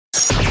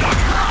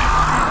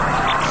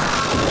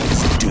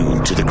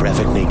to the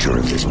graphic nature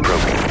of this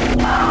program.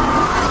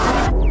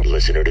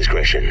 Listener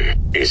discretion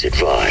is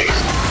advised.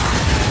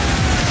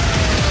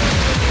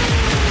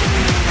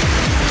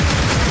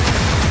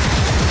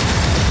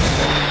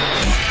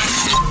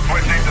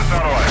 Switching to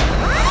satellite.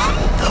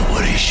 The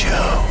Woody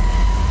Show.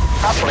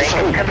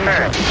 Operation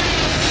confirmed.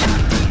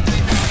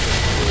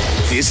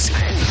 This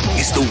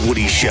is The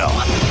Woody Show.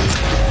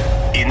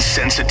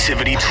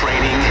 Insensitivity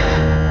training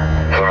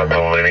For a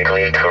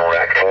politically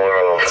correct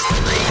world.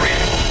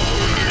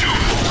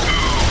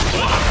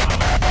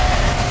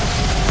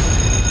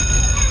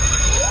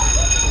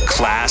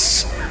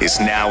 Class is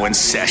now in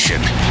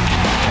session.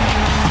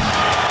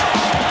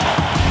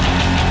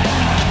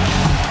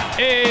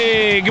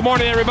 Hey, good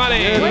morning, everybody.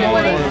 Good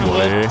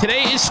morning.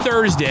 Today is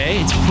Thursday.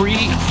 It's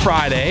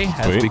Free-Friday,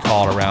 as we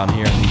call it around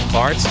here in these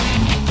parts.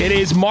 It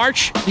is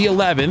March the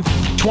 11th,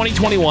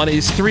 2021. It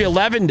is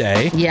 311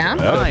 Day.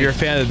 Yeah. If you're a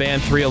fan of the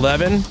band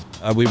 311,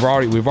 we've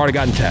already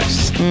gotten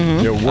texts.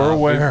 Mm-hmm. Yeah, we're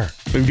aware.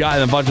 We've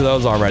gotten a bunch of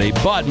those already.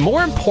 But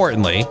more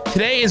importantly,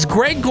 today is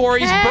Greg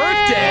Gorey's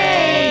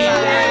birthday.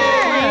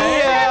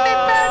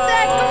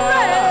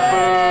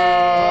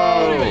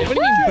 What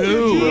do you mean,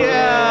 boo?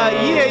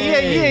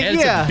 And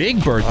it's a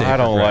big birthday. I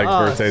don't for like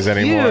Greg. birthdays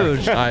anymore.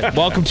 All right,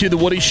 welcome to the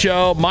Woody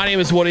Show. My name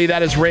is Woody.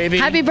 That is Ravy.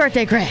 Happy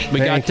birthday, Greg. We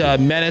got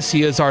Menace.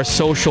 He is our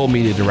social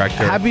media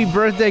director. Happy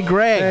birthday,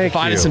 Greg.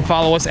 Find us and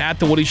follow us at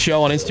The Woody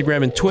Show on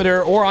Instagram and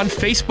Twitter, or on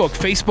Facebook,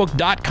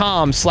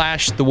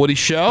 facebook.com/The Woody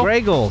Show.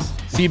 Gregles.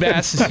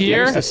 Seabass is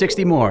here. Here's to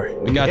 60 more.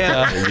 We got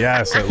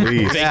Yes, at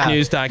least. Fake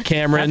News.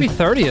 Cameron. Happy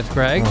 30th,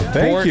 Greg.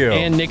 Thank Bort you.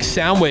 and Nick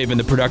Soundwave in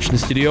the production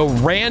studio.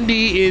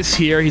 Randy is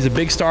here. He's a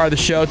big star of the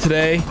show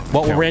today.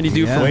 What will Randy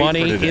do for wait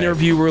money? for today.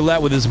 Interview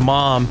roulette with his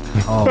mom.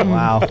 Oh,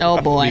 wow. Oh,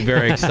 boy. Be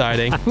very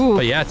exciting.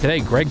 But yeah, today,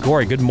 Greg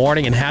Gorey, good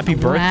morning and happy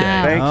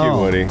birthday. Thank you,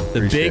 Woody. The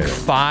Appreciate big it.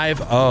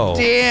 5-0.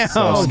 Damn.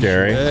 So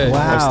scary. good.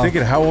 I was Wow.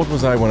 thinking, how old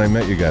was I when I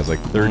met you guys? Like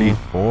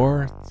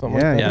 34? Something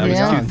like that? Yeah, it was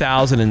Yeah.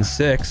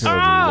 2006.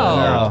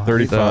 Oh.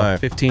 35.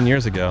 15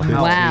 years ago.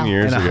 15 Wow.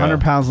 years And ago. 100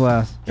 pounds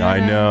less.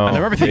 I know. I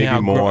remember thinking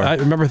Maybe more. I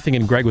remember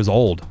thinking Greg was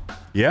old.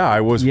 Yeah,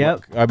 I was.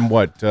 Yep. I'm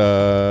what,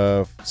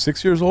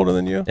 6 years older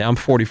than you? Yeah, I'm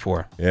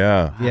 44.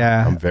 Yeah.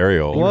 Yeah. I'm very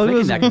old. Well, it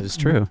was, It's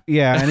true.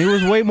 yeah, and he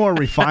was way more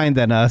refined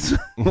than us.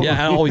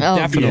 Yeah,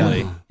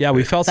 definitely. Yeah,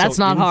 we felt That's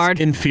so not hard.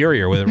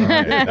 inferior with it.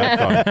 Right?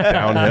 That's gone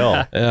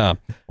downhill. Yeah.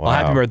 Well,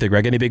 happy Wow. birthday,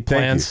 Greg. Any big Thank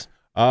plans?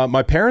 you.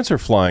 My parents are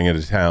flying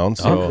into town,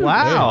 so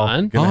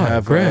Wow. gonna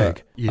have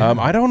Greg.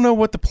 I don't know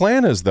what the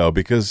plan is though,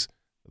 because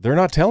they're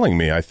not telling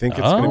me. I think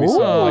it's going to be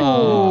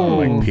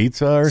something like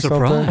pizza or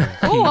something.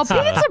 Oh, a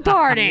pizza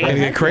party. Gonna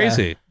get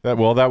crazy. That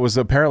was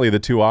apparently the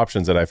two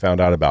options that I found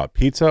out about: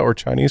 pizza or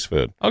Chinese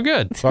food. Oh,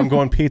 good. So I'm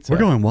going pizza.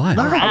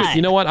 what?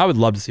 You know what? I would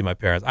love to see my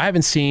parents. I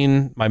haven't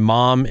seen my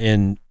mom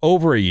in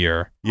over a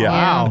year. Yeah.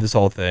 Wow. This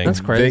whole thing. That's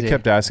crazy. They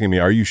kept asking me,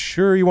 "Are you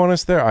sure you want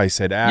us there?" I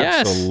said,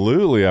 Yes.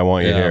 "Absolutely, I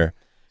want you Yeah. here."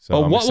 So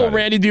Well, I'm what will excited.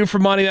 Randy do for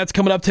money? That's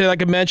coming up today.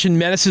 Like I mentioned,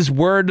 Menace's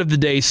word of the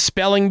day,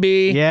 spelling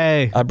bee.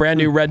 Yay. A brand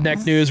new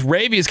Redneck news.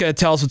 Ravy is going to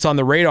tell us what's on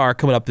the radar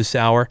coming up this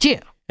hour. Yeah.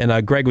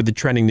 And Greg with the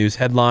trending news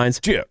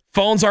headlines. Yeah.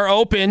 Phones are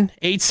open,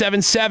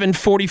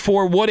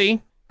 877-44-WOODY.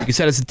 You can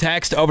send us a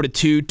text over to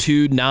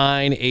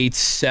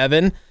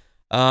 22987.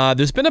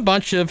 There's been a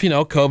bunch of,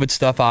 COVID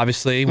stuff,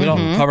 obviously. We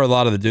don't cover a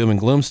lot of the doom and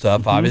gloom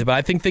stuff, obviously, but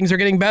I think things are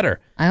getting better.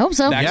 I hope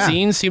so.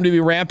 Vaccines seem to be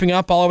ramping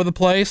up all over the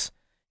place.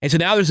 And so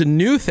now there's a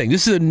new thing.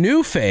 This is a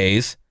new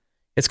phase.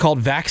 It's called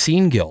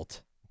vaccine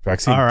guilt.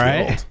 Vaccine All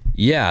right. guilt.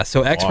 Yeah,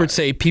 so experts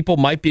say people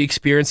might be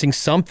experiencing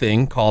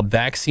something called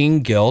vaccine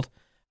guilt.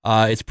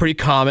 It's pretty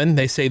common.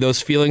 They say those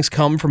feelings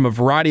come from a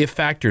variety of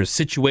factors: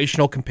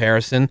 situational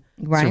comparison,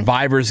 Right.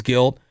 survivor's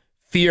guilt,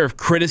 fear of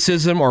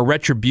criticism or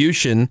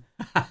retribution.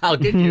 I'll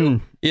get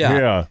you.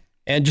 Yeah.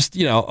 And just,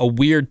 a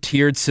weird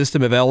tiered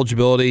system of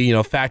eligibility,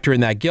 factor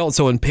in that guilt.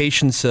 So when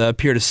patients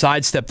appear to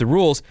sidestep the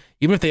rules,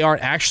 even if they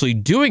aren't actually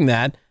doing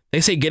that, they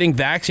say getting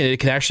vaccinated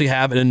can actually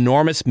have an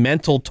enormous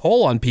mental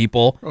toll on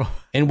people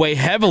and weigh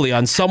heavily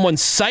on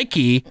someone's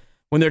psyche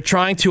when they're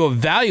trying to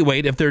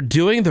evaluate if they're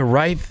doing the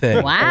right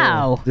thing.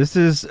 Wow. This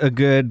is a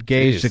good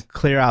gauge to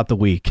clear out the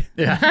week.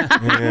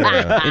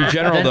 In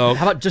general, though,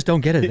 How about just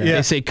don't get it then?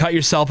 they say cut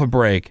yourself a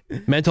break.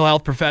 Mental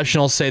health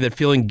professionals say that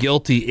feeling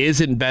guilty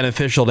isn't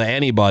beneficial to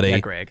anybody. Yeah,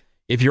 Greg.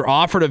 If you're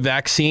offered a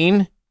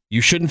vaccine, you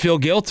shouldn't feel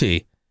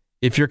guilty.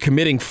 If you're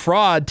committing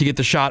fraud to get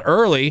the shot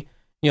early,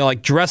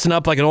 like dressing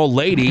up like an old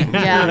lady,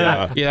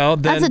 Yeah.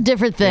 then That's a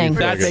different thing.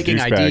 Like a Faking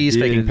douchebag. IDs,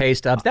 faking pay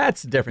stubs.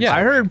 That's different. Yeah.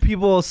 I heard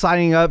people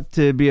signing up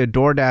to be a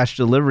DoorDash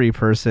delivery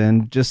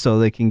person just so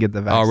they can get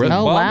the vaccine. Oh, really?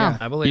 Oh, Well, wow.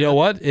 I believe You know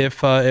what?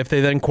 If they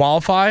then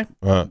qualify,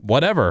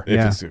 whatever. If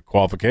it's a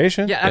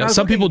qualification. Yeah, and I was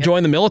Some people looking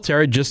join the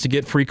military just to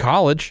get free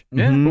college.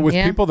 But with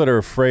Yeah. people that are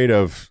afraid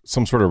of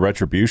some sort of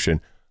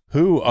retribution,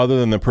 who other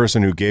than the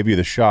person who gave you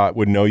the shot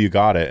would know you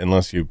got it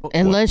unless you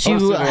Unless you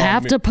posted it on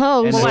have me- to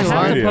post. Well, I Social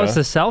have to media. post a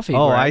selfie.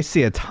 Oh, Greg. I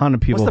see a ton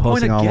of people What's the point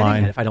posting of getting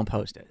online. it if I don't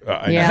post it?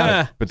 I Yeah.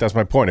 know, but that's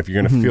my point. If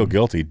you're going to feel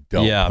guilty,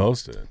 don't Yeah.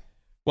 post it.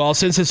 Well,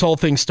 since this whole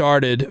thing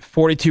started,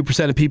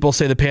 42% of people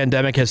say the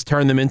pandemic has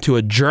turned them into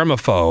a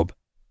germaphobe.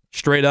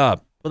 straight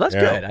up. Well, that's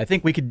good. I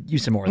think we could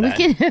use some more of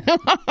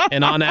that.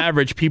 And on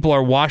average, people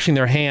are washing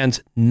their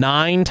hands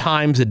 9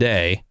 times a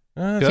day.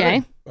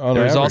 Okay.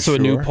 There's also a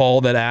new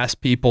poll that asked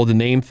people to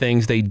name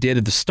things they did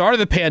at the start of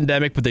the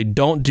pandemic, but they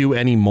don't do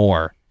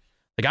anymore.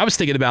 Like I was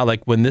thinking about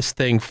like when this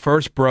thing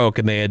first broke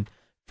and they had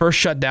first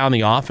shut down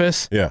the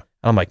office. Yeah.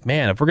 I'm like,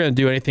 man, if we're going to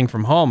do anything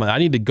from home, I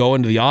need to go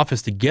into the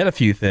office to get a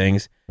few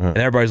things. And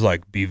everybody's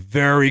like, be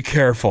very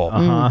careful.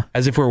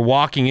 As if we're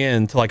walking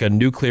into like a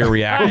nuclear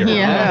reactor.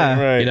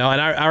 Right. You know, and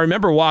I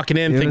remember walking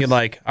in thinking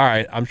like, all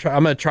right, I'm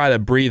going to try to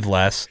breathe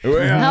less.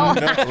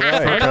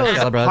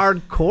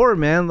 Hardcore,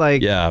 man.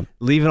 Like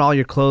leaving all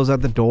your clothes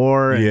at the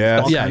door.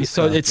 And all kinds of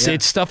So stuff.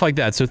 it's stuff like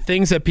that. So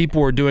things that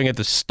people were doing at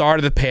the start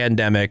of the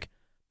pandemic,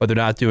 but they're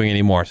not doing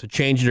anymore. So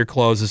changing your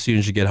clothes as soon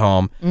as you get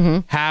home.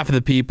 Half of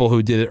the people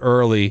who did it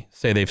early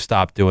say they've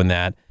stopped doing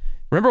that.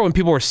 Remember when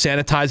people were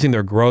sanitizing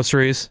their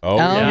groceries?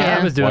 Yeah.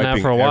 I was doing that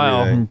for a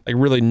while. Like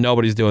really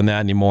nobody's doing that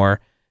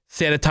anymore.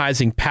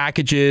 Sanitizing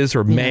packages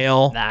or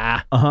mail. Nah.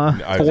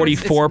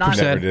 44%.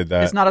 Never did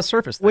that. It's not a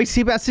surface thing. Wait,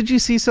 Seabass, did you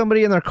see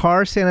somebody in their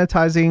car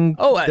sanitizing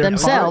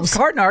themselves?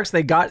 Cart narcs,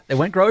 they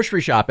went grocery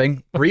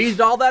shopping,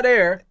 breathed all that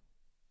air,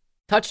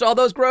 touched all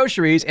those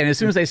groceries, and as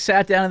soon as they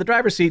sat down in the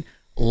driver's seat,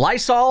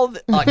 Lysol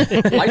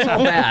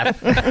bath.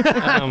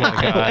 Oh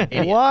my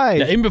God. Why?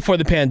 Yeah, even before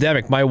the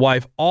pandemic, my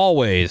wife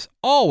always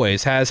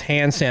has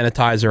hand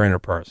sanitizer in her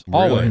purse.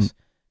 Always.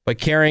 But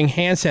carrying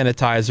hand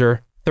sanitizer,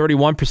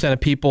 31% of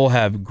people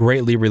have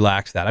greatly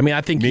relaxed that. I mean, I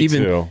think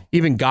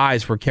even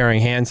guys were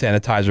carrying hand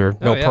sanitizer,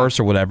 no purse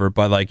or whatever.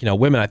 But like,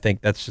 women, I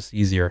think that's just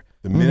easier.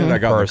 The minute I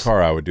got in the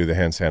car, I would do the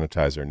hand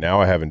sanitizer. Now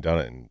I haven't done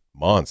it in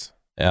months.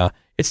 Yeah.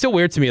 It's still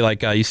weird to me.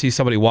 Like you see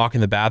somebody walk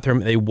in the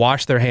bathroom, they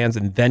wash their hands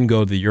and then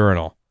go to the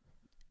urinal.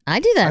 I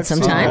do that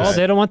sometimes. Well,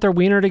 they don't want their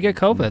wiener to get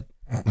COVID.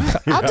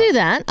 I'll do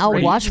that. I'll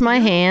wash my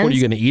hands. What are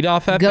you going to eat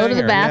off that Go thing,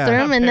 to the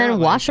bathroom and then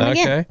wash them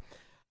again.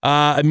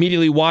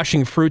 Immediately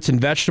washing fruits and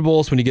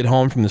vegetables when you get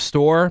home from the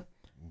store.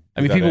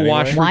 I mean, people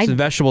wash fruits and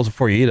vegetables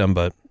before you eat them,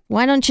 but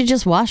why don't you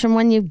just wash them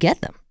when you get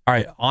them? all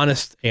right,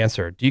 honest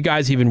answer. Do you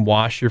guys even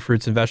wash your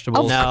fruits and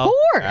vegetables? Of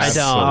course. I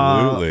don't.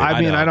 Absolutely.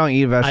 I mean, I don't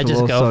eat vegetables. I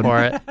just go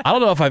for it. I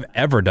don't know if I've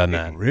ever done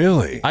that.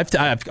 Really? I've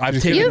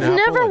taken You've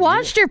never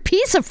washed your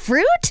piece of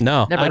fruit?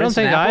 No. Never I don't rinsed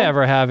an think I apple?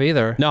 ever have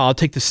either. No, I'll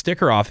take the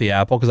sticker off the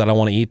apple because I don't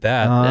want to eat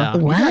that. Yeah.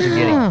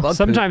 Wow.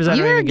 Sometimes I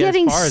don't You're even get as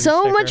getting far as the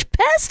so sticker. much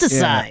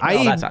pesticide.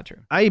 No, that's not true.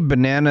 I eat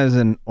bananas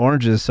and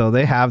oranges, so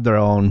they have their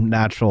own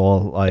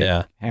natural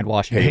hand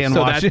washing. Hand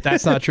so washing.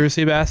 that's not true,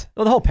 Seabass?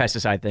 Well, the whole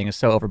pesticide thing is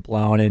so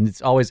overblown, and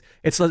it's always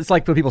it's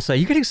like when people say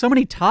you're getting so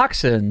many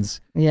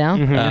toxins. Yeah.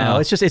 You know,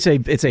 it's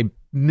a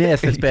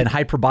myth that's been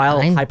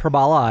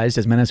hyperbolized,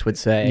 as Menace would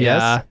say.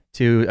 Yeah.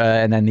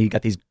 And then you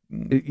got these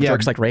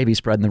jerks like rabies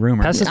spreading the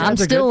rumor. Pesticides I'm are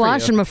good still for you.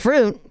 washing my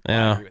fruit.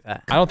 Yeah.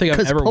 I don't think I've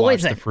 'Cause ever washed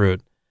poison. the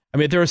fruit. I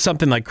mean, if there was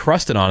something like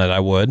crusted on it, I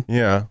would.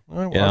 Yeah.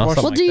 know, Well,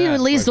 something do like you that.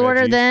 at least My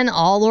order veggies. then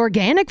all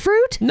organic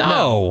fruit?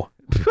 No.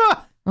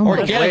 Oh my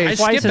Organic. I Twice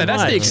skipped as that.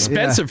 That's the much.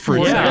 expensive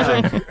fruit.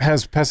 Yeah.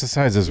 Has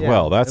pesticides as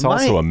well. That's Am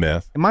also I- a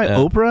myth. Am I Yeah.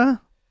 Oprah?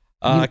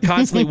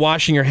 Constantly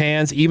washing your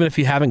hands, even if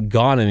you haven't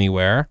gone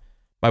anywhere.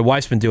 My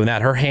wife's been doing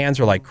that. Her hands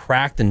are like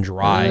cracked and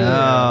dry.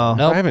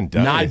 No. I haven't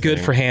done Not good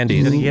anything. for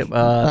handies.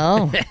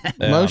 Oh,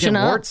 lotion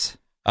up. warts.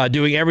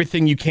 Doing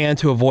everything you can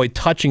to avoid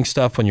touching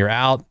stuff when you're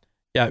out.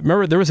 Yeah,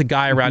 remember there was a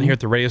guy around here at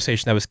the radio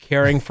station that was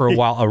carrying for a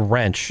while a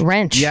wrench.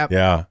 Wrench. Yep.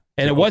 Yeah.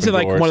 And it Open wasn't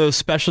like doors. one of those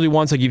specialty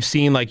ones like you've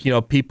seen, like,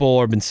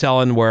 people have been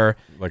selling where,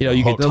 Like you a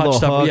can hook. The touch little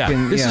stuff. hook Yeah.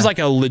 and- This yeah. is like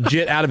a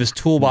legit out of his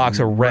toolbox,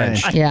 a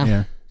wrench.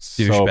 Yeah.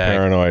 So Douchebag.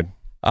 paranoid.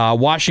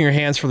 Washing your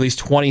hands for at least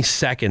 20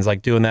 seconds,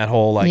 like doing that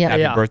whole like Yeah.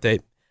 happy Yeah. birthday.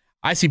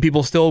 I see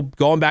people still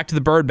going back to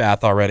the bird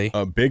bath already,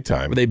 Big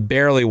time. but they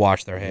barely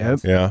wash their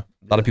hands. Yeah.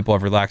 A lot of people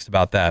have relaxed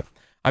about that.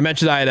 I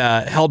mentioned I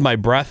had held my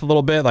breath a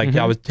little bit. Like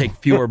I would take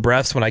fewer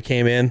breaths when I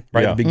came in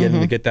right at the beginning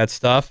to get that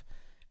stuff.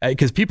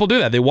 Because people do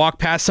that. They walk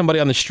past somebody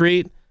on the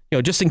street,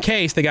 just in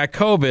case they got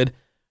COVID.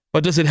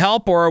 But does it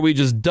help, or are we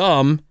just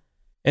dumb?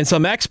 And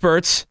some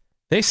experts,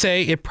 they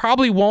say it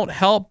probably won't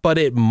help, but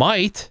it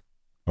might.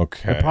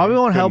 Okay. It probably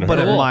won't help, but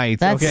it hurt. might.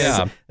 That's- Okay.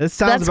 Yeah. That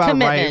sounds That's about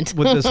commitment. right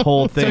with this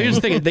whole thing. So here's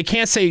the thing. They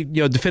can't say,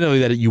 definitively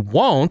that you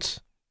won't.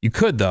 You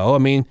could, though. I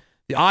mean,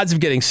 the odds of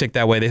getting sick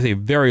that way, they say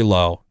very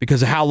low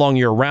because of how long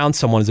you're around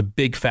someone is a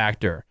big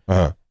factor.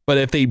 Uh-huh. But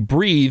if they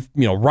breathe,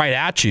 right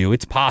at you,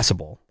 it's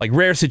possible. Like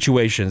rare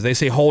situations, they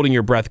say holding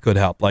your breath could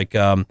help. Like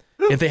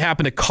if they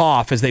happen to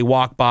cough as they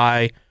walk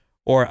by,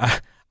 or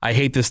I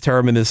hate this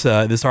term in this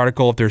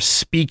article, if they're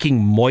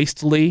speaking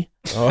moistly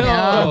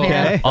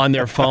okay. on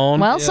their phone.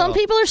 Well, some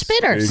people are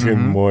spitters.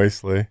 Speaking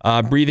moistly.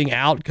 Breathing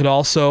out could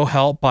also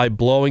help by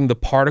blowing the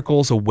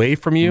particles away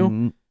from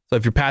you. So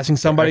if you're passing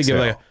somebody, give it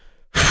like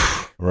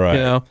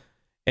Right.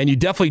 and you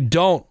definitely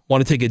don't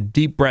want to take a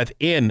deep breath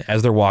in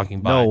as they're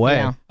walking by. No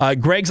way. Yeah.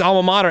 Greg's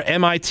alma mater,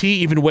 MIT,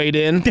 even weighed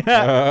in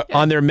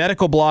on their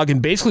medical blog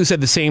and basically said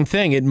the same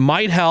thing. It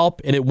might help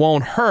and it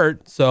won't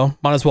hurt, so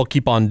might as well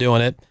keep on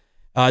doing it.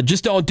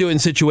 Just don't do it in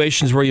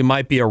situations where you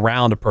might be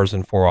around a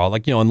person for a while,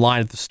 like, in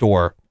line at the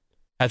store.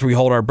 after we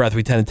hold our breath,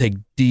 we tend to take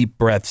deep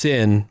breaths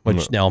in,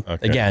 which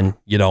again,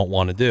 you don't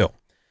want to do.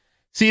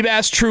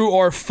 Seabass, true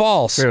or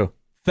false? True.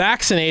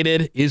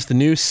 Vaccinated is the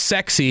new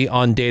sexy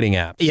on dating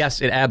apps.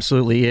 Yes, it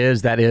absolutely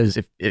is. That is,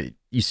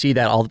 you see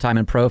that all the time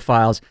in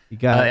profiles.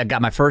 I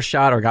got my first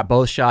shot or got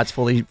both shots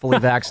fully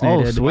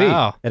vaccinated. Oh, sweet.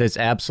 Wow. That is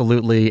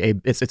absolutely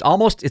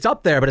it's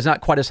up there, but it's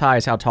not quite as high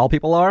as how tall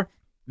people are.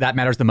 That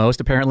matters the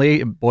most,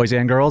 apparently, boys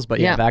and girls.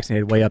 But yeah,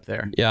 vaccinated way up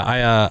there.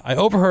 Yeah, I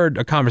overheard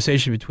a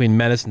conversation between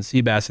Menace and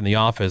Seabass in the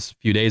office a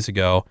few days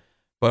ago.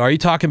 But are you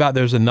talking about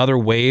there's another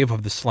wave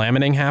of the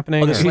slamming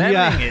happening? Oh, the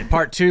slamming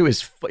part 2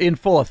 is in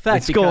full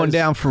effect. It's going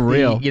down for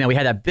real. We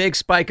had that big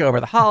spike over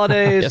the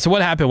holidays. Yeah, so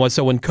what happened was,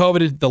 when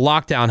COVID, the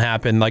lockdown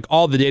happened, like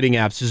all the dating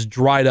apps just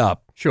dried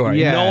up. Sure.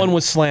 Yeah. No one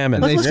was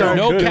slamming. They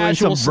started no doing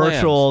casual some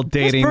virtual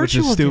dating, which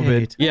is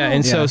stupid. Yeah,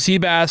 and so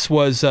Seabass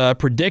was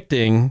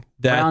predicting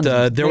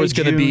that there was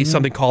going to be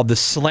something called the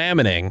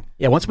slamming.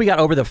 Yeah, once we got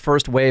over the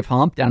first wave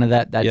hump down to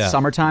that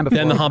summertime before,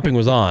 then the humping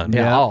was on.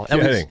 Yeah,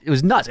 it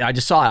was nuts. I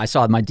just saw it. I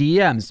saw my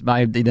DMs,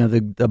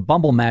 the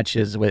Bumble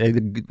matches,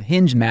 the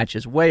Hinge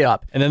matches, way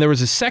up. And then there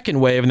was a second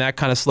wave, and that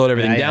kind of slowed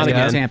everything down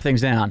again. Tamp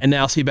things down. And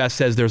now Seabass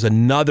says there's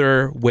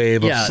another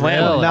wave of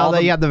slamming. Now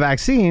that you have the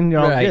vaccine,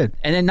 you're all good.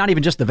 And then not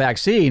even just the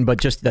vaccine, but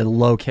just the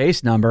low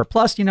case number.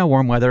 Plus,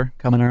 warm weather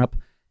coming up.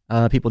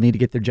 People need to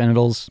get their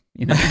genitals,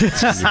 Need to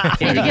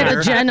get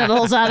the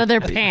genitals out of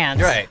their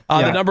pants. Right.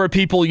 The number of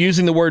people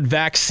using the word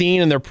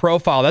vaccine in their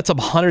profile, that's up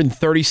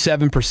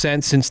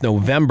 137% since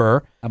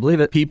November. I believe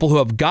it. People who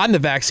have gotten the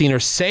vaccine or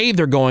say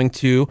they're going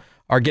to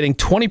are getting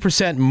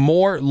 20%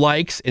 more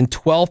likes and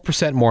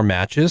 12% more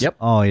matches. Yep.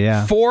 Oh,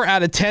 yeah. 4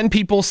 out of 10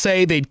 people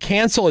say they'd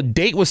cancel a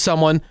date with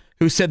someone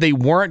who said they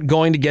weren't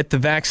going to get the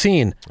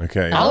vaccine.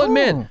 Okay. I'll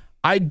admit,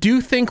 I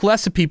do think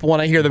less of people when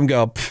I hear them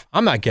go,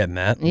 I'm not getting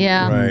that.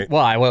 Yeah. Right.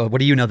 Why? Well, what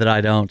do you know that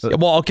I don't?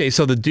 Well, okay,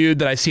 so the dude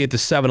that I see at the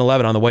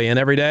 7-Eleven on the way in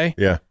every day,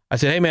 Yeah. I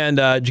said, hey, man,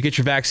 did you get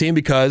your vaccine?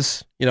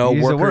 Because, He's a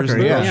workers worker, in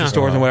the yeah. grocery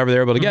stores and whatever,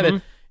 they're able to get it.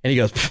 And he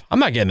goes, I'm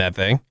not getting that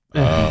thing.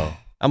 Oh.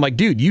 I'm like,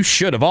 dude, you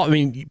should have.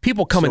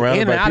 People coming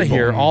Surrounded in by and out of people.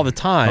 here all the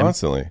time.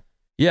 Constantly.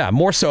 Yeah,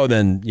 more so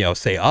than,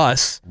 say,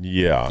 us,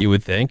 Yeah. you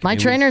would think. My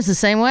trainer's the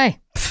same way.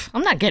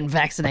 I'm not getting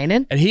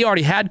vaccinated. And he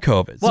already had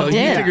COVID, so he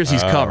figures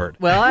he's covered.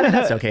 Well, I mean,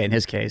 that's okay in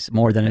his case,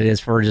 more than it is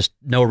for just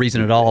no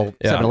reason at all,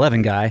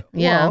 7-Eleven guy.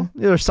 Yeah. Well,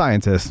 they're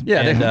scientists.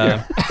 Yeah,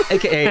 And,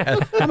 AKA,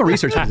 I'm a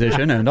research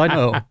physician, and I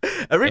know.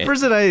 Every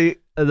person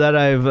that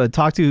I've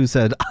talked to who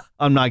said,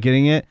 I'm not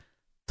getting it,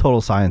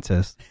 total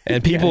scientist.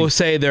 And people who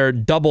say they're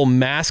double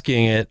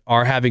masking it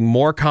are having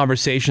more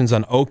conversations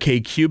on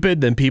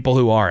OkCupid than people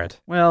who aren't.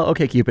 Well,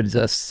 OkCupid is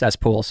a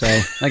cesspool, so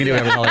I can do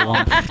whatever the hell I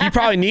want. You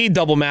probably need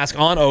double mask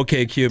on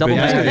OkCupid. Double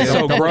mask. It's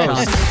so Double gross.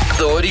 mask.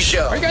 The Woody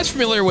Show. Are you guys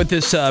familiar with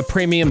this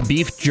premium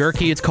beef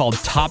jerky? It's called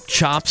Top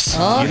Chops.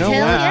 Oh, You know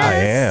hell what? I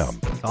yes. am.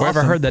 Where have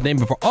I heard that name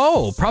before?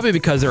 Oh, probably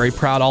because they're a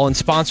proud all-in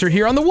sponsor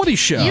here on The Woody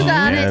Show. You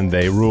got it. And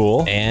they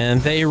rule.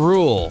 And they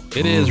rule.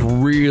 It is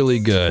really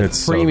good. It's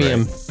so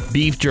premium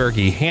beef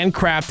jerky,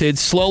 handcrafted,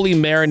 slowly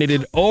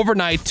marinated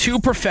overnight to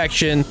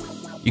perfection.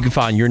 You can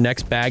find your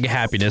next bag of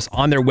happiness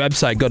on their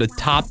website. Go to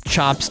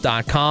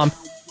topchops.com.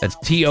 That's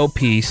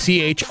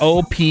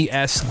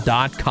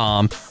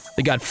TOPCHOPS.com.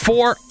 They got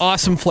 4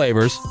 awesome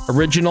flavors.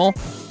 Original,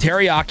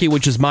 teriyaki,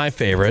 which is my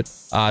favorite.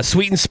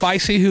 Sweet and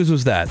spicy, whose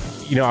was that?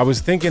 I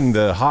was thinking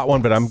the hot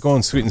one, but I'm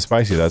going sweet and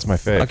spicy. That's my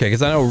favorite. Okay,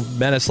 because I know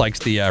Menace likes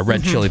the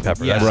red chili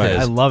pepper. Yeah. That's Right.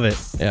 his. I love it.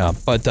 Yeah,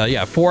 but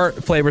 4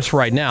 flavors for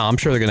right now. I'm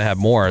sure they're going to have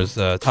more as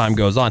time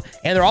goes on.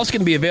 And they're also going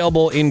to be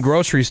available in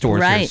grocery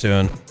stores here Right.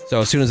 soon.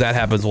 So as soon as that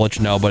happens, we'll let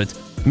you know. But it's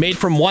made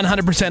from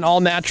 100%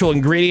 all-natural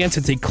ingredients.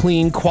 It's a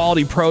clean,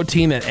 quality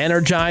protein that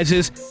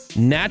energizes,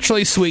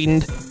 naturally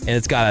sweetened, and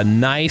it's got a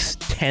nice,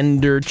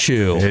 tender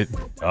chew. It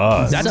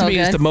does. That to So me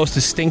is good. the most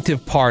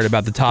distinctive part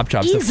about the Top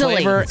Chops. The Easily.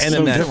 flavor and then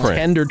So that different.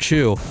 tender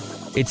chew.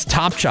 It's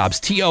Top Chops,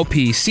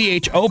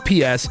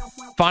 TOPCHOPS.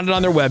 Find it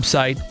on their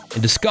website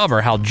and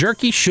discover how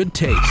jerky should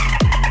taste.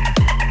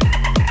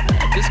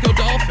 Disco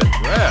Dolphin.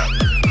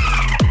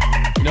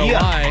 You know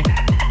why?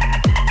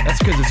 That's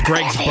because it's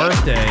Greg's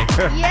birthday.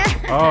 Yeah.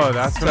 Oh,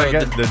 that's what I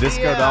get. The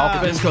Disco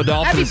Dolphin. Disco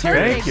Dolphin Happy is here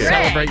birthday, to Greg.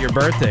 celebrate your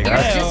birthday.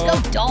 Here's guys.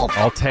 Disco Dolphin.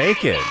 I'll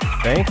take it.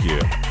 Thank you.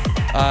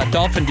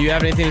 Dolphin, do you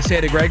have anything to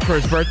say to Greg for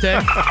his birthday?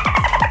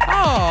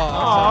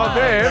 Oh,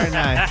 Dave. Very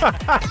nice.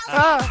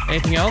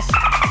 Anything else?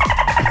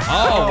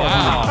 Oh,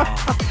 wow.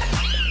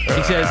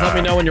 He says, let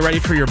me know when you're ready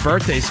for your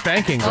birthday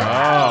spanking, Greg.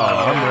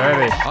 I'm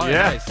ready. Oh,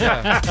 nice.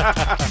 Yeah.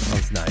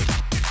 That's nice.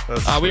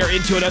 We are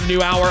into another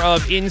new hour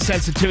of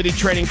insensitivity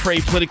training for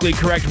a politically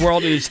correct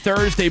world. It is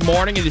Thursday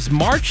morning. It is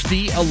March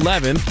the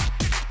 11th,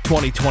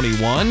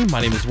 2021.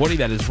 My name is Woody.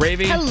 That is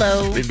Ravy.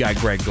 Hello. We've got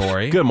Greg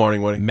Gorey. Good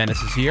morning, Woody.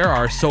 Menace is here,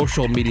 our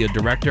social media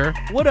director.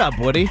 What up,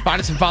 Woody?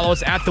 Find us and follow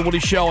us at The Woody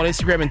Show on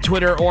Instagram and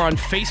Twitter or on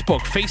Facebook,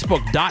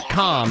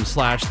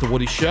 facebook.com/The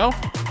Woody Show.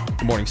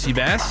 Good morning,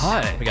 Seabass.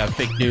 Hi. We got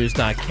Fake News,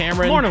 not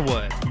Cameron. Morning,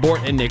 Wood.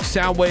 Bort and Nick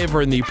Soundwave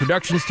are in the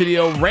production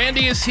studio.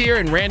 Randy is here,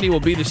 and Randy will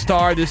be the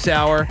star this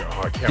hour.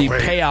 I can't The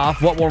wait.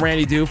 payoff, what will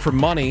Randy do for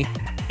money?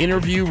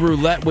 Interview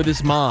roulette with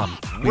his mom.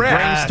 We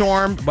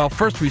brainstormed. Well,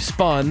 first we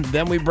spun,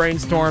 then we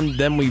brainstormed,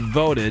 then we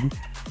voted.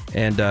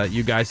 And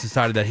you guys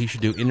decided that he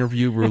should do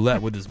interview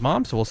roulette with his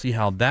mom. So we'll see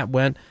how that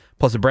went.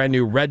 Plus a brand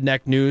new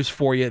Redneck news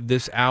for you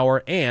this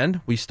hour.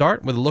 And we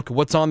start with a look at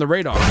what's on the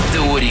radar.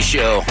 The Woody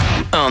Show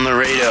on the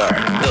radar.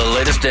 The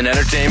latest in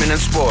entertainment and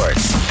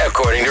sports,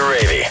 according to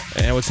Ravy.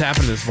 And what's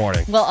happening this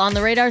morning? Well, On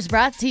the Radar is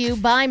brought to you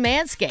by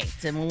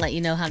Manscaped, and we'll let you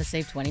know how to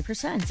save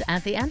 20%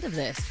 at the end of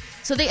this.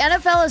 So the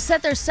NFL has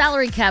set their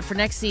salary cap for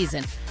next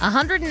season,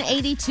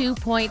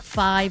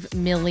 $182.5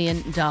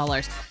 million.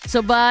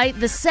 So by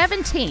the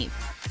 17th,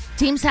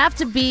 teams have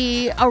to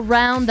be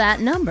around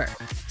that number.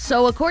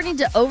 So according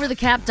to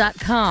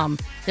overthecap.com,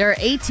 there are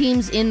 8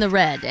 teams in the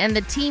red, and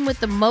the team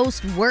with the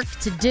most work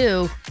to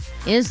do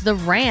is the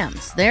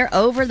Rams. They're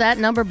over that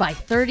number by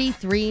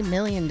 $33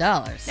 million.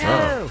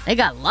 No. They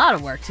got a lot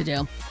of work to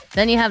do.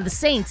 Then you have the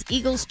Saints,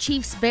 Eagles,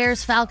 Chiefs,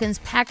 Bears, Falcons,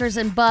 Packers,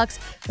 and Bucks.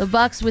 The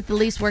Bucks with the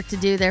least work to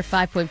do, they're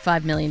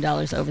 $5.5 million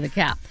over the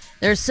cap.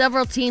 There are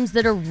several teams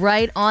that are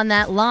right on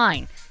that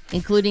line,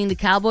 including the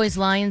Cowboys,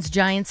 Lions,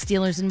 Giants,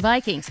 Steelers, and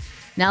Vikings.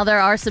 Now there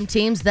are some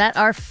teams that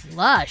are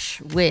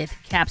flush with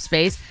cap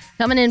space.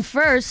 Coming in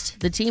first,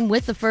 the team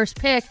with the first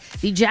pick,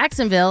 the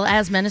Jacksonville,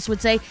 as Menace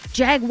would say,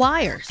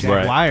 Jaguars.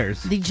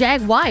 Jaguars. The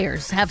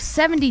Jaguars have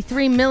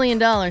 $73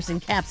 million in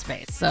cap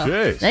space,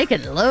 so they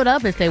could load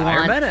up if they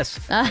want. Menace.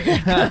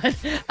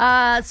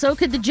 So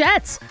could the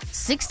Jets.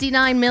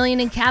 $69 million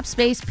in cap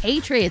space.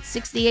 Patriots,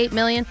 $68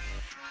 million.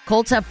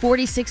 Colts have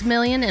 $46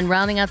 million, and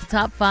rounding out the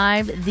top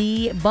 5,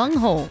 the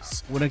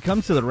Bungholes. When it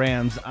comes to the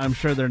Rams, I'm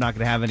sure they're not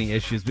going to have any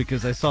issues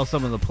because I saw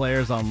some of the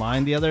players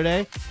online the other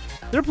day.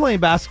 They're playing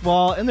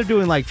basketball, and they're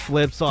doing, like,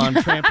 flips on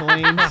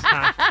trampolines.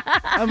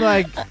 I'm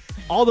like,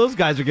 all those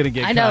guys are going to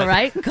get cut. I know,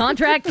 right?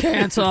 Contract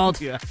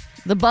canceled. Yeah.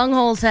 The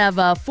Bungholes have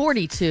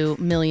 $42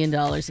 million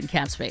in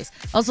cap space.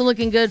 Also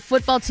looking good,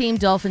 football team,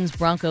 Dolphins,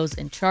 Broncos,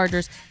 and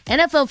Chargers.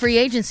 NFL free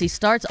agency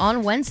starts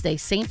on Wednesday,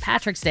 St.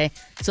 Patrick's Day.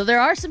 So there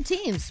are some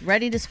teams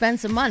ready to spend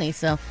some money.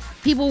 So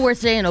people were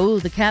saying, oh,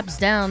 the cap's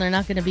down. There are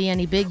not going to be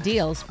any big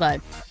deals. But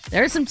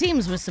there are some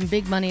teams with some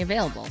big money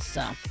available.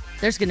 So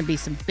there's going to be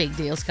some big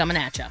deals coming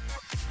at you.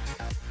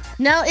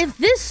 Now, if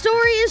this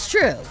story is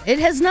true, it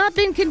has not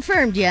been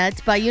confirmed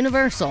yet by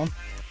Universal.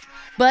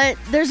 But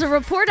there's a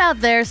report out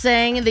there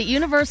saying that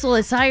Universal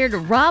has hired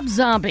Rob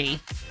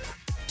Zombie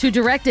to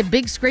direct a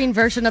big screen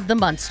version of The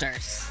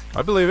Munsters.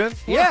 I believe it.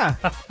 Yeah.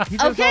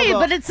 Okay,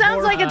 but it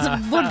sounds like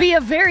it would be a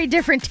very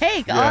different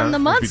take on The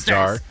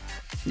Munsters.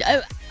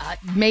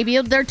 Maybe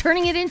they're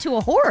turning it into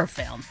a horror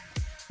film.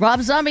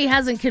 Rob Zombie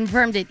hasn't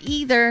confirmed it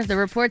either. The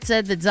report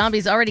said that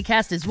Zombie's already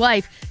cast his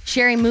wife,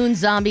 Sherry Moon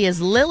Zombie, as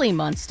Lily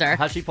Munster.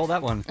 How'd she pull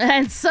that one?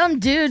 And some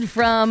dude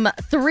from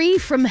 3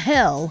 from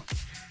Hell,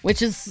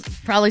 which is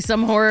probably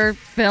some horror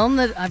film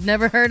that I've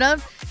never heard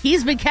of.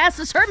 He's been cast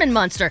as Herman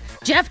Munster,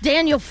 Jeff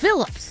Daniel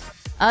Phillips.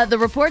 The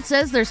report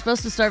says they're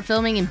supposed to start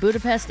filming in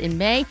Budapest in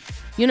May.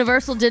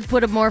 Universal did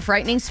put a more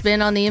frightening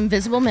spin on The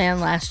Invisible Man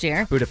last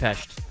year.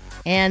 Budapest.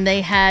 And they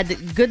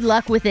had good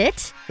luck with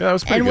it. Yeah, that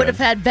was pretty and good. would have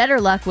had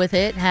better luck with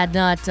it had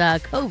not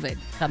COVID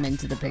come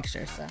into the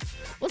picture. So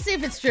we'll see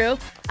if it's true.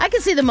 I can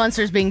see The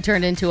Munsters being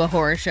turned into a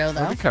horror show, though.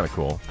 That'd be kind of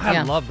cool.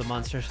 I love the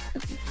Munsters.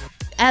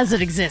 As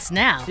it exists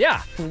now.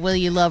 Yeah. Will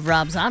you love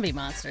Rob Zombie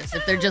monsters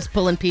if they're just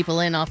pulling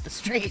people in off the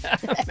street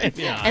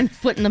and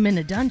putting them in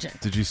a dungeon?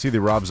 Did you see the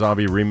Rob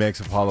Zombie remakes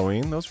of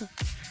Halloween? Those were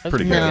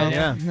pretty good. No,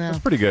 Yeah. no. It was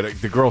pretty good.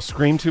 The girl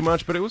screamed too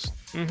much, but it was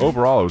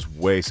overall it was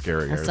way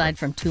scarier. Aside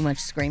from too much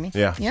screaming.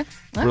 Yeah. Yeah.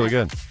 All really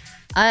right. good.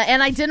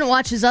 And I didn't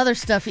watch his other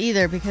stuff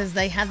either because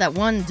they had that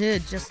one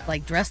dude just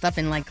like dressed up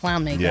in like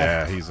clown makeup.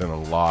 Yeah, he's in a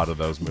lot of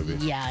those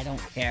movies. Yeah, I don't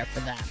care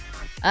for that.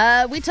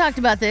 We talked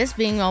about this,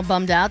 being all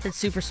bummed out that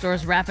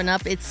Superstore's wrapping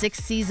up its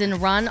 6th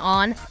season run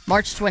on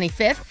March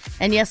 25th.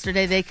 And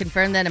yesterday they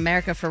confirmed that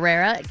America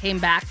Ferrera came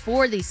back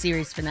for the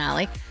series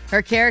finale.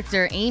 Her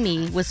character,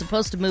 Amy, was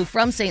supposed to move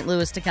from St.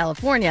 Louis to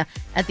California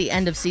at the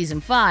end of season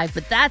 5,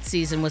 but that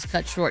season was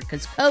cut short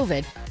because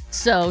COVID.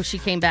 So she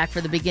came back for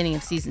the beginning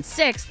of season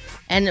 6.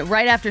 And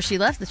right after she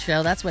left the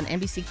show, that's when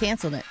NBC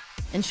canceled it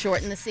and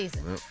shortened the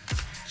season.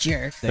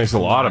 Jerk. Thanks a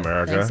lot,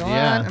 America. Thanks a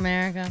lot,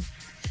 America.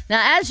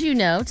 Now, as you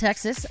know,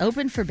 Texas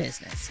opened for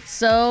business.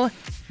 So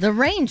the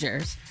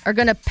Rangers are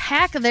going to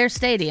pack their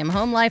stadium,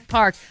 Home Life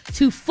Park,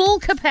 to full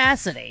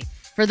capacity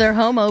for their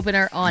home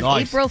opener on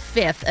April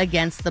 5th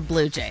against the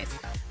Blue Jays.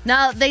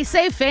 Now, they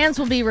say fans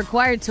will be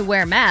required to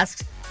wear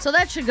masks, so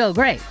that should go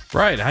great.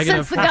 Right.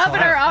 Since the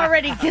governor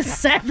already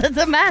said that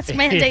the mask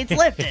mandate's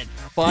lifted.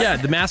 But, yeah,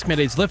 the mask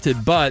mandate's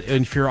lifted, but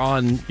if you're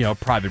on,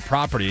 private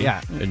property,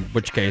 in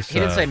which case... He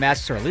didn't say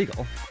masks are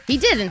illegal. He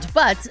didn't,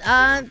 but...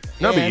 No,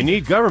 but you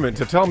need government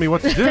to tell me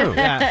what to do.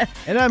 Yeah.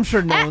 And I'm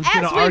sure no one's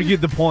going to argue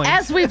the point.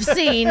 As we've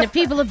seen,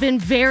 people have been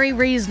very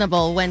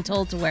reasonable when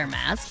told to wear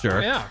masks.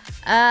 Sure.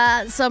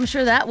 Yeah. So I'm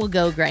sure that will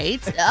go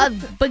great.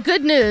 But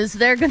good news,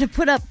 they're going to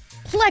put up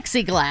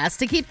plexiglass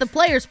to keep the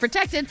players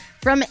protected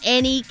from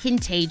any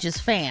contagious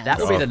fans. That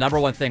will be the number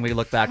one thing we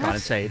look back on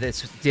and say,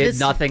 this did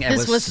nothing and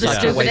this was was the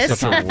such a waste of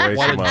stupidest. time. Waste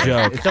What of a money.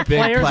 joke. The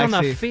players on the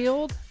plexi.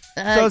 field?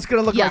 So it's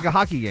going to look like a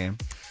hockey game.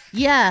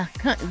 Yeah,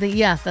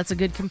 that's a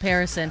good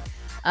comparison.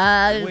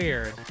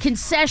 Weird.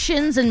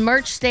 Concessions and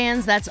merch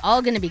stands, that's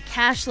all going to be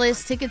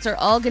cashless. Tickets are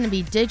all going to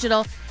be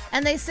digital.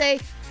 And they say,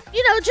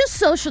 just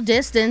social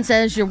distance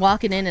as you're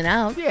walking in and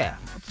out. Yeah.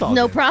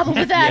 No problem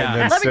with that.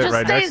 Yeah. Let me Sit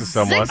right next just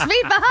to stay someone. 6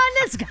 feet behind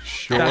this guy.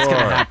 Sure. That's going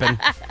to happen.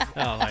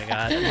 Oh my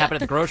God. It happened at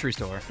the grocery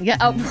store. Yeah,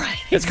 right.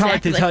 It's kind of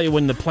like they tell you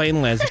when the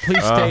plane lands,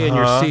 please stay in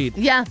your seat.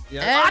 Yeah.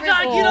 I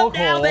gotta get up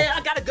now, man.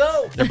 I gotta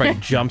go. Everybody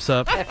jumps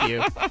up. F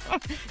you.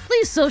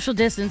 Please social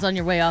distance on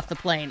your way off the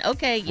plane.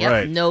 Okay, yep,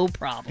 Right. no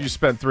problem. You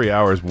spent 3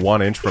 hours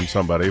 1 inch from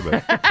somebody,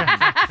 but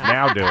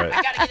now do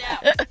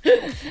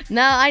it.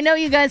 Now, I know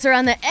you guys are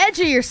on the edge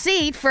of your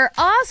seat for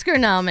Oscar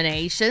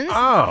nominations.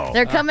 Oh.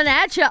 They're coming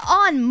at you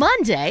on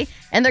Monday,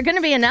 and they're going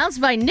to be announced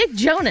by Nick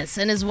Jonas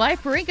and his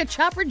wife, Parinka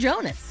Chopper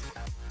Jonas.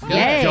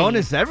 Yay.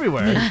 Jonas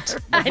everywhere.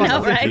 I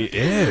know, He right?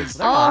 is.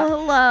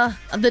 All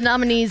the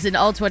nominees in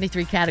all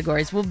 23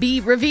 categories will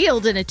be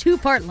revealed in a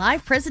 2-part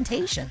live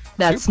presentation.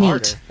 That's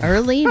neat.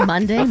 Early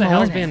Monday What the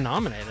hell's morning. being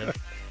nominated?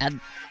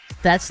 And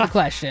that's the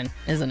question,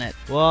 isn't it?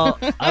 Well,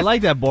 I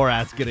like that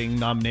Borat's getting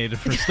nominated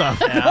for stuff.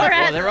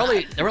 Well, there were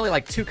only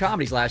like 2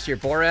 comedies last year,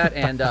 Borat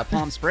and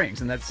Palm Springs,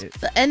 and that's it.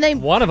 And they,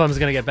 One of them's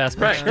gonna get Best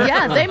Picture.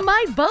 yeah, they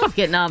might both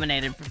get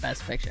nominated for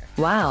Best Picture.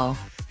 Wow.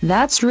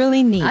 That's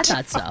really neat. I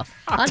thought so.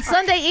 On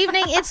Sunday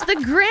evening, it's the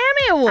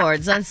Grammy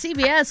Awards on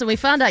CBS, and we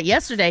found out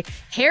yesterday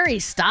Harry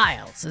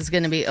Styles is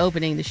going to be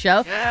opening the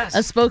show. Yes. A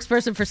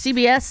spokesperson for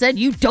CBS said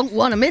you don't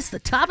want to miss the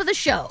top of the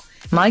show.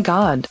 My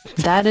God,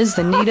 that is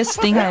the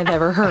neatest thing I've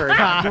ever heard.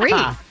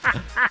 Agreed.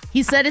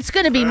 He said it's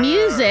going to be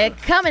music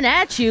coming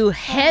at you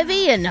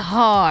heavy and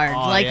hard,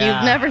 like yeah.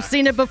 you've never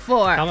seen it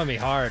before. Coming me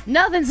hard.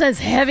 Nothing says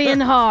heavy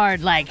and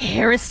hard like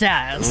Harry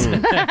Styles.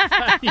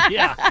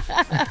 Yeah.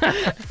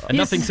 And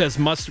nothing says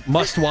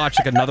must watch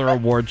like another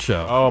award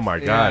show. Oh, my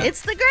God.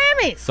 It's the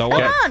Grammys. So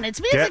Come what? on,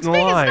 it's music's Get in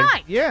biggest line.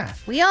 night. Yeah.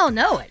 We all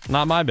know it.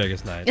 Not my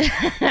biggest night.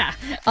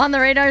 On the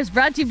Radar is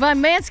brought to you by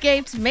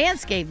Manscaped.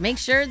 Manscaped, make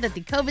sure that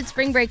the COVID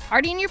spring break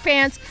party in your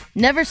pants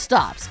never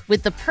stops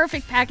with the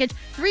Perfect Package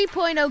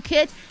 3.0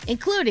 kit,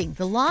 including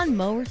the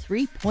Lawnmower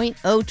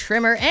 3.0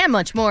 trimmer and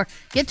much more.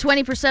 Get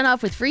 20%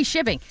 off with free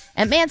shipping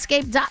at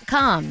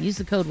manscaped.com. Use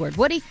the code word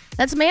Woody.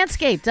 That's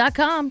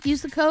manscaped.com.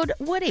 Use the code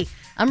Woody.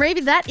 I'm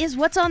Ravi. That is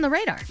what's on the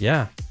radar.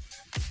 Yeah.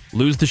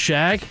 Lose the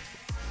shag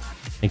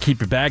and keep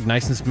your bag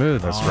nice and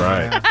smooth. That's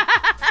right.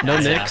 No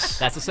nicks.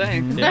 That's the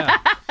saying. Yeah.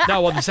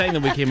 No, well, the saying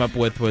that we came up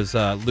with was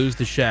lose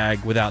the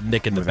shag without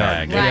nicking the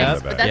bag. nicking Right,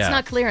 the but bag. that's Yeah.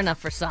 not clear enough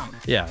for some.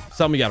 Yeah,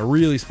 some you got to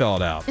really spell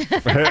it out.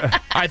 All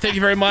right, thank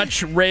you very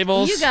much,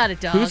 Ravels. You got it,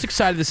 dog. Who's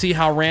excited to see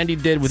how Randy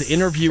did with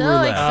interview So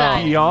roulette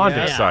excited. Beyond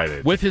Yeah.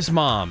 excited. with his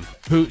mom,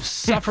 who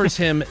suffers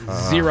him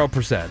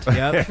 0%.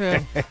 Yep.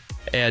 True.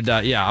 And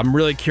yeah, I'm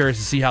really curious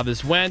to see how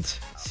this went.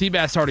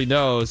 Seabass already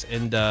knows.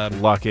 And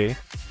Lucky.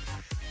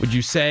 would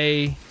you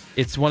say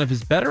it's one of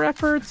his better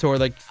efforts, or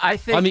like I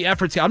think on the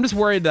efforts? I'm just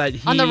worried that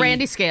On the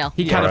Randy scale.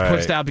 he kind of Right.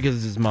 pushed out because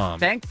it's his mom.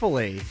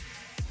 thankfully,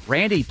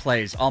 Randy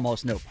plays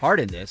almost no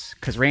part in this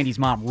because Randy's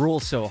mom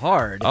rules so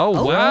hard.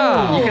 Oh,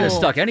 wow. You could have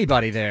stuck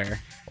anybody there.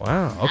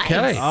 Wow.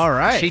 Okay. All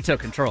right. She took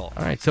control.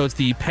 All right, so it's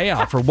the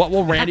payoff for what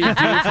will Randy do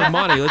for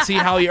money. Let's see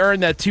how he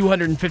earned that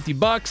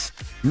 $250.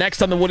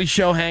 Next on the Woody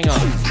Show, hang on.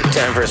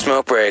 Time for a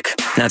smoke break.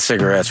 Not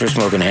cigarettes, we're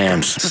smoking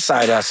hams. It's a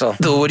side hustle.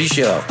 The Woody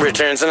Show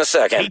returns in a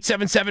second.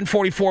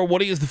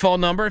 877-44-WOODY is the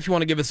phone number if you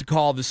want to give us a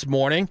call this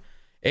morning.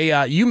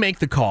 Hey, you make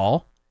the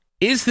call.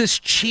 Is this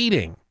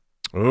cheating?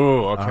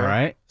 Ooh, okay. All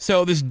right.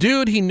 So this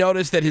dude, he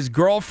noticed that his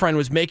girlfriend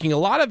was making a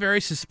lot of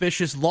very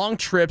suspicious long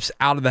trips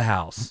out of the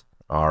house.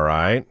 All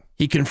right.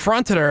 He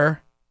confronted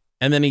her,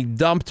 and then he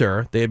dumped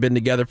her. They had been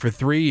together for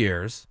 3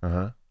 years.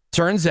 Uh-huh.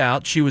 Turns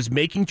out she was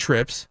making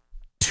trips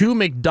to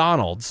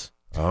McDonald's.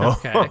 Oh.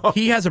 Okay.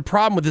 He has a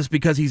problem with this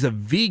because he's a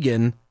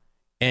vegan,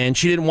 and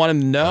she didn't want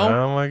him to know,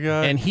 Oh, my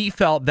God. and he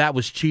felt that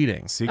was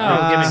cheating. Secret,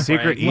 give me a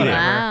secret break. eating. Whatever.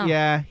 Wow.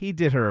 Yeah, he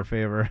did her a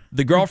favor.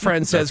 The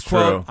girlfriend says, That's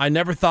quote, true. I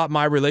never thought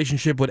my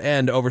relationship would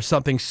end over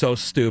something so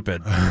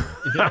stupid.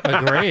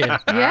 Agreed.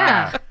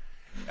 Yeah.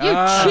 You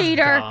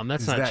cheater.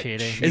 That's Is not that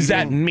cheating. Is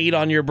that meat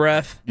on your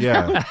breath?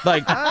 Yeah.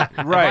 Like, if I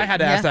Right. had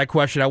to ask Yeah. that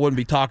question, I wouldn't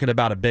be talking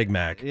about a Big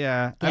Mac.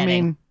 Yeah. I Kidding.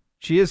 mean,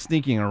 she is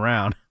sneaking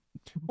around.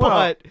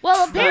 But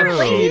Well,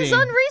 apparently he's cheating.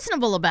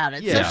 unreasonable about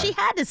it, Yeah. so she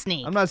had to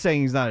sneak. I'm not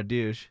saying he's not a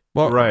douche.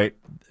 Well, Right.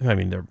 I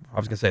mean, I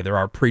was going to say there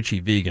are preachy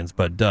vegans,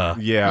 but duh.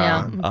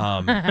 Yeah.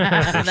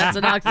 That's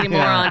an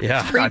oxymoron.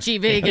 Yeah. Preachy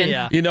vegan.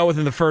 Yeah. You know,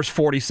 within the first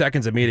 40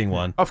 seconds of meeting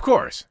one. Of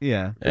course.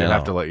 Yeah. They'd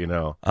have to let you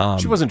know.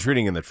 She wasn't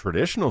treating in the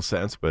traditional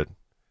sense, but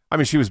I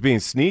mean, she was being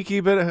sneaky,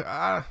 but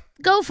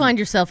Go find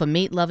yourself a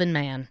meat-loving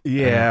man.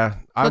 yeah,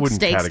 I Cook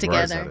wouldn't steaks categorize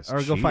together. that as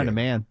Or go find a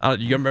cheating. man.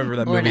 You remember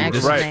that Or an movie? actual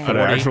This Right, is man. an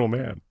 40? actual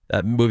man.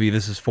 That movie,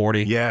 This is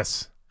 40.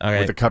 Yes. Okay.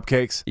 With the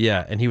cupcakes.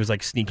 Yeah, and he was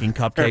like sneaking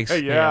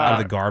cupcakes Yeah. out of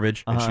the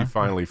garbage. And she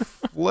finally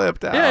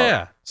flipped out.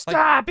 Yeah.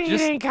 Stop Like,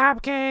 eating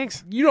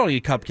cupcakes. You don't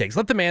eat cupcakes.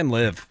 Let the man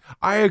live.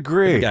 I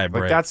agree. Give the guy a Like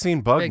break. that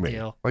scene bugged Big me.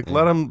 deal. Like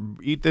let him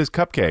eat those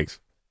cupcakes.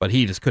 But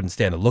he just couldn't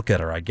stand to look at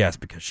her, I guess,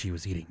 because she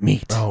was eating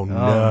meat. Oh,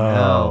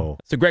 no.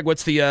 So, Greg,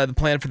 what's the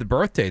plan for the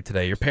birthday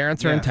today? Your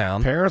parents are in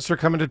town. Parents are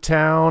coming to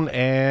town,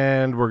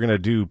 and we're going to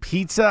do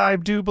pizza, I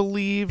do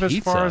believe, as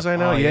far as I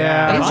know. It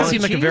doesn't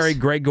seem like a very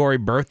Gregory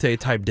birthday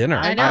type dinner.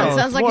 I know. It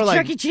sounds like a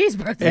Chuck E. Cheese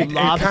birthday. It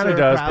kind of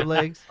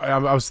does. I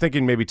was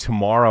thinking maybe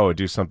tomorrow I'd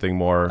do something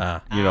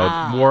more,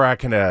 more I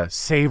can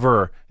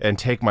savor and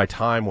take my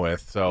time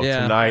with. So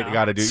tonight I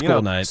got to do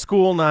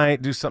school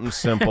night, do something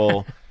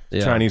simple.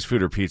 Chinese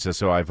food or pizza,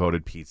 so I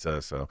voted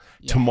pizza. So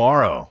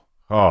tomorrow,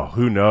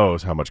 who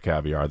knows how much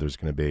caviar there's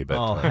going to be.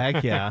 But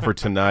heck yeah. For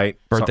tonight,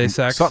 birthday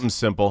sex? Something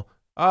simple.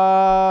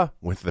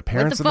 With the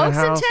parents in the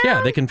house?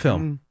 Yeah, they can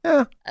film.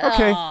 Yeah,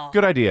 okay,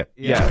 good idea.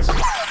 Yes.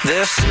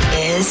 This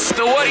is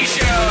The Woody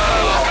Show.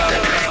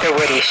 The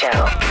Woody Show.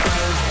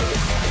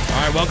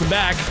 All right, welcome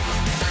back.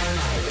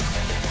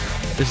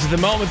 This is the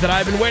moment that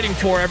I've been waiting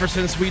for ever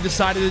since we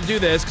decided to do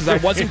this, because I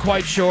wasn't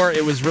quite sure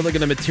it was really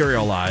going to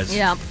materialize.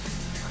 Yeah.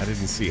 I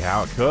didn't see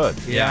how it could.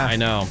 Yeah, I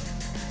know.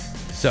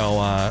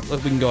 So we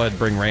can go ahead and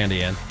bring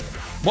Randy in.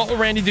 What will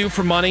Randy do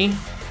for money?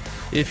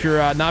 If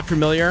you're not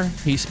familiar,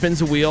 he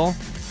spins a wheel,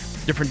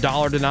 different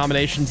dollar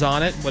denominations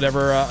on it.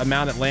 Whatever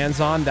amount it lands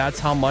on, that's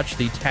how much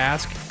the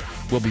task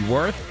will be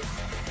worth.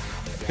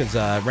 Because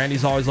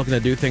Randy's always looking to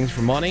do things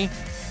for money,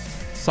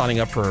 signing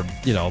up for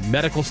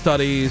medical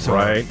studies, or,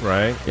 right,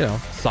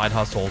 side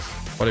hustles,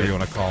 whatever you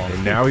want to call them.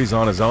 And now he's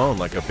on his own,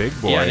 like a big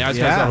boy. Yeah, now he's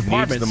got his own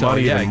apartment. Needs the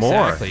money even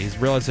more. Exactly. He's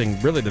realizing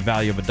really the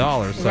value of a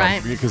dollar. So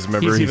because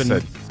remember he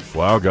said,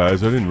 "Wow,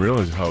 guys, I didn't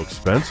realize how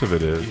expensive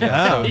it is."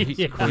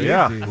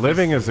 Yeah,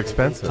 living is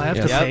expensive. I have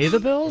to pay the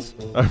bills.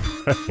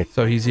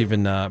 So he's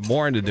even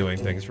more into doing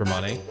things for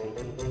money.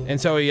 And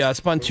so he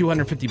spun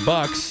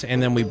 $250,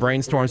 and then we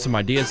brainstormed some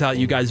ideas out.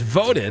 You guys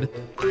voted,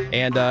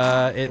 and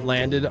it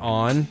landed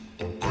on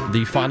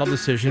the final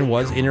decision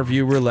was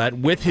interview roulette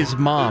with his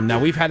mom. Now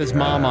we've had his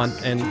mom on,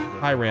 and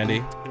hi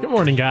Randy. Good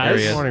morning, guys. There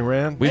he is. Good morning,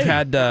 Rand.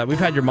 We've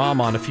had your mom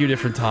on a few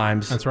different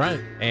times. That's right.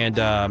 And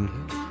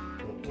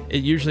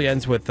it usually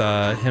ends with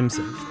him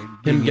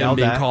being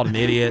called an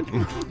idiot.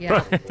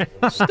 Yeah.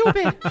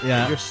 Stupid.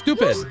 Yeah. You're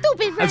stupid. Stupid,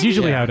 Randy. That's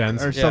usually how it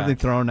ends. Or something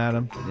thrown at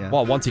him. Yeah.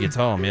 Well, once he gets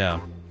home, yeah.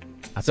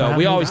 That's So what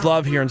we happened always now.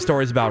 love hearing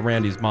stories about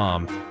Randy's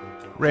mom.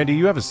 Randy,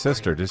 you have a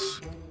sister.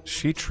 Does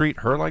she treat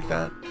her like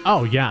that?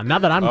 Oh, yeah. Now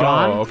that I'm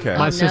gone, okay.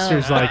 my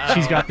sister's like,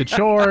 she's got the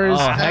chores.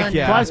 Oh, heck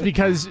yeah. Plus,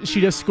 because she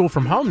does school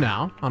from home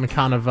now on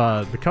account of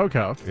the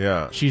Coco.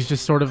 Yeah. She's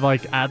just sort of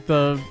like at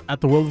the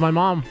will of my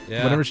mom.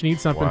 Yeah. Whenever she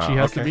needs something, she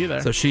has to be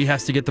there. So she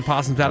has to get the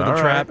possums out of the All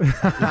trap.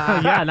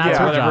 Yeah, that's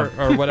her job.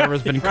 Or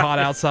whatever's been caught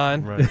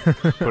outside. Right.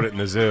 Put it in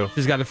the zoo.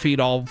 She's got to feed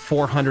all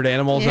 400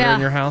 animals that are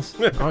in your house.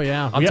 Oh,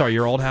 yeah. I'm sorry,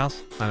 your old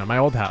house? I know, my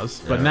old house.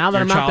 But now that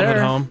Your I'm not childhood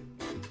there,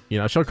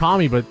 home. she'll call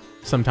me, but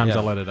sometimes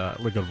I'll let it go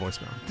to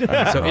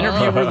voicemail. So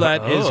interview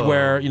roulette is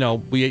where,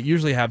 we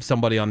usually have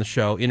somebody on the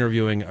show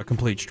interviewing a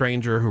complete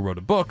stranger who wrote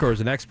a book or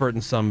is an expert in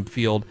some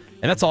field,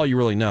 and that's all you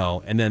really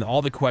know. And then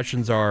all the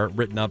questions are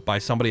written up by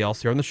somebody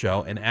else here on the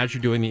show, and as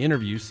you're doing the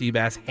interview,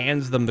 Seabass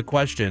hands them the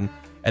question,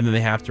 and then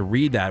they have to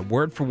read that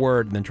word for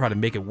word and then try to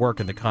make it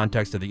work in the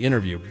context of the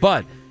interview.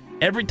 But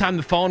every time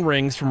the phone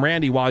rings from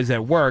Randy while he's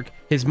at work,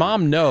 his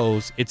mom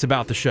knows it's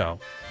about the show.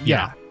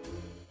 Yeah.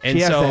 And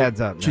She has so the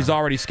heads up now. she's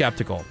already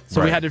skeptical.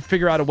 So we had to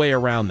figure out a way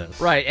around this.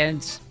 Right,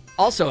 and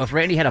also, if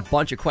Randy had a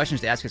bunch of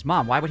questions to ask his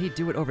mom, why would he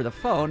do it over the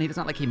phone? It's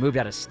not like he moved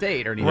out of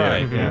state or anything.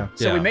 Right, yeah.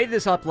 So we made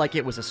this up like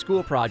it was a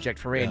school project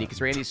for Randy,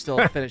 because Randy's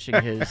still finishing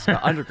his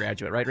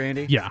undergraduate, right,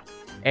 Randy? Yeah.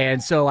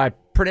 And so I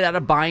printed out a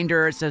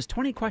binder. It says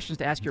 20 questions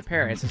to ask your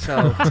parents. And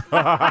so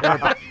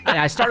and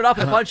I started off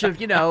with a bunch of,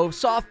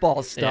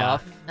 softball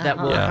stuff that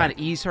will kind of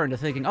ease her into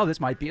thinking, oh, this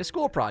might be a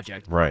school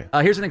project. Right.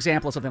 Here's an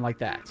example of something like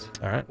that.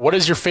 All right. What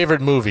is your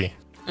favorite movie?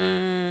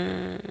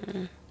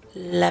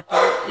 La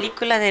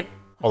película de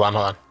Hold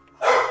on.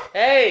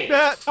 Hey!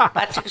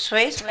 Patrick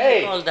Swayze,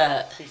 Hey! called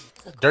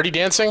Dirty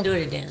Dancing?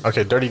 Dirty Dancing.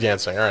 Okay, Dirty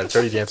Dancing. All right,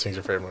 Dirty Dancing is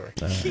your favorite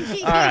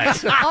movie. All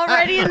right.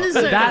 Already in the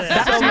zoo.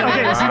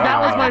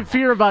 That was my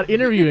fear about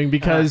interviewing,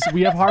 because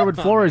we have hardwood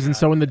floors, and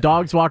so when the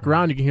dogs walk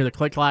around, you can hear the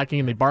click-clacking,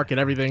 and they bark at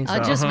everything. So.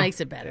 It just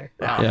makes it better.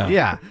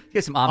 Yeah.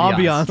 Get some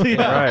ambiance.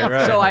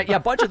 Right. So a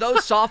bunch of those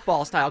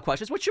softball style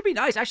questions, which should be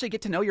nice. Actually,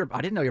 get to know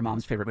I didn't know your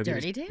mom's favorite movie.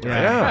 Dirty Dancing.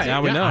 Yeah.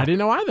 Now we know. I didn't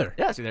know either.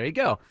 Yeah, so there you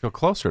go. Feel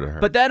closer to her.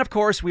 But then, of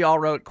course, we all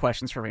wrote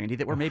questions for Randy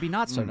that were maybe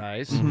not so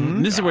nice.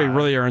 And this is where he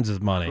really earns his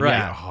money. Right.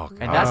 Yeah. Oh,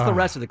 And that's the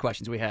rest of the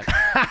questions we have. Oh,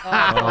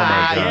 my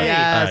God.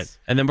 Yes. All right.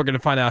 And then we're going to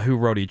find out who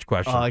wrote each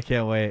question. Oh, I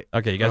can't wait.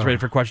 Okay, you guys ready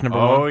for question number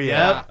one? Oh,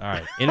 yeah. All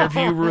right.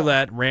 Interview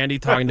roulette, Randy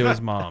talking to his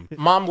mom.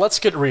 Mom, let's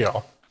get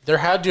real. There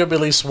had to have been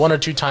at least one or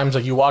two times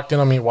that you walked in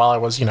on me while I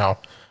was,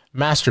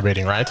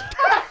 masturbating, right?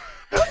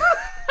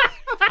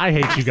 I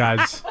hate you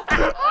guys.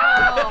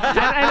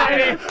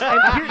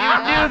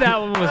 knew that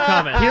one was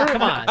coming.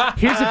 Come on.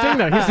 Here's the thing,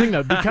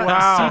 though.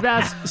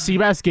 Because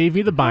Seabass gave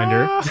me the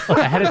binder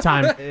ahead of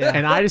time,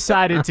 and I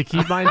decided to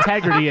keep my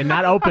integrity and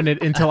not open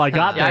it until I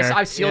got there.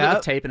 I sealed it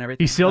with tape and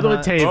everything. He sealed it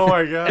with tape. Oh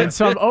my god! And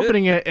so I'm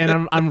opening it,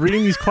 and I'm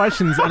reading these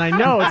questions, and I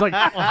know it's like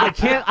I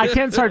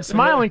can't start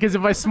smiling because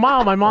if I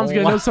smile, my mom's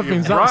gonna know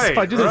something's up. So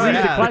I just read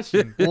the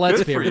question.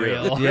 Let's be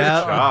real.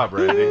 Yeah. Good job,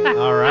 Randy.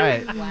 All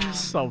right.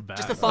 So bad.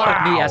 Just the thought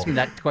of me asking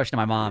that question to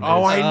my mom.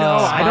 Oh, I know.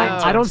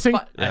 I don't think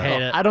I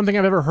hate it. I don't think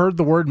I've ever heard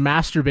the word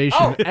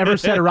masturbation ever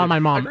said around my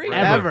mom.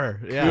 Ever.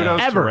 Yeah.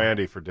 Kudos to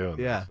Randy for doing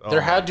this. Yeah.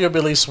 There had to have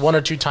been at least 1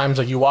 or 2 times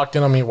that you walked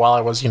in on me while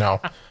I was,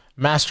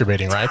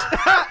 masturbating, right?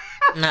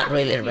 Not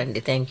really, Randy.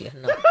 Thank you.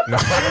 No.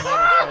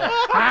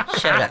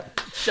 Shut up.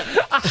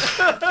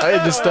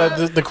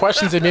 The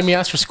questions they made me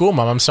ask for school,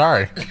 Mom. I'm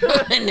sorry.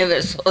 I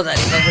never saw that.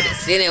 If I would have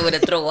seen it, I would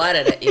have thrown water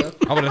at you.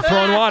 I would have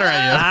thrown water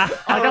at you.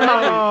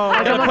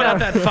 I gotta put out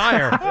that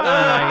fire. Oh my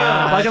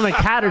God. Like I'm a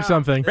cat or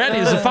something. Randy,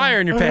 there's a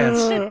fire in your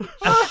pants.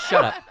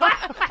 Shut up.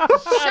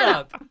 Shut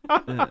up.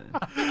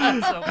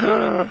 That's so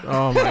funny.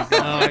 Oh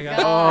my God.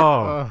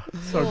 Oh,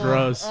 so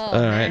gross. All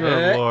right.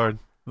 Good Lord.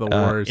 The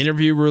worst.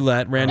 Interview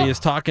roulette. Randy is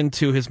talking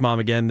to his mom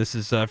again. This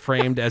is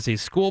framed as a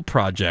school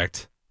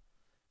project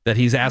that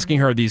he's asking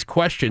her these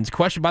questions.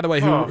 Question, by the way,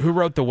 who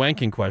wrote the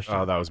wanking question?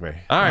 Oh, that was me.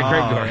 All right,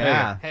 great. Go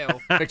Yeah. Hey,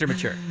 Victor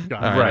Mature.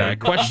 All right.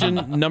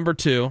 Question number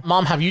 2.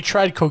 Mom, have you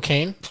tried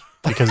cocaine?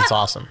 Because it's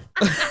awesome.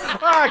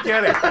 I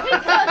get it.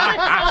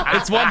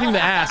 It's one thing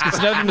to ask. It's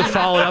another thing to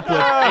follow it up with.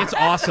 It's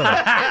awesome.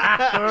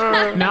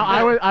 Now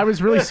I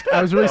was really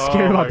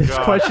scared about this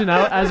question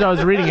as I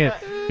was reading it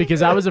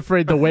because I was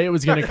afraid the way it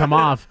was going to come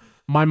off,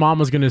 my mom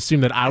was going to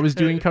assume that I was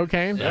doing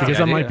cocaine because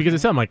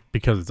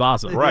because it's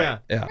awesome. Right.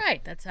 Yeah.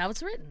 Right, that's how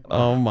it's written.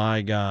 Oh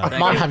my God.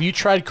 Mom, have you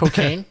tried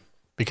cocaine?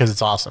 Because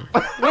it's awesome.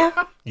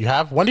 Yeah. You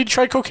have? When did you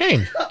try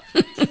cocaine?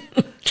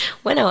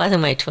 When I was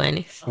in my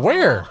 20s.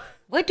 Where?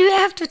 What do I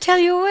have to tell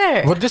you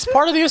where? Well, this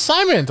part of the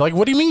assignment. Like,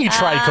 what do you mean you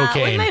tried With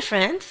cocaine? my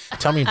friends.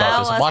 Tell me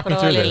about this. Walk me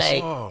through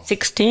this. Like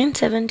 16,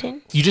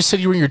 17. You just said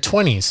you were in your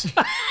 20s.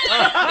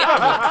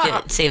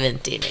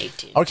 17,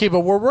 18. Okay, but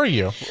where were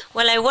you?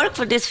 Well, I worked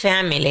for this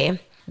family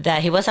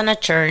that he was an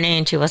attorney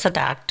and she was a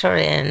doctor,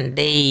 and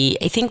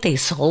I think they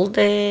sold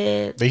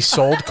it. They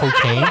sold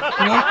cocaine?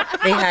 Yeah,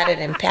 they had it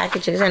in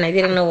packages, and I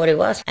didn't know what it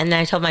was. And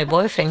I told my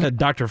boyfriend.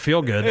 Dr.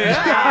 Feelgood.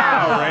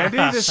 Wow, Randy,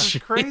 this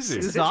is crazy.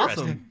 This is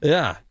awesome.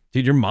 Yeah.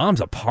 Dude, your mom's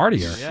a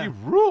partier. She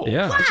rules.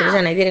 Yeah.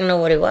 And I didn't know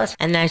what it was.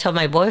 And then I told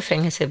my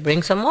boyfriend, he said,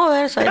 bring some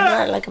more. So I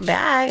brought like a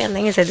bag, and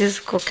then he said, this is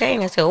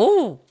cocaine. I said,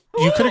 oh.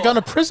 You could have gone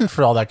to prison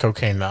for all that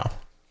cocaine, though.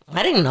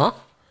 I didn't know.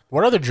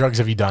 What other drugs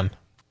have you done?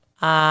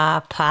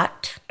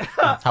 Pot.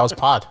 How's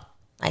pot?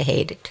 I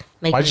hate it.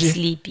 Make me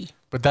sleepy.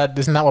 But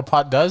isn't that what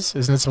pot does?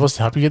 Isn't it supposed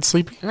to help you get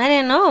sleepy? I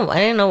didn't know. I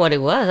didn't know what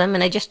it was. I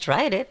mean, I just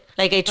tried it.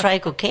 Like I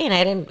tried cocaine.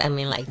 Tried it.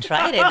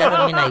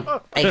 Doesn't mean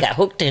I got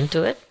hooked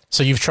into it.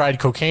 So you've tried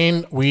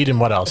cocaine, weed, and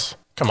what else?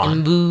 Come on.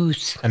 And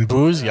booze. And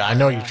booze? Yeah, I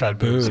know you tried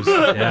booze.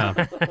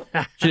 Yeah.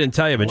 She didn't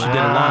tell you, but she did a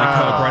lot of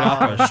coke right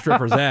off a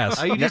stripper's ass.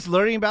 Are you just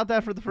learning about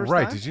that for the first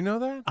time? Right. Did you know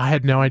that? I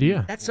had no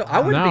idea. That's so.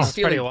 I wouldn't be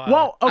stealing.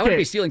 Well, okay. I wouldn't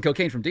be stealing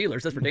cocaine from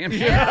dealers. That's for damn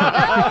sure. No.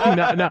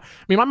 I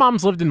mean, my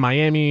mom's lived in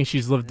Miami.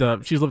 She's lived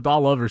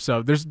all over.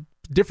 So there's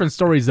different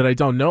stories that I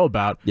don't know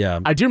about. Yeah.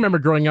 I do remember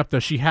growing up though.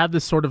 She had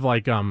this sort of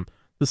like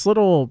this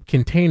little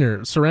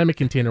container, ceramic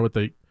container with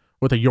a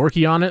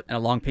Yorkie on it and a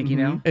long pinky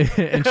nail.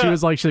 And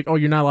she's like, oh,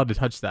 you're not allowed to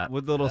touch that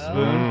with a little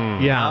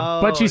spoon.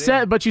 Yeah, but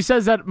she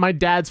says that my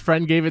dad's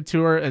friend gave it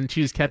to her, and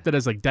she's kept it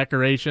as like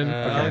decoration.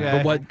 Okay.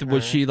 But what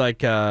was she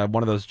like? One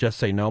of those just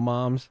say no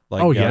moms?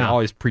 Like,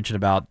 always preaching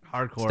about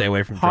hardcore, stay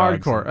away from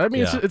drugs. Hardcore. I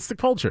mean, it's the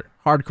culture.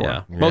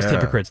 Hardcore. Yeah. Most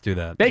hypocrites do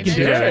that. They can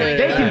do it.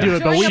 They can do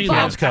it, but she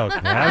loves coke.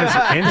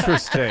 That is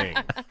interesting.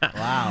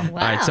 Wow. All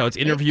right, so it's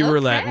interview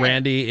roulette.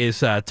 Randy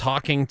is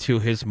talking to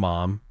his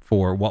mom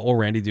for what will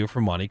Randy do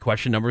for money.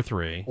 Question number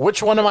 3.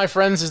 Which one of my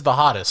friends is the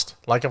hottest?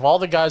 Like, of all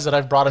the guys that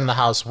I've brought in the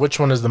house, which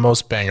one is the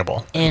most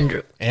bangable?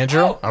 Andrew.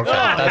 Andrew? Okay,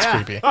 that's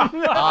creepy. But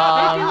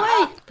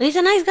he's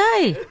a nice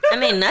guy. I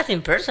mean,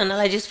 nothing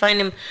personal. I just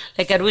find him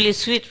like a really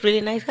sweet,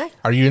 really nice guy.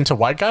 Are you into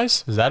white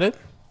guys? Is that it?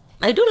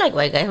 I do like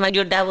white guys.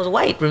 Your dad was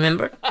white,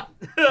 remember?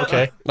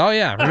 Okay. Oh,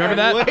 yeah. Remember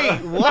that?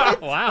 Wait, what?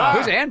 Wow.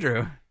 Who's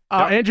Andrew?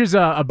 Andrew's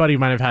a buddy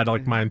of mine I've had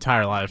like my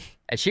entire life.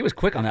 And she was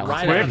quick on that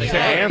one. Quick to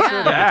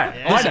answer that.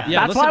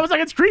 That's why I was like,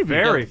 it's creepy.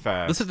 Very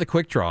fast. This is the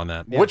quick draw on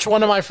that. Yeah. Which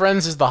one of my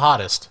friends is the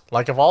hottest?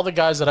 Like, of all the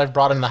guys that I've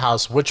brought in the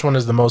house, which one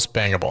is the most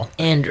bangable?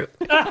 Andrew.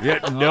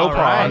 No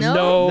pause.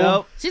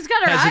 No. She's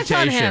got her eyes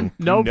on him.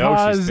 No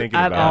pause she's thinking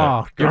at about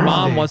all. Your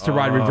mom wants to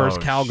ride reverse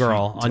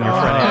cowgirl on your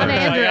friend On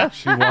Andrew. Andrew.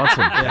 She wants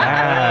him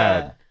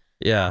bad.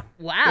 Yeah.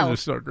 Wow. Those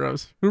are so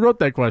gross. Who wrote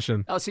that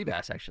question? Oh,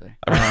 Seabass, actually.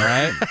 All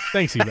right.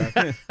 Thanks, Seabass.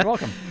 You're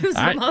welcome. Who's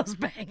the most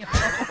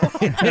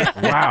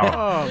bangable? Wow.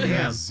 Oh,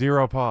 man.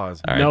 Zero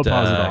pause. All right, No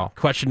pause at all.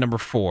 Question number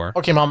 4.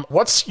 Okay, Mom,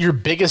 what's your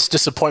biggest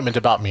disappointment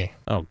about me?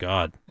 Oh,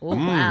 God. Oh,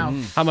 wow.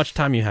 How much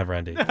time you have,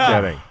 Randy?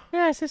 Kidding.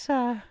 Yes, it's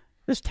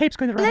This tape's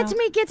going to run Let out.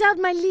 me get out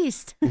my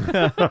list.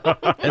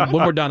 And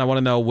when we're done, I want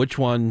to know which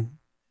one,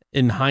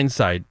 in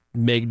hindsight,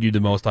 made you the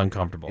most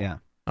uncomfortable. Yeah.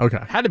 Okay.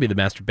 Had to be the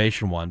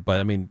masturbation one, but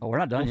I mean, we're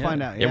not done We'll yet.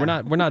 find out. yeah,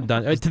 we're not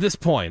done to this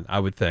point. I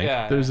would think.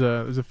 Yeah. There's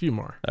a few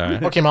more. All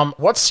right. Okay, Mom,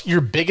 what's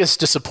your biggest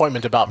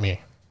disappointment about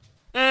me?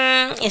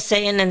 It's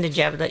saying in the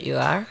job that you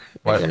are.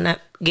 What? You're not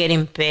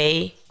getting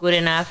paid good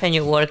enough and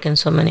you're working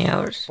so many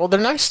hours. Well, they're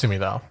nice to me,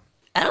 though.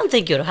 I don't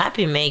think you're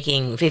happy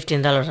making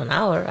 $15 an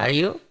hour, are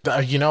you?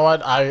 You know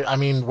what? I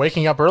mean,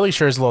 waking up early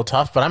sure is a little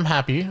tough, but I'm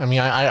happy. I mean,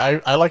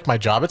 I like my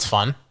job. It's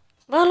fun.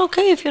 Well,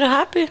 okay, if you're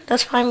happy,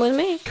 that's fine with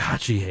me.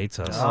 God, she hates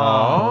us.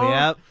 Oh,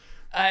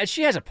 yep.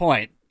 She has a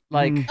point.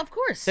 Like, Of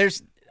course.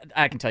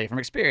 I can tell you from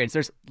experience,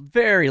 there's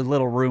very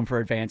little room for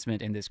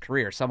advancement in this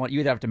career. You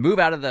either have to move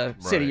out of the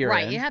city you're in.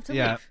 Right, you have to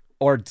leave.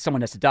 Or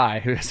someone has to die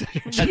who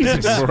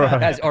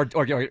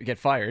or get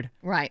fired.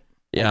 Right.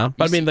 Yeah,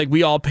 but I mean, like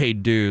we all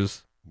paid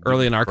dues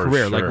early in our For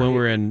career, like sure. when we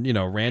were in,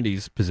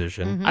 Randy's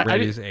position,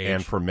 Randy's age,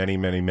 And for many,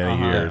 many,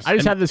 many years. I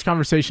just have this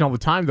conversation all the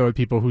time, though, with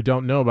people who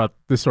don't know about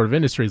this sort of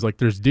industry. It's like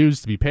there's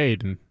dues to be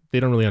paid, and they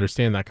don't really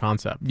understand that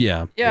concept.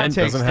 Yeah. Yeah, And, it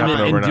takes doesn't happen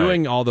and overnight.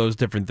 doing all those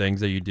different things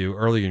that you do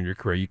early in your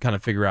career, you kind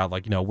of figure out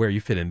like, where you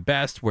fit in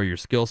best, where your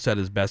skill set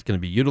is best going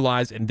to be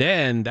utilized. And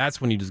then that's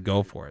when you just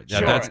go for it.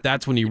 Sure.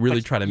 That's when you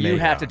really try to make You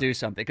it. have to do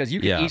something because you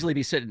can Yeah. easily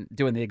be sitting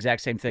doing the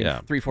exact same thing Yeah.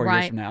 3-4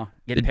 years from now,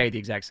 getting paid the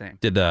exact same.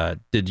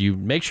 Did you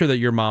make sure that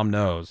your mom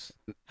knows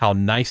how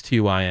nice to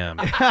you I am?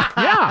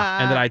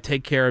 Yeah. And that I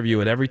take care of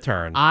you at every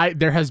turn.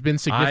 There has been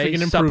significant I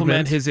improvement.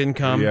 supplement his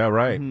income. Yeah,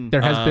 right.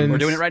 There has been. We're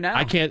doing it right now.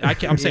 I'm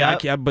saying I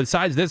can't.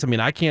 Besides this, I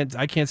mean, I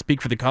can't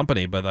speak for the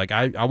company, but like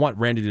I want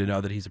Randy to know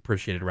that he's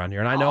appreciated around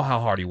here, and I know how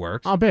hard he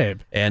works. Oh,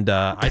 babe. And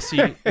I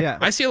see,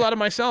 I see a lot of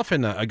myself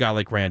in a guy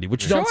like Randy,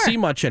 which you don't see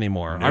much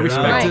anymore. I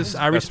respect Right. his.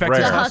 I respect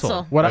rare. his The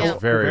hustle. What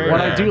That's very what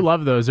rare. I do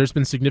love, though, is there's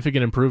been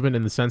significant improvement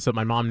in the sense that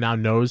my mom now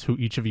knows who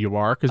each of you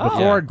are. Because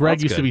before, Yeah, Greg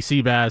that's used to good. be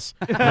Seabass,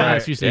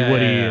 Menace used to be Yeah,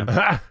 Woody,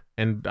 yeah,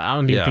 and I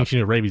don't even Yeah. think she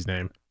knew Raby's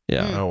name.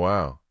 Yeah. Oh,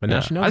 wow. But now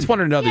Yeah. she knows. I just want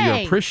her to know that Yay.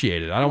 you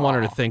appreciate it. I don't want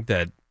her to think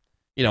that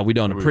we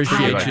don't We appreciate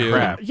treat you like you.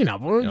 crap. you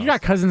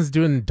got cousins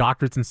doing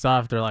doctorates and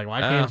stuff. They're like,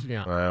 why can't you?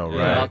 Oh,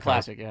 Yeah. right.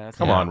 Classic, yeah.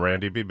 Come on,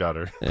 Randy, be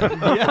better.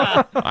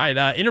 All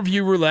right,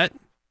 interview roulette.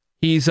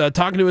 He's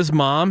talking to his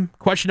mom.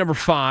 Question number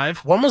 5.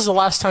 When was the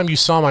last time you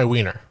saw my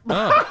wiener?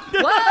 Oh.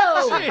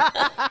 Whoa!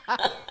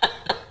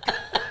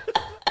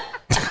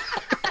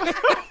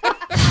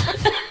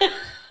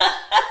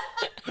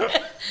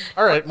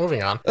 All right,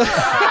 moving on.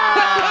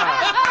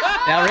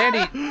 Now,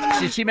 Randy,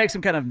 did she make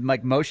some kind of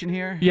like motion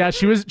here? Yeah,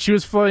 she was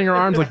floating her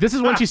arms like this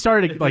is when she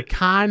started to like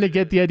kind of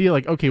get the idea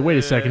like, okay, wait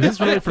a second, this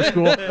is really for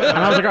school. And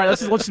I was like, all right,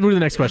 let's just move to the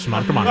next question,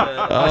 Mom. Come on.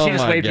 Oh, she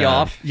just waved you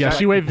off. Yeah,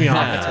 she waved me off.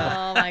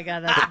 Oh my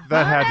God, that's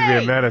That had to be a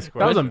great. Menace That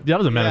was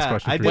question. a Menace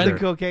question. I for did sure. the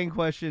cocaine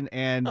question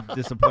and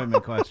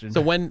disappointment question.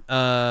 So when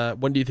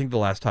do you think the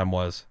last time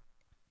was?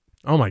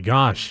 Oh my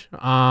gosh.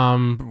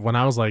 When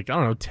I was like, I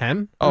don't know,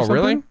 10. Oh,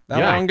 really? That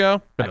long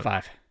ago? High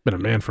five. Been a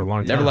man for a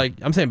long time.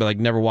 Never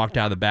never walked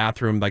out of the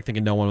bathroom like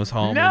thinking no one was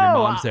home and your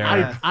mom's there.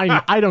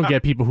 I don't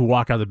get people who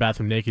walk out of the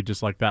bathroom naked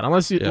just like that.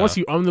 Unless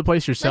you own the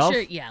place yourself.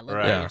 Unless you're, look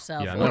Right. at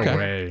yourself. Yeah, or no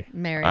way.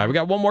 Married. All right, we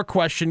got one more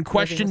question.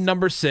 Question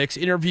number 6,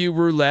 interview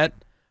roulette.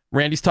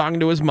 Randy's talking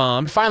to his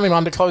mom. Finally,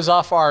 Mom, to close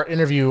off our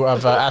interview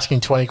of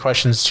asking 20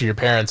 questions to your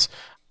parents,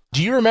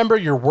 do you remember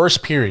your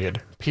worst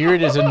period?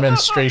 Period is in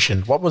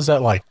menstruation. What was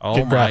that like? Oh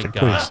Get my graphic, God.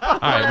 please. All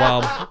right,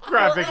 well,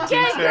 Graphic Get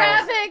details.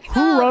 graphic.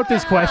 Who wrote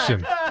this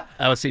question?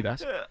 That was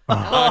Seabass.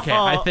 okay,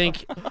 I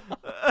think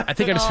I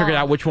just figured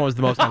out which one was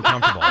the most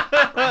uncomfortable.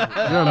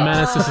 You're a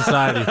menace to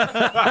society.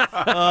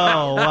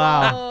 Oh,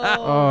 wow.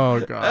 Oh,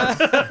 God.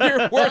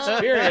 Your worst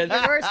period.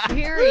 Your worst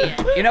period.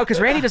 You know, because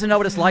Randy doesn't know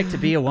what it's like to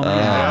be a woman.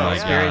 my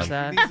Experience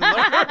God.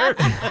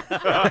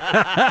 that.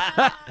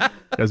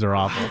 You guys are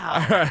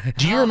awful.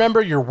 Do you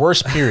remember your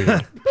worst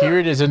period?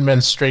 Period is in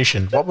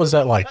menstruation. What was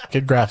that like?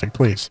 Get graphic,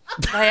 please.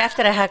 Right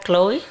after I had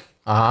Chloe,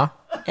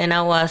 and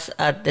I was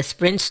at the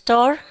Sprint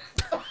store,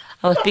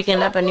 I was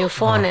picking up a new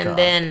phone, and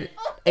then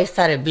I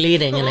started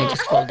bleeding, and I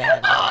just called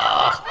Dad.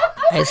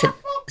 I said,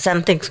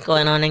 something's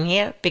going on in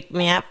here. Pick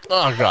me up.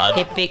 Oh, God.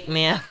 He picked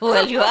me up.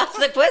 Well, you asked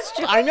the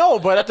question. I know,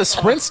 but at the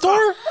Sprint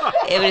store?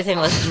 Everything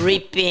was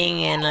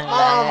dripping, and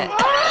and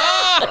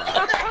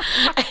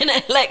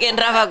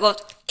Rafa goes,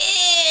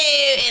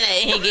 "Ew,"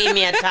 and he gave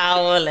me a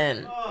towel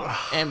and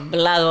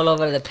blood all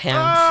over the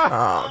pants.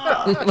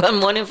 Want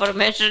more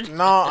information?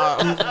 No.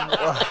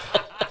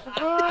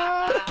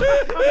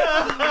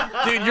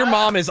 Dude, your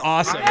mom is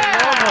awesome. Wow.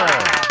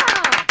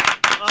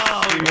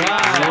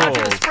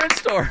 To the Sprint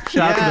store.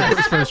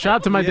 Shout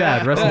out to my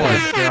dad. Rest in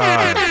peace.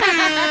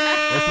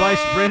 That's why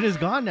Sprint is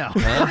gone now.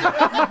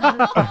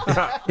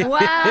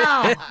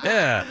 Wow.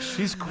 Yeah.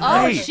 She's great.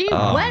 Oh, she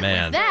Oh, went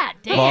man. with that.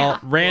 Damn. Well,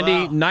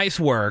 Randy, nice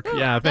work.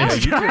 Yeah,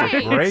 thanks. You did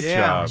a great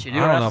Yeah. job. I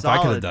don't know if I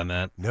could have done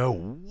that. No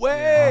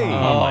way.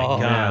 Oh, my God.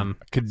 Man.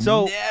 Could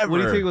So, never. what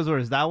do you think was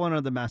worse, that one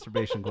or the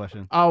masturbation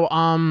question? Oh,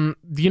 I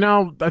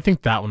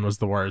think that one was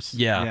the worst.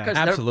 Yeah, Yeah.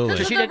 absolutely.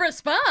 This is the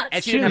response.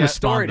 And she She didn't have a didn't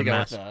story to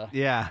respond go to with.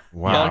 Yeah.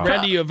 Wow. Well,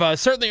 Randy, you've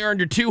certainly earned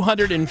your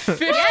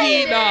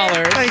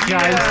 $250. Thanks,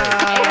 guys.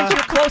 And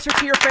you're closer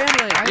to your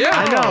family. Yeah.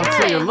 I know. Hey,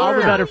 So you're all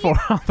the better for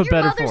all the Your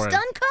better mother's for it.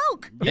 done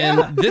coke.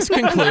 And this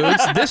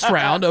concludes this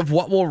round of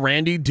What Will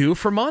Randy Do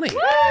for Money?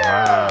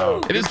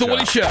 Wow. It is The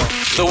Woody Show.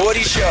 The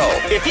Woody Show.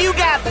 If you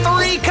got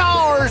 3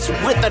 cars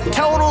with a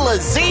total of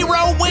 0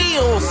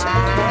 wheels,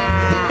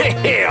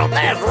 hell,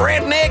 that's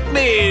redneck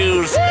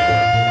news.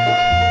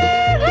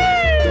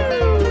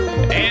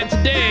 And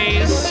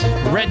today's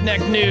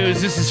Redneck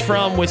News, this is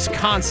from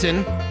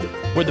Wisconsin,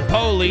 where the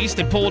police,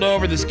 they pulled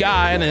over this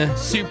guy in a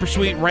super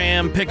sweet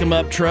Ram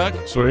pick-em-up truck.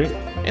 Sweet.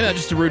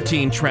 Just a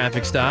routine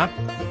traffic stop.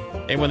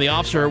 And when the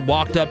officer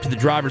walked up to the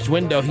driver's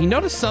window, he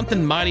noticed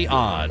something mighty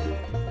odd.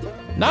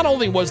 Not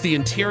only was the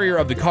interior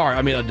of the car,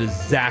 a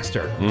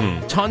disaster.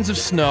 Tons of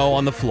snow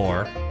on the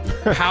floor,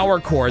 power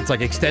cords,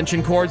 like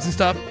extension cords and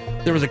stuff.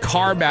 There was a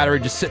car battery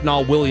just sitting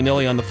all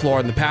willy-nilly on the floor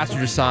on the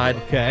passenger side.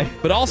 Okay.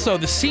 But also,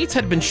 the seats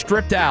had been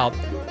stripped out,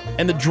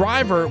 and the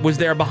driver was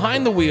there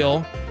behind the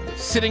wheel,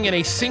 sitting in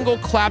a single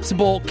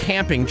collapsible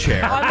camping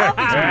chair.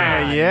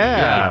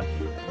 Yeah.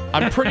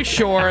 I'm pretty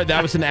sure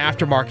that was an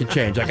aftermarket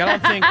change. Like, I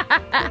don't think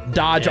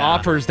Dodge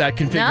offers that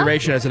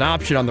configuration as an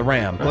option on the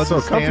Ram. That's so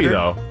comfy,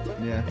 though.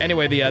 Yeah.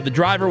 Anyway, the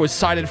driver was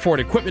cited for an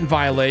equipment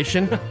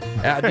violation.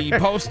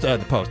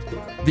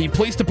 The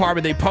police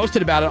department, they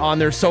posted about it on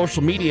their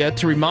social media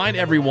to remind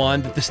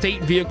everyone that the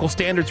state vehicle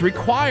standards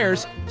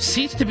requires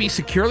seats to be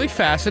securely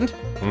fastened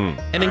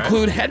and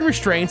include head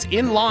restraints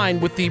in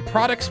line with the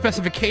product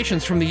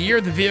specifications from the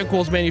year the vehicle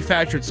was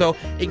manufactured. So,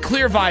 a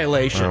clear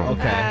violation.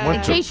 Okay.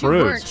 In case you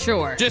weren't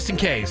sure. Just in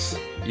case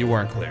you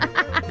weren't clear.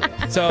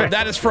 So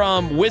that is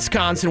from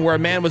Wisconsin, where a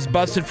man was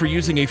busted for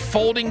using a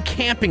folding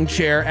camping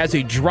chair as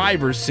a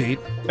driver's seat.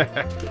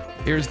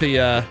 Here's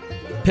the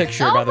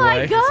picture, by the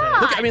way.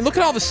 God. Look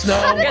at all the snow.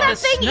 How did that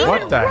thing even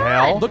What the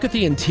hell? Look at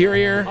the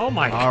interior. Oh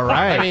my God. All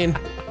right.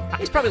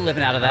 He's probably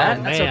living out of that.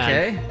 Oh, That's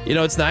man. okay.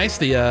 It's nice.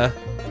 The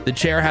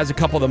chair has a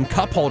couple of them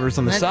cup holders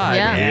on the side.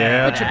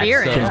 Yeah. Put your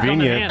beer in.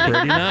 Convenient.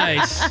 Pretty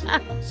nice.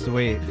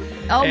 Sweet.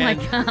 Oh, And-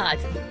 my God.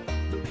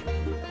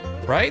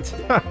 Right?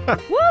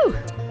 Woo.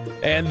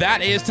 And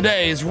that is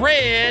today's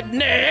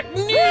Redneck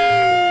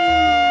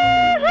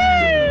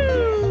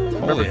News.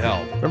 Holy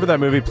hell. Remember that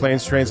movie,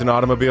 Planes, Trains, and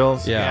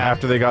Automobiles? Yeah.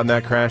 After they got in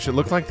that crash, it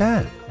looked like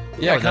that.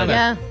 Yeah, kind of.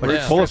 Yeah.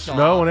 Like full of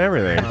snow and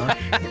everything.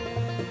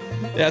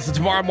 Yeah, so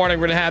tomorrow morning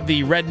we're going to have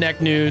the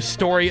Redneck News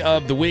Story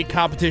of the Week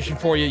competition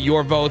for you.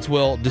 Your votes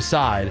will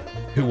decide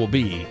who will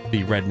be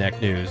the Redneck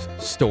News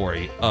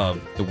Story of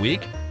the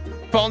Week.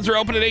 Phones are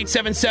open at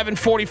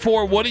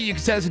 877-44-WOODY. You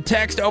can send us a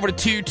text over to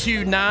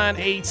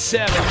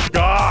 22987.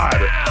 God.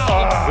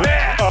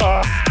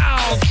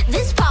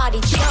 This party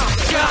jump.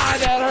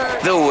 God, that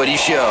hurt. The Woody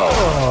Show.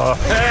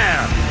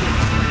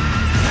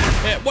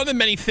 Yeah, one of the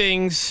many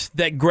things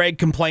that Greg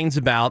complains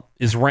about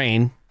is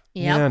rain.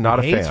 Yep. Yeah, not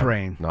a Hates fan.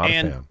 rain. Not a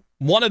And fan.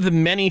 one of the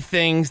many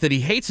things that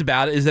he hates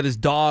about it is that his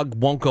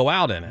dog won't go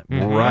out in it.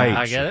 Right.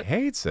 I get it.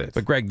 Hates it.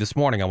 But Greg, this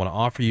morning I want to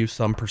offer you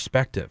some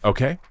perspective.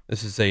 Okay.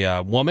 This is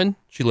a woman.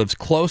 She lives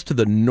close to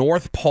the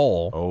North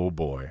Pole. Oh,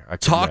 boy. I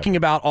could Talking never.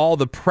 about all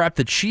the prep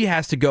that she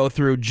has to go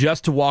through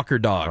just to walk her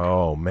dog.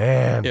 Oh,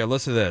 man. Yeah,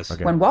 listen to this.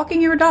 Okay. When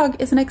walking your dog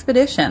is an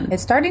expedition.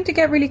 It's starting to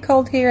get really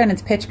cold here and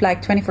it's pitch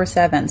black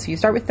 24/7. So you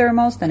start with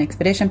thermals, then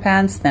expedition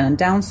pants, then a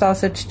down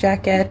sausage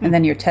jacket, and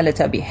then your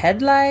Teletubby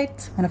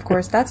headlight. And of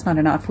course, that's not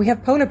enough. We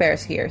have polar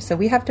bears here, so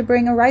we have to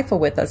bring a rifle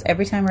with us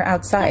every time we're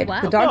outside. Oh,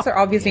 wow. The dogs are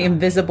obviously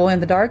invisible in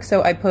the dark,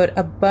 so I put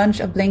a bunch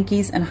of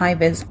blinkies and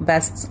high-vis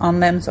vests on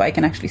them so I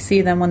can actually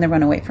see them when they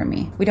run away from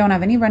me. We don't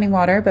have any running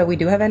water, but we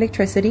do have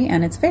electricity,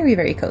 and it's very,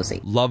 very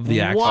cozy. Love the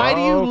accent. Why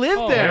do you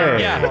live there?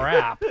 Hey. Yeah.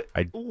 Crap.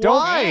 I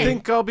don't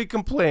think I'll be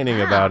complaining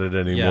about it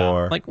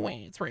anymore. Like,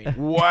 wait, it's raining.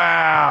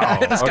 Wow.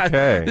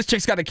 Okay. This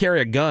chick's got to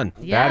carry a gun.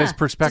 Yeah. That is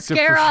perspective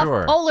to scare for off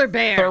sure. polar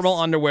bears. Thermal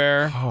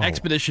underwear, Oh.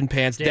 expedition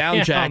pants, down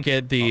Damn.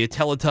 jacket, the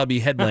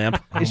Teletubby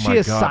headlamp. Is Oh my she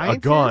a God, scientist? A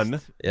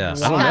gun? Yeah.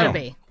 It's I don't gotta know.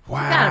 be.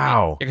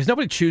 Wow. Because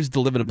nobody chooses to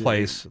live in a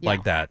place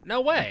like that No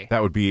way.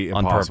 That would be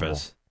on impossible.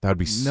 purpose. That would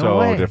be so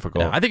way.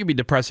 difficult. Yeah, I think it'd be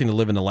depressing to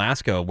live in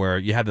Alaska where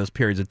you have those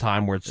periods of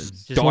time where it's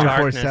Just dark.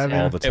 darkness,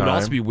 24/7. all the It time. would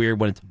also be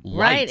weird when it's light.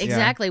 Right,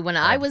 exactly. When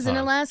I was in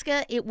time.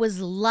 Alaska, it was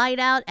light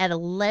out at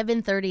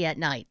 11:30 at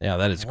night. Yeah,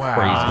 that is Wow.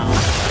 crazy.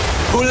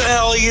 Who the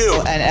hell are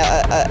you?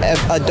 An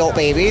adult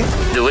baby.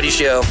 The Woody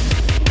Show.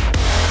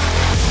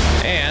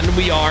 And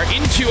we are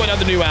into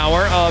another new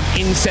hour of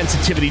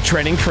insensitivity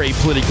training for a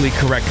politically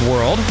correct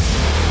world.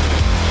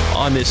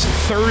 On this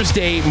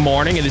Thursday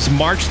morning, it is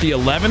March the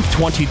 11th,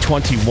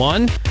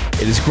 2021.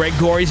 It is Greg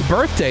Gorey's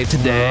birthday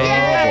today.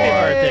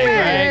 Happy birthday,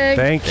 Greg.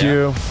 Thank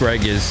you.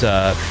 Greg is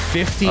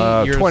 50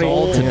 years 20.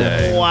 old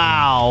today.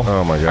 Wow.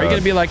 Oh, my God. Are you going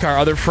to be like our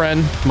other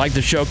friend, Mike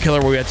the Show Killer,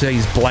 where we have to say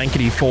he's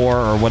blankety 4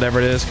 or whatever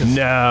it is?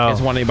 No. I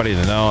just want anybody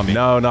to know. I mean,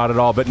 no, not at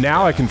all. But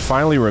now I can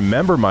finally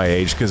remember my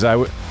age because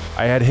I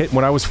had hit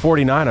when I was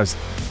 49. And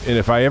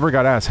if I ever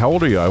got asked, how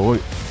old are you? I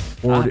would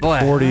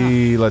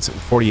 40, let's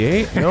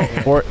 48? No,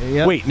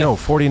 Yep. Wait, no,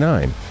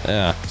 49.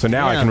 Yeah. So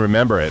now I can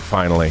remember it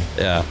finally.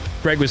 Yeah.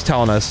 Greg was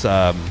telling us,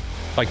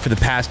 like for the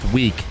past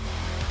week,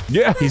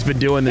 he's been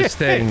doing this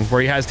thing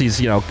where he has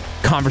these,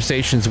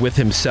 conversations with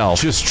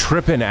himself. Just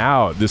tripping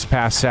out. This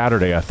past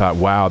Saturday, I thought,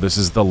 wow, this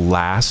is the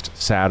last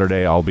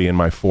Saturday I'll be in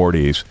my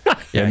 40s.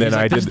 Yeah, and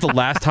then this is the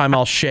last time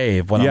I'll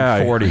shave when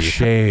I'm 40. I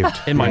shaved.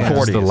 In my 40s.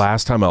 This is the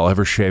last time I'll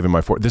ever shave in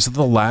my 40s. This is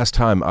the last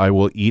time I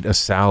will eat a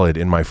salad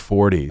in my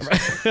 40s.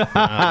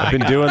 I've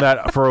been doing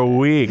that for a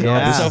week.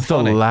 Yeah. This is the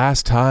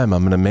last time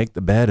I'm going to make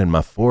the bed in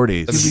my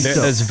 40s.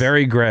 That's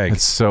very Greg.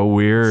 It's so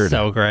weird.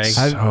 So Greg.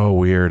 So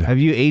weird. Have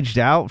you aged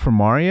out from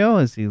Mario?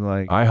 Is he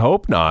like... I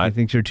hope not. I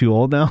think you're too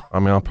old now? I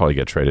mean, I'll probably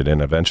get traded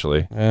in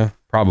eventually. Yeah,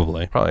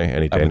 probably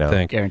any I day would now.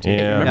 think. Guaranteed.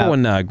 Yeah. Remember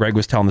when Greg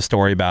was telling the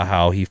story about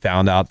how he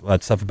found out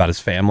that stuff about his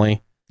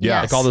family?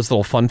 Yeah. Like all those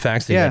little fun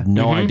facts that he had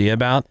no idea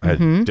about. I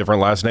had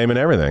different last name and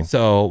everything.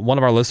 So one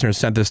of our listeners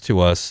sent this to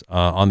us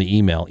on the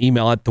email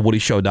at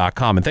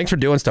thewoodyshow.com. And thanks for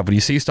doing stuff. When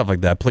you see stuff like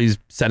that, please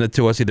send it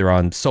to us either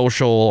on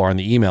social or on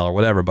the email or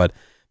whatever. But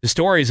the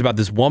story is about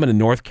this woman in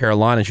North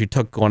Carolina. She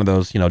took one of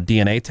those,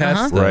 DNA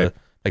tests, like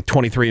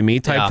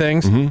 23andMe type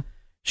things. Mm-hmm.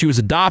 She was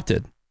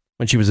adopted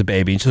when she was a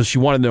baby. So she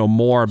wanted to know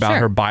more about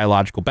her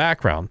biological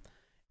background.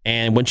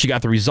 And when she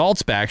got the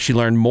results back, she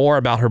learned more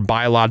about her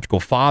biological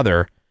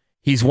father.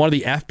 He's one of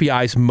the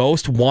FBI's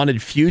most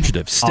wanted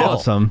fugitives still.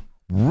 Awesome.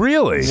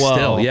 Really?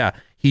 Still, yeah.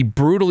 He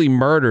brutally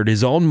murdered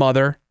his own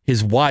mother,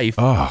 his wife,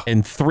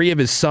 and 3 of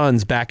his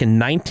sons back in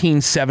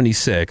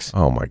 1976.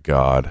 Oh, my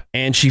God.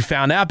 And she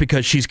found out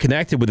because she's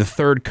connected with a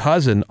third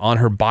cousin on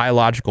her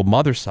biological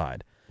mother's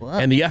side.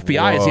 What? And the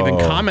FBI has even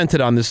commented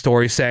on this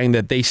story saying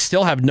that they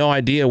still have no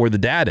idea where the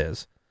dad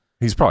is.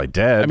 He's probably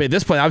dead. I mean, at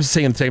this point, I was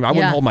saying the same. I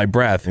wouldn't hold my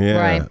breath. Yeah.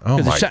 Right.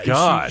 Oh, my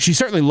God. She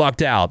certainly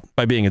lucked out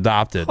by being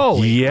adopted.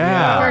 Holy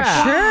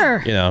yeah. For sure.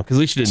 Because at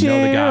least you didn't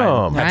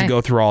know the guy. Had to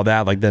go through all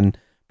that.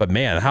 But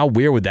man, how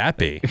weird would that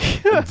be?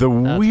 The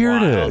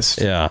weirdest.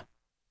 Wild. Yeah.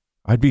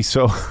 I'd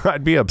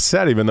be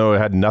upset even though it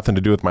had nothing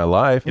to do with my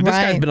life. If this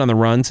guy's been on the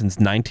run since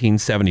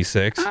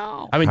 1976.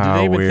 I mean, did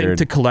they even think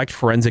to collect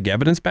forensic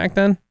evidence back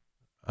then?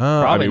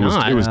 Probably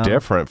not. It was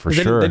different for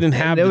sure. They didn't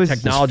have the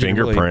technology.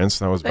 Fingerprints.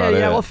 That was about it.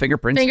 Yeah, well,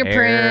 fingerprints.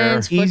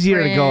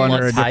 Easier to go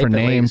under a different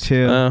name,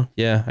 too.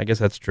 Yeah, I guess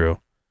that's true.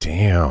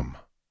 Damn.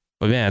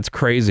 But man, it's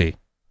crazy.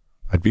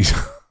 I'd be so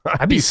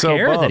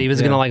scared bummed. that he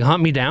was going to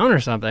hunt me down or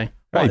something.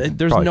 Well,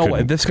 there's no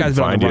way. This guy's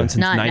been on the run since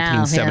Not now,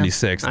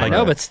 1976. I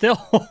know, but still.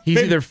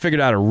 He's either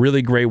figured out a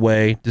really great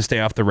way to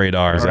stay off the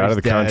radar. He's out of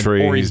the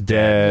country. Or he's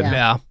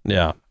dead.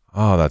 Yeah.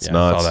 Oh, that's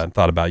nuts. I saw that and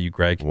thought about you,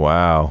 Greg.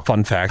 Wow.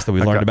 Fun facts that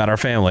we learned about our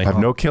family. I have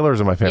no killers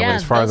in my family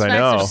as far as I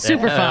know. Are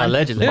super fun.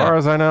 As far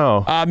as I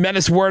know.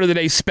 Menace word of the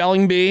day,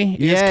 spelling bee,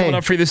 is coming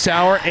up for you this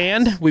hour.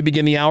 And we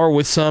begin the hour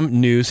with some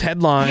news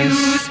headlines.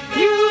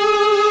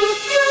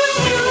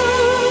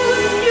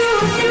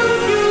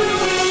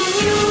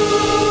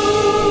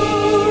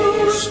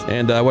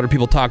 And what are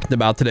people talking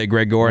about today,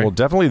 Greg Gorey? Well,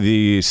 definitely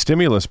the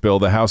stimulus bill.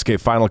 The House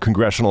gave final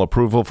congressional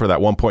approval for that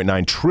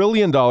 $1.9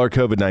 trillion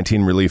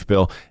COVID-19 relief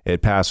bill.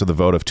 It passed with a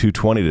vote of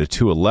 220 to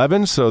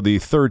 211. So the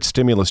third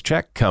stimulus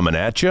check coming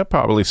at you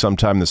probably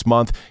sometime this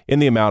month in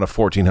the amount of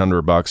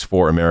 $1,400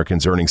 for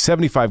Americans earning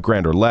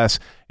 $75,000 or less.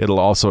 It'll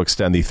also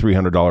extend the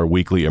 $300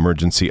 weekly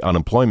emergency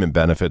unemployment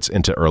benefits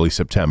into early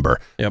September.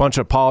 A bunch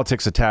of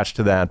politics attached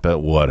to that, but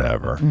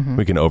whatever.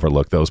 We can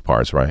overlook those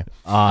parts, right?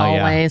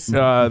 Always.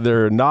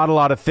 There are not a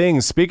lot of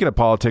things, speaking of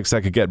politics,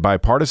 that could get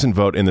bipartisan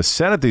vote in the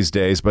Senate these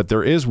days, but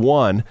there is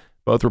one.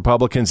 Both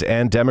Republicans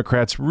and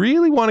Democrats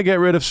really want to get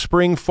rid of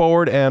spring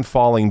forward and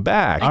falling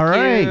back. All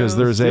right. Because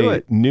there's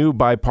a new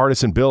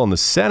bipartisan bill in the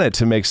Senate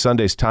to make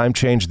Sunday's time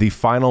change the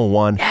final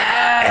one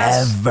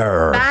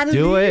ever.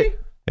 Do it.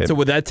 So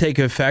would that take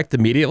effect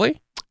immediately?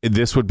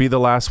 This would be the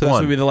last one. This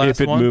would be the last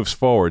if it one? moves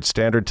forward.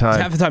 Standard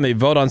time. Half the time they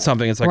vote on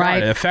something, it's like, all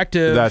right,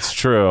 effective. That's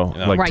true.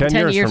 Like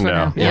 10 years from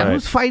now. Yeah, Right.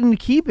 who's fighting to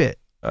keep it?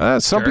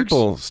 Some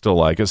people still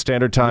like it.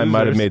 Standard time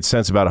might have made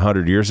sense about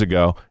 100 years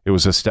ago. It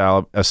was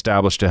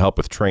established to help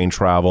with train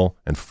travel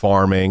and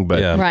farming.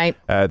 But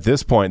at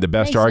this point, the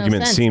best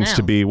argument seems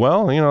to be,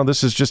 well,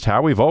 this is just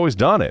how we've always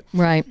done it.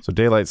 Right. So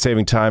daylight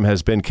saving time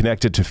has been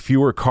connected to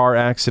fewer car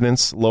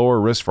accidents, lower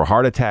risk for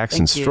heart attacks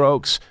and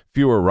strokes,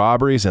 fewer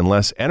robberies, and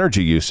less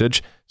energy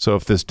usage. So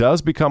if this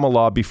does become a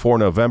law before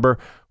November,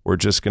 we're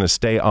just going to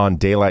stay on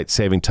daylight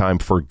saving time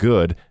for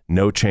good.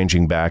 No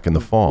changing back in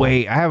the fall.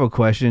 Wait, I have a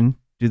question.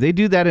 Do they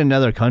do that in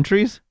other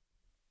countries?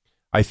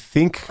 I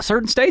think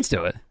certain states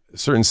do it.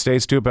 Certain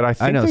states do it, but I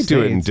think they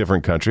do it in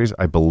different countries.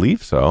 I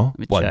believe so.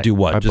 What? Do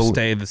what? Just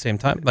stay at the same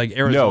time? Like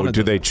Arizona? No,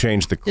 do they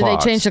change the Do clock?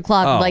 they change the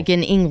clock like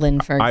in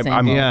England, for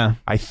example?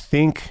 I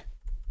think,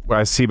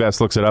 as Seabass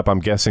looks it up,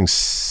 I'm guessing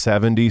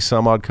 70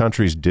 some odd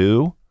countries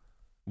do.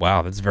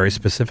 Wow, that's very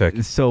specific.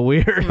 It's so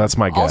weird. That's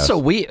my guess.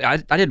 Also, I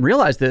didn't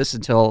realize this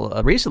until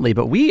recently,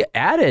 but we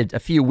added a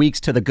few weeks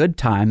to the good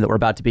time that we're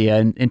about to be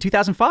in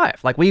 2005.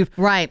 Like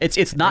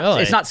it's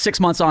not 6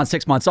 months on,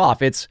 6 months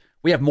off.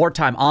 We have more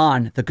time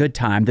on the good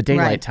time, the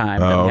daylight time,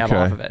 than we have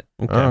off of it.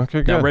 Okay,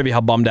 good. Now, Raby, how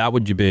bummed out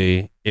would you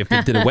be if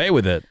they did away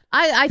with it?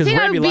 I think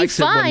I would be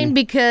fine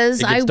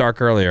because it gets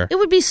dark earlier. It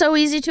would be so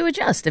easy to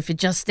adjust if it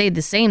just stayed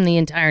the same the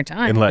entire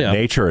time. And let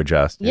nature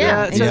adjust.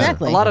 Yeah,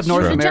 exactly. A lot of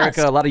North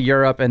America, a lot of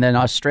Europe, and then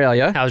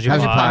Australia. How's your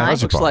pie?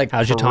 Looks like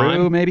How's your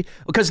Peru, time? maybe.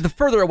 Because the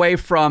further away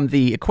from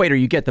the equator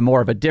you get, the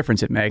more of a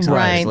difference it makes.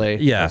 Right.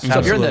 Obviously. Yeah, So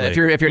if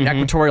you're in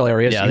equatorial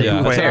areas,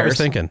 that's what I was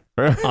thinking.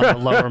 On the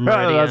lower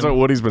meridian. That's what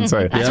Woody's been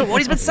saying. That's what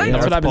Woody's been saying.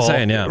 That's what I've been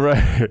saying. Yeah,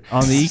 right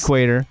on the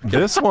equator.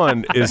 This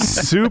one is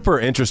super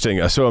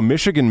interesting. So a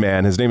Michigan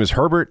man, his name is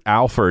Herbert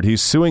Alford.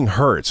 He's suing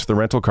Hertz, the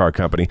rental car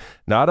company,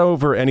 not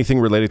over anything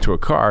related to a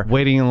car,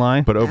 waiting in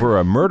line, but over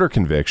a murder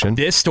conviction.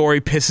 This story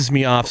pisses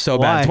me off so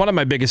bad. It's one of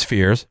my biggest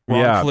fears.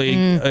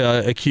 Wrongfully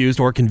accused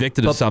or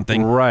convicted of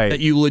something that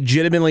you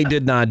legitimately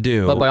did not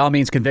do. But by all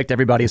means, convict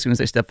everybody as soon as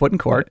they step foot in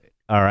court.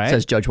 All right,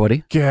 says Judge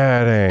Woody.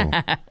 Kidding.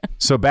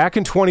 So back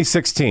in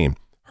 2016.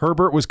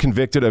 Herbert was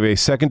convicted of a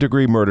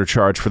second-degree murder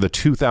charge for the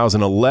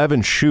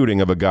 2011 shooting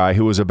of a guy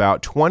who was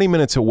about 20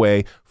 minutes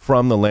away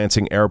from the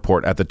Lansing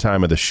airport at the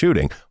time of the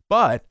shooting.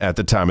 But at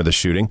the time of the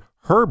shooting,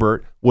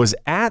 Herbert was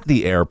at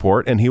the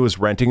airport and he was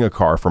renting a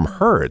car from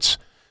Hertz.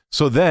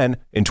 So then,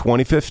 in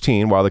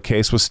 2015, while the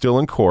case was still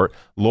in court,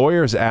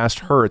 lawyers asked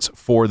Hertz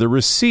for the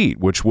receipt,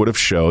 which would have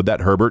showed that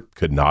Herbert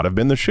could not have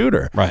been the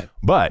shooter. Right.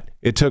 But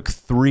it took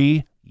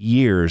 3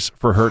 years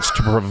for Hertz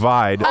to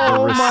provide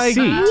the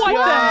receipt. What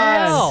the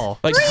hell?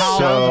 Like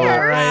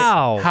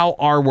how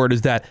R-word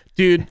is that?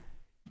 Dude,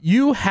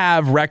 you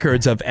have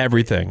records of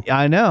everything.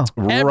 I know.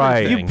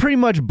 Right. You pretty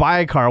much buy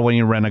a car when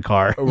you rent a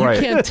car. You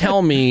can't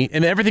tell me,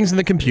 and everything's in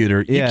the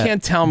computer, you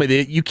can't tell me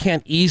that you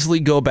can't easily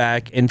go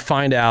back and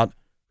find out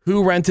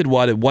who rented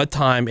what at what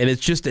time, and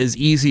it's just as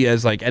easy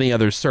as like any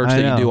other search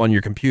that you do on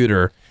your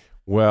computer.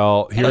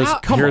 Well, here's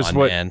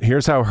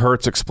how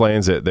Hertz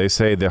explains it. They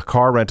say the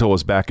car rental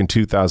was back in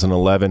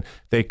 2011.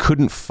 They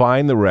couldn't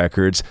find the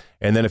records.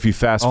 And then if you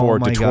fast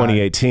forward to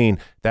 2018,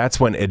 that's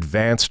when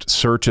advanced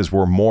searches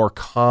were more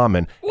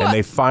common. And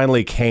they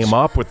finally came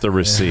up with the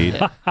receipt.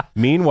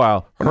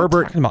 Meanwhile,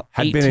 Herbert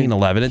had been in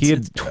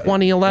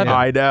 2011.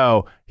 I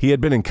know. He had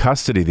been in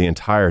custody the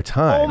entire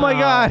time. Oh my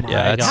God.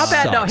 Yeah, how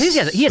bad? No, he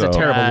has a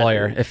terrible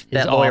lawyer. If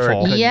that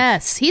lawyer,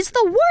 yes, he's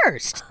the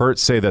worst.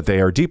 Hertz say that they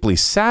are deeply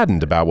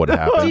saddened about what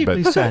happened,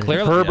 but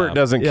Herbert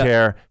doesn't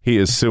care. He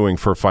is suing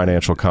for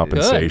financial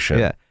compensation.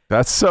 Yeah.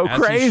 That's so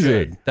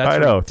crazy. That's I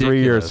know. ridiculous.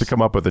 3 years to come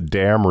up with a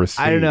damn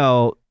receipt. I don't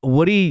know.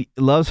 Woody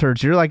loves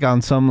Hertz. You're like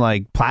on some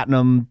like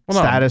platinum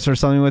status or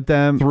something with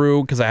them.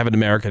 Because I have an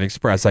American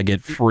Express, I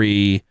get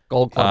free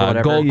Gold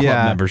Club, Gold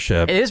Club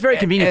membership. It is very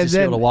convenient to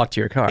be able to walk to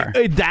your car.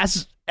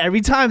 That's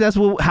every time. That's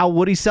how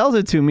Woody sells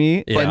it to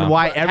me. Yeah. And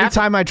why every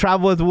time I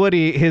travel with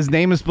Woody, his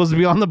name is supposed to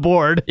be on the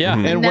board. Yeah.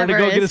 And where to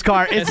go get his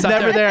car. It's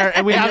never there.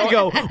 And we have to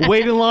go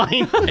wait in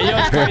line. And you know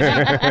what's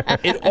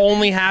crazy? It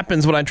only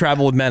happens when I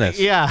travel with Menace.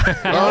 Yeah.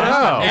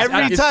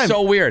 Every time. It's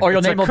so weird. Or your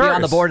It's name a will be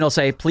on the curse. board and it'll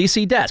say, please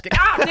see desk.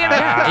 Ah, damn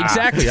it.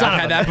 Exactly. I've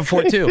had that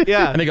before too.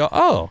 Yeah. And they go,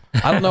 oh,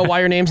 I don't know why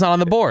your name's not on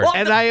the board.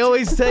 And I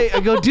always say, I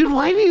go, dude,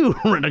 why do you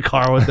rent a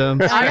car with them?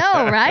 I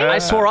know, right? I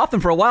swore off them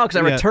for a while because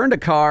I returned a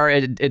car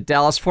at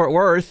Dallas Fort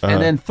Worth,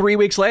 and then 3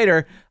 weeks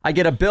later, I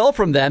get a bill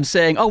from them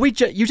saying, "Oh,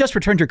 you just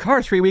returned your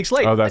car 3 weeks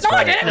late." Oh, that's no,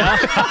 right.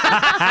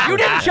 I didn't. You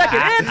didn't check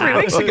it in 3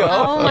 weeks ago.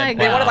 Oh my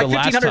They wanted God.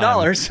 like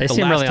 $1,500. They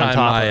seem really on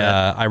top of it.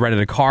 I rented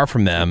a car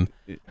from them.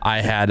 I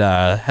had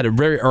a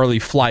very early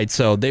flight,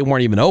 so they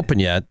weren't even open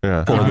yet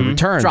for the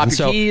returns. Drop And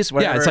your keys,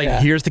 whatever. Yeah, it's like,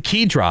 here's the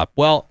key drop.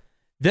 Well,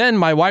 then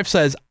my wife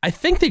says, I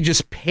think they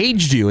just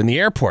paged you in the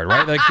airport,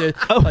 right?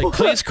 Like,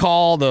 please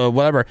call the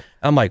whatever.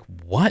 I'm like,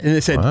 what? And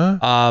they said,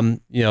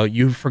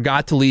 you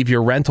forgot to leave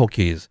your rental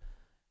keys.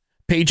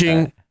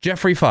 Paging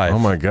Jeffrey 5. Oh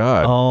my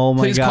God. Oh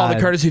my Please God. call the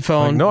courtesy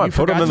phone. Like, no, I You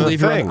put 'em forgot in to the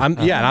leave your thing. And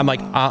I'm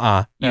like,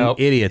 you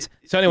idiots.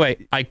 So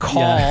anyway, I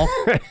call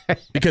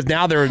because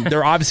now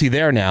they're obviously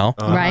there now.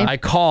 Right. I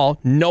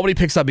call, nobody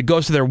picks up. It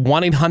goes to their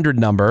 1-800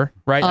 number,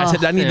 right? I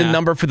said, I need the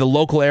number for the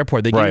local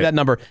airport. They give me that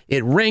number.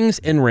 It rings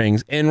and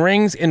rings and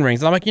rings and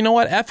rings. And I'm like, you know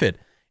what? F it.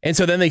 And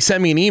so then they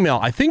send me an email.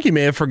 I think you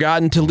may have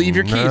forgotten to leave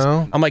your keys.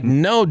 I'm like,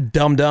 no,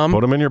 dum-dum.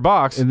 Put them in your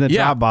box. In the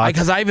drop box.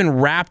 Because I even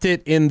wrapped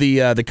it in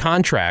the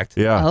contract.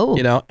 Yeah.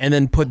 Oh. And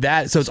then put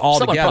that, so it's all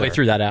Someone together. probably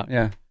threw that out.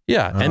 Yeah.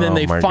 Yeah, and then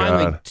they my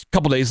finally, God. a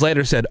couple days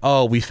later, said,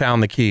 "Oh, we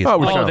found the keys."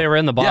 Oh, they were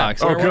in the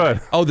box. Oh,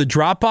 good. Oh, the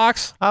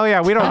Dropbox. Oh,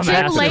 yeah. We don't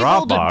Did you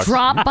label the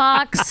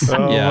Dropbox?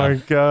 Oh, Yeah. my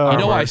God. You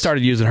know why I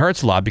started using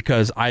Hertz a lot?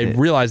 Because I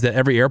realized that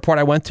every airport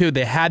I went to,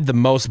 they had the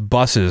most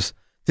buses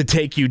to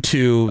take you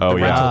to the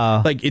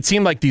rental. Like, it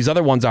seemed like these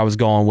other ones I was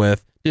going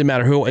with, didn't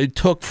matter who, it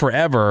took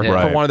forever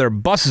for one of their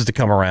buses to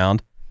come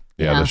around.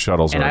 Yeah, the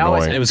shuttles are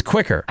annoying. It was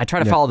quicker. I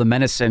try to follow the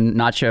Menace and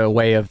Nacho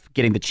way of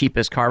getting the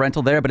cheapest car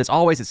rental there, but it's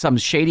always at some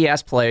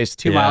shady-ass place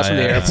 2 miles from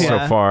the airport.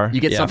 So far.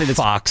 You get something that's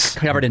Fox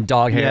covered in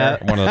dog hair.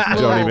 One of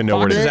those, don't even know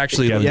where to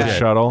actually get the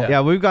shuttle.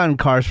 Yeah, we've gotten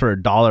cars for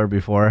 $1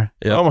 before.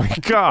 Yep. Oh, my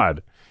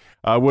God.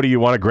 What do you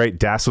want? A great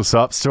Das What's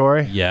Up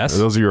story? Yes.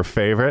 Those are your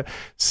favorite.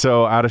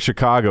 So out of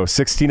Chicago,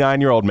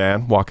 69-year-old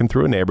man walking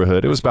through a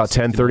neighborhood. It was about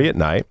 10:30 at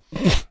night.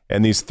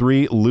 And these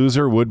 3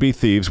 loser would-be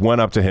thieves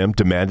went up to him,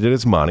 demanded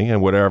his money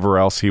and whatever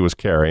else he was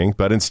carrying.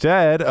 But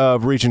instead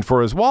of reaching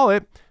for his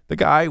wallet, the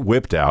guy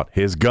whipped out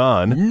his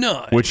gun,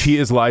 which he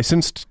is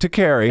licensed to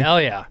carry.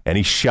 Hell yeah. And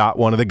he shot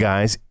one of the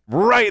guys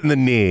right in the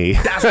knee.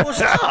 That's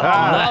what's up.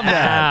 Love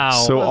that.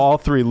 So all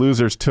 3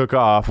 losers took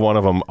off, one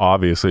of them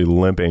obviously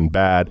limping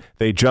bad.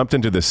 They jumped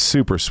into the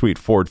super sweet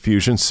Ford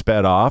Fusion,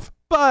 sped off,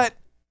 but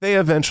they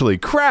eventually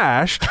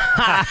crashed.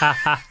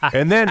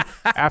 And then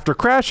after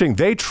crashing,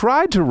 they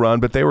tried to run,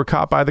 but they were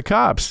caught by the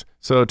cops.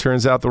 So it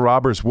turns out the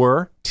robbers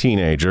were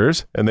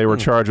teenagers, and they were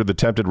charged with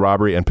attempted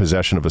robbery and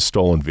possession of a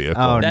stolen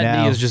vehicle. Oh,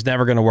 that knee is just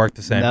never going to work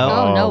the same.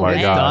 No,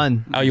 my God.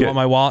 Done. Oh, you want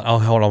my wallet? Oh,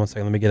 hold on one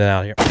second. Let me get it out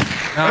of here.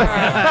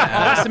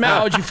 What's the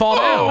matter? Would you fall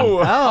down?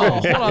 Oh,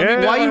 hold on.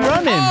 yeah. Why are you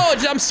running? Oh,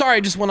 I'm sorry.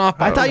 It just went off.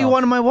 I thought you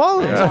wanted my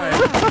wallet.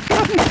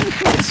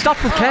 It's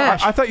stuffed with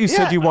cash. I thought you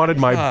said you wanted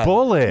my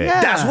bullet.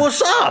 Yeah. That's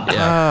what's up.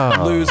 Yeah.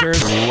 Oh,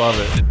 Losers. Love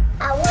it.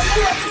 I wonder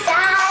what's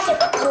inside of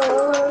a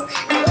hole.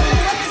 I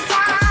wonder what's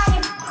inside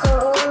of a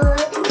hole.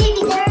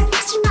 Maybe there's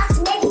question marks,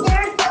 maybe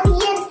there's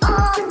billions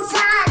all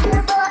inside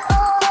of a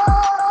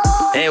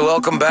hole. Hey,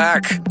 welcome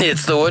back.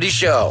 It's The Woody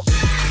Show.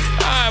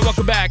 All right,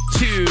 welcome back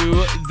to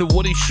The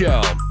Woody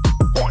Show.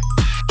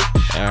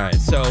 All right,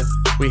 so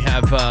we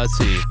have, let's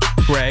see,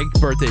 Greg,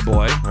 birthday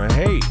boy.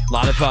 Hey. A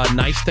lot of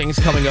nice things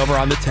coming over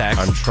on the text.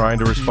 I'm trying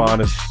to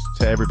respond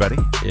to everybody.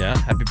 Yeah,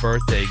 happy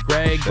birthday,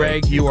 Greg.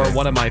 Greg, you are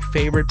one of my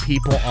favorite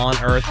people on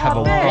earth. Have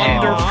a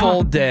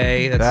wonderful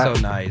day. That's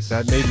so nice.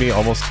 That made me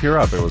almost tear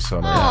up. It was so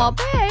nice. Oh,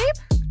 babe.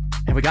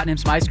 Have we gotten him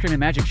some ice cream and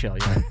Magic Shell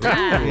yet?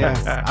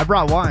 Yeah. I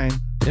brought wine.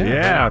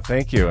 Yeah,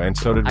 thank you. And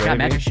so did I got Ravi.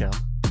 Magic Shell.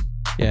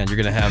 Yeah, and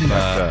you're going to have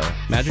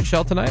Magic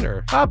Shell tonight,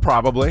 or?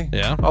 Probably.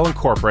 Yeah. I'll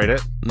incorporate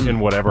it in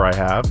whatever I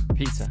have.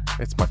 Pizza.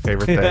 It's my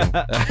favorite thing.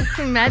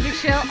 Magic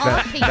Shell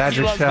on pizza.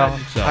 Magic Shell.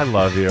 I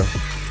love you.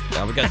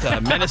 Now we got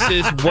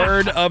Menace's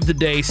word of the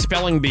day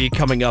spelling bee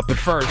coming up. But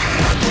first,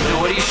 The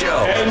Woody Show.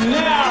 And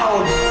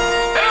now,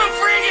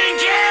 Who freaking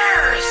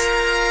cares?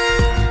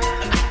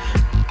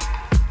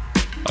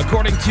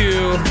 according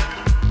to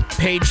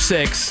page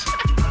 6,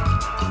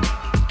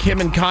 Kim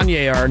and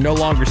Kanye are no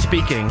longer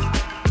speaking.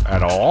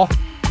 At all?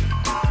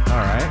 All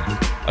right.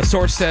 A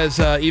source says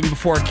even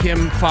before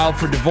Kim filed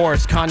for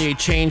divorce, Kanye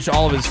changed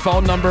all of his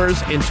phone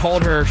numbers and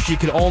told her she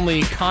could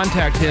only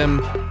contact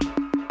him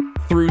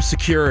through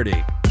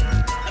security.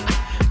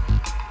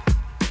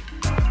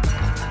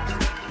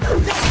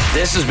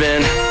 This has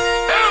been Who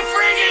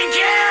freaking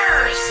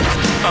cares?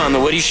 On The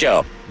Woody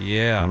Show.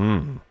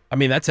 Yeah. I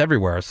mean, that's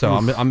everywhere. So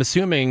I'm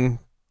assuming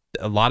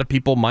a lot of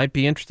people might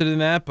be interested in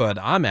that, but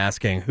I'm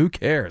asking, who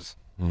cares?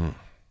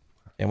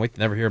 Can't wait to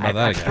never hear about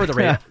that again. For the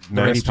rating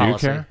Menace, do you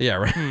policy. care? Yeah,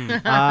 right.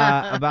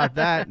 About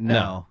that,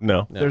 no.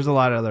 No. There's a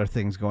lot of other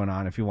things going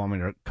on if you want me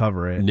to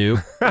cover it. Nope.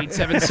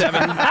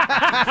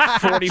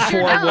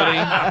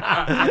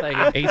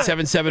 877-44-WOODY.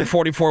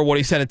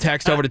 877-44-WOODY. Send a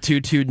text over to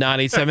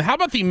 22987. How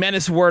about the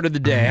Menace word of the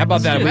day? How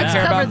about that? We Let's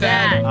care cover about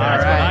that? that. All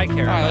That's right. what I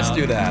care All right, about. let's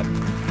do that.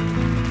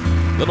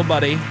 Little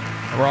buddy,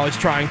 we're always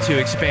trying to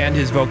expand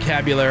his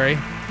vocabulary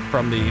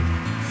from the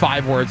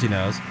 5 words he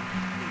knows.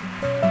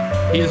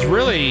 He is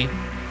really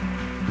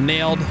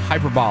nailed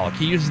hyperbolic.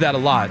 He uses that a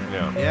lot.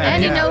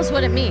 And he knows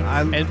what it means.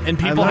 And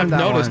people have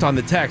noticed on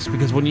the text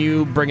because when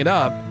you bring it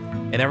up,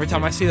 and every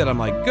time I see that, I'm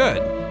like,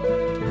 good.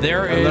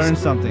 There I learned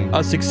is something.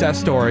 a success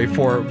story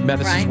for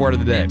Menace's Right. word of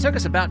the day. It took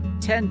us about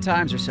 10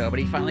 times or so, but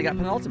he finally got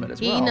penultimate as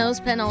well. He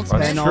knows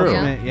penultimate. That's true.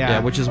 Penultimate, yeah.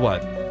 which is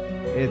what?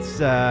 It's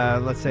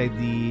let's say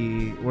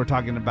we're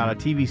talking about a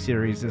TV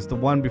series. It's the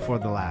one before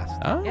the last.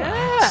 Oh,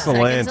 Yeah.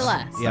 Excellent. Second to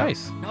last. Yeah.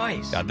 nice.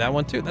 Nice. Got that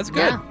one too. That's good.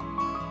 Yeah.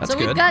 That's So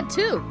good. we've got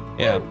 2.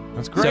 Yeah.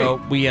 That's great. So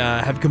we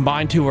have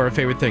combined 2 of our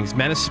favorite things,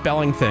 Menace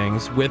spelling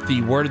things with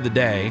the word of the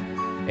day.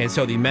 And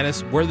so the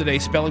Menace word of the day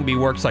spelling bee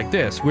works like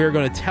this. We're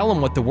going to tell him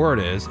what the word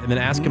is and then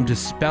ask him to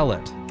spell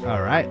it.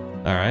 All right.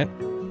 All right.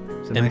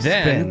 It's a And nice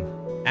then spin.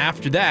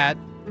 after that,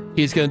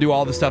 he's going to do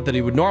all the stuff that he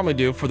would normally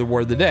do for the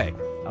word of the day.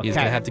 He's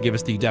Okay. going to have to give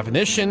us the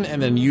definition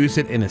and then use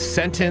it in a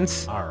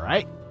sentence. All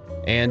right.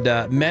 And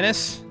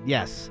Menace,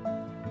 Yes.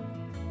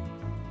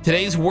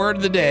 today's word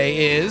of the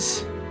day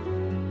is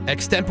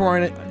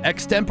extemporaneous. I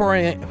can't even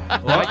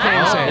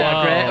say it.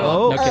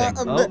 Oh. No kidding.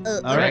 All right. One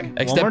more time.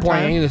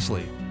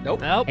 Extemporaneously.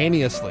 Nope.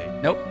 Aneously.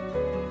 Nope.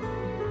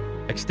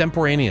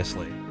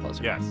 Extemporaneously.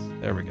 Yes.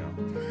 There we go.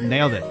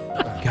 Nailed it.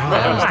 God,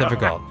 that was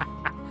difficult.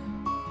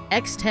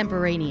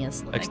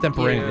 Extemporaneously.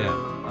 Extemporaneous.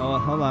 Yeah. Oh,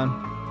 hold on.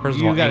 First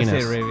of You all, gotta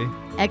anus. say it, Ravy.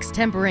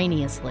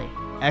 Extemporaneously.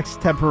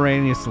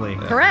 Extemporaneously.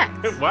 Correct.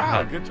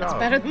 Wow, good job.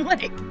 Better than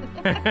lick.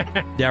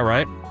 Yeah,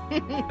 right.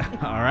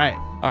 All right.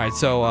 All right.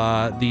 So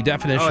the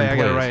definition, I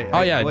please. gotta write.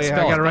 Oh yeah, Wait,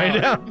 spell I gotta it. write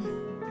it down.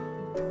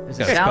 Does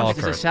Gotta it spell sound, it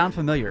does it first. sound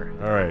familiar?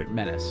 All right.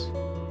 Menace.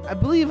 I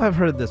believe I've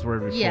heard this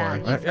word before. Yeah,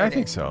 you've heard I it.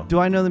 think so. Do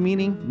I know the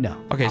meaning? No.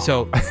 Okay,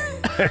 so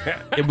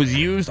it was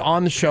used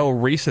on the show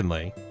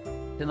recently,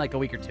 In like a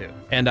week or two.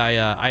 and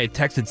I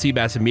texted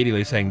Seabass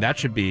immediately saying that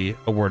should be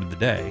a word of the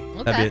day.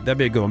 Okay. That'd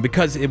be a good one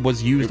because it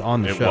was used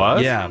on the It show.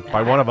 was? Yeah.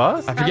 By one of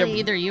us? I forget. Probably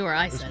either you or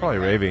I said probably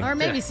it. Ravy. Or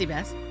maybe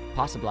Seabass.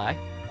 Possibly. I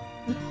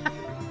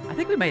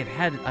think we may have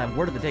had a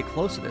word of the day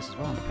close to this as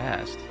well in the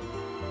past.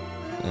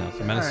 Yeah,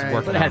 so Menace is All right,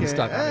 working But it on hadn't it.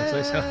 stuck,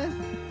 obviously. So.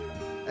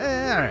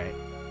 All right.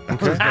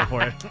 Let's go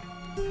for it.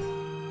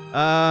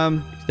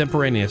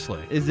 Extemporaneously.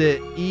 Is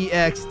it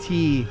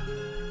EXTERANCLY?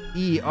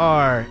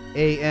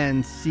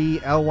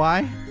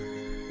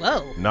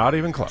 Whoa. Not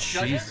even close.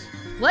 Jeez.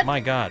 What? My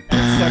God.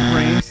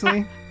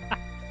 Extemporaneously?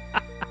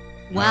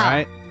 Wow. All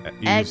right.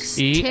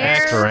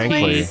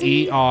 EXTERANCLY.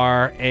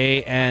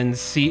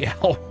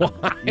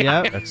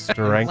 Yep.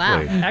 Extra Wow.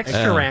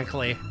 Extra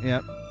rankly.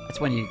 Yep. That's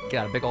when you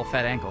got a big old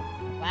fat ankle.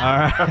 All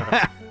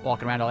right.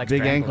 Walking around all extra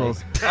Big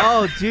ankles.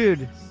 Oh,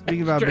 dude.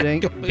 Speaking about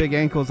big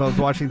ankles, I was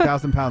watching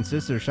 1,000-Pound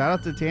Sister. Shout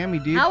out to Tammy,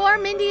 dude. How are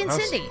Mindy and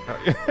Cindy?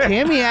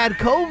 Tammy had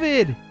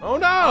COVID. Oh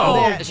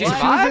no! She was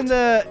survived?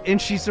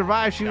 and she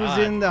survived. She was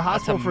in the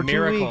hospital for 2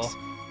 miracle. weeks.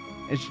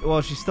 And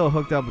she's still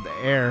hooked up with the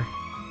air,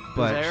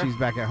 but Air? she's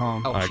back at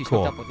home. Oh, All right, she's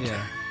cool. hooked up with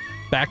Yeah.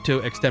 Back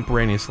to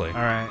extemporaneously.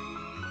 All right.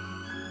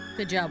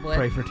 Good job, Wood.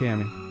 Pray for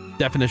Tammy.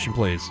 Definition,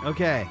 please.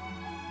 Okay.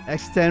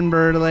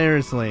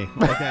 Extemporaneously.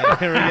 Okay,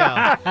 here we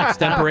go.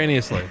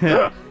 Extemporaneously.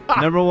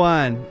 Number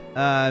 1.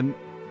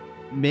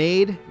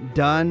 Made,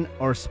 done,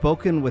 or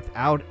spoken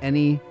without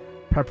any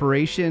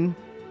preparation,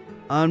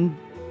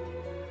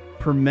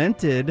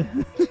 unpermented,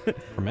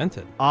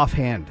 Fermented.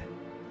 offhand.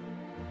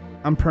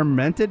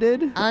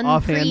 Unpremeditated?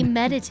 Offhand.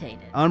 Unpremeditated.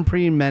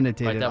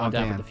 Unpremeditated. Write that one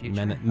down for the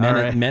offhand. future. All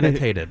right.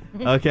 Meditated.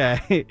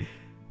 Okay.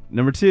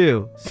 Number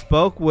 2.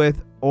 Spoke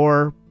with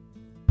or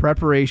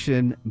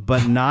preparation,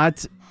 but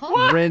not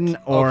written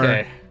or.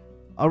 Okay.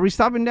 Are we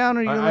stopping down?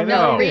 Or are you I gonna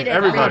know. No, read it.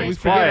 Everybody, We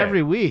forget quiet.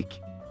 every week.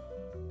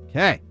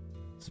 Okay.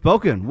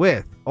 Spoken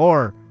with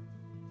or.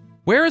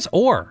 Where is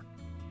or?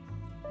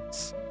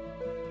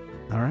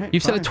 All right.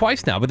 You've said fine. it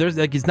twice now, but there's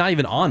like it's not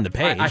even on the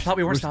page. I thought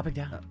we weren't stopping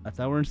down. I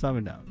thought we weren't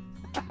stopping down.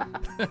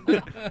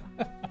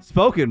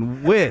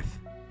 Spoken with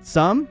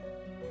some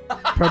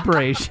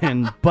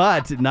preparation,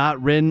 but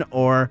not written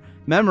or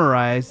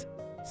memorized.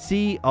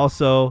 See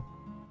also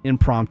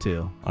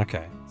impromptu.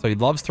 Okay. So he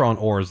loves throwing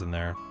ors in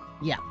there.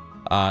 Yeah.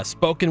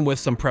 Spoken with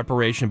some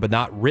preparation, but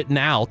not written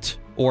out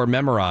or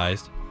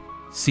memorized.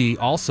 See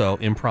also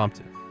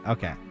impromptu.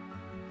 Okay.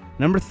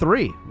 Number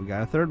 3. We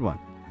got a third one.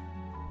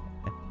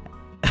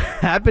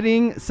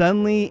 Happening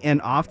suddenly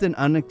and often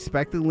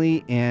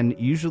unexpectedly and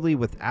usually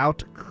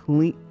without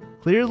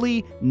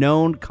clearly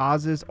known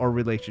causes or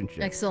relationships.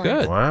 Excellent.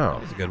 Good. Wow.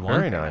 That's a good one.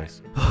 Very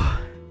nice.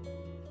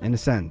 In a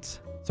sense.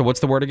 So what's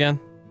the word again?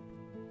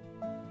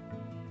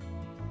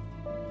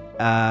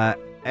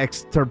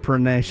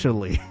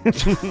 Extemporaneously.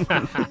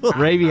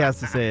 Ravy has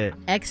to say it.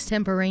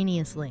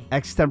 Extemporaneously.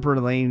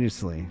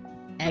 Extemporaneously.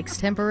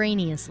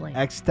 Extemporaneously.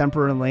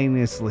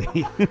 Extemporaneously.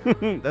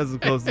 That's as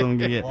close as I'm going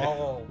to get.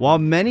 While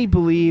many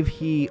believe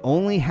he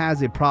only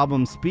has a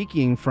problem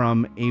speaking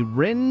from a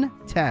written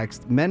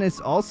text, Menace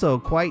also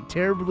quite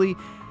terribly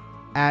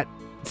at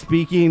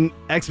speaking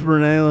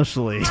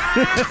exponentially.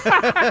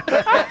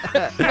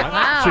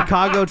 Wow.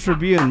 Chicago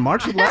Tribune,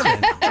 March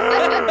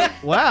 11th.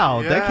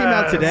 Wow, that came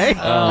out today?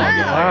 Oh, my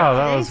God. Wow,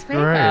 that was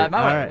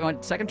great. You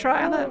want second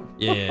try on that?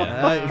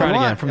 Yeah. Try it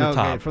again from the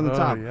top. From the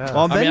top. yeah.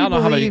 While I mean, I don't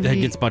know how many believe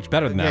it gets much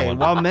better than that Okay, one.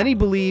 while many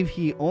believe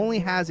he only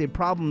has a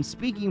problem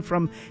speaking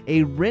from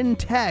a written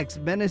text,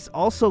 Menace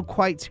also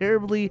quite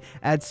terribly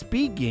at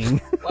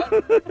speaking.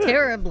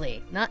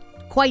 Terribly. Not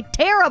quite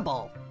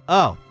terrible.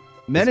 Oh,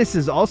 Menace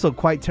is also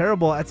quite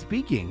terrible at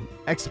speaking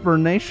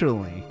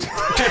exponentially.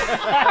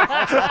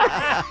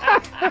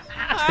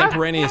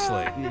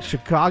 Extemporaneously.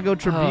 Chicago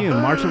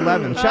Tribune, March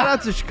 11th. Shout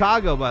out to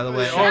Chicago, by the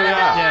way. Oh,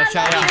 yeah. Yeah,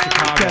 shout out to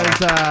Chicago. Because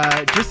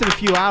just in a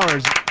few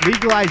hours,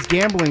 legalized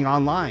gambling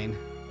online.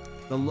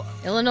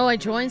 Illinois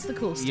joins the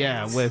cool states.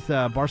 Yeah, with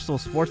Barstool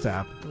Sports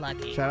app.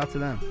 Lucky. Shout out to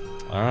them.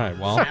 All right,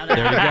 well, Shout there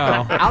you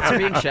out. go. Outs are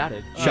being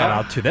shouted. Shout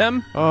out to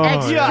them.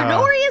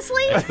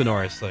 Exponorously?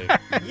 Exponorously.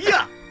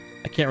 Yeah.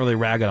 I can't really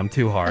rag on them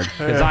too hard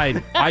because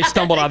I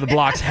stumbled out of the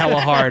blocks hella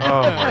hard.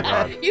 Oh my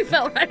God. You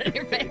fell right on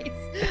your face.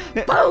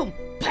 Boom!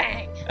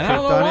 Bang! And I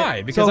don't know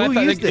why because So I who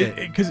thought used it?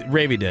 because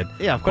Ravy did.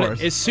 Yeah, of But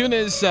course. as soon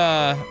as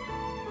I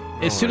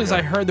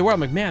heard the word, I'm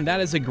like, man, that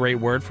is a great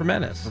word for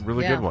menace. A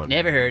really Yeah. good one.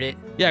 Never heard it.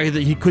 Yeah,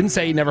 he couldn't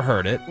say he never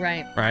heard it.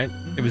 Right. Right?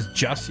 It was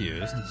just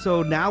used.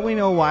 So now we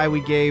know why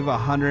we gave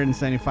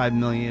 $175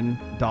 million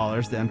to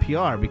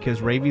NPR,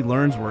 because Ravy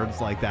learns words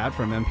like that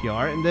from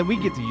NPR, and then we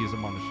get to use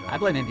them on the show. I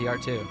blame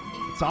NPR too.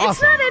 It's awesome.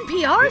 It's not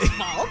NPR's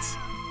fault.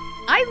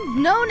 I've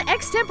known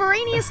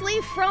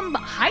extemporaneously from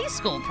high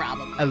school,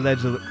 probably.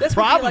 Allegedly. This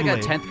Probably. would be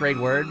like a 10th grade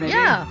word, maybe.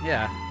 Yeah.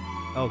 Yeah.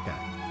 Okay.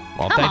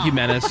 Well, Come thank you, on.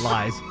 Menace.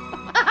 Lies.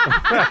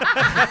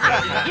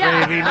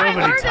 Yeah, Baby, I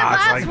nobody heard it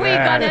talks last like week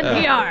that. on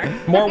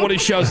NPR. More Woody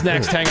shows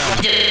next. Hang on.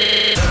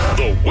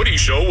 The Woody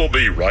Show will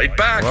be right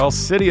back. Well,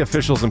 city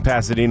officials in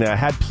Pasadena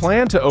had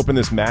planned to open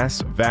this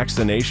mass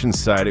vaccination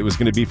site. It was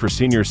going to be for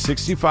seniors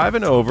 65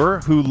 and over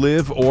who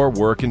live or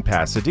work in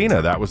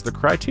Pasadena. That was the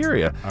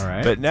criteria. All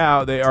right. But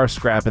now they are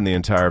scrapping the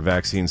entire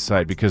vaccine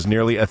site because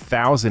nearly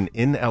 1,000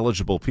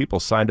 ineligible people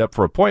signed up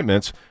for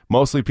appointments,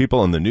 mostly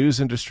people in the news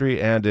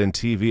industry and in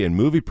TV and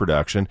movie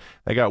production.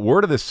 They got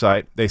word of this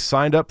site. They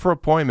signed up for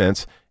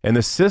appointments, and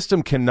the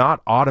system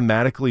cannot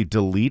automatically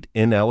delete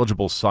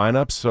ineligible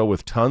signups. So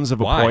with tons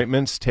of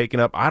appointments taken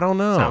up, I don't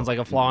know. Sounds like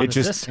a flaw in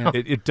the system.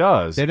 It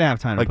does. They didn't have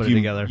time to put it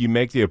together. You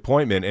make the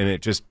appointment, and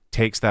it just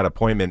takes that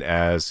appointment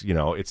as,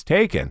 it's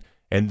taken.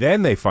 And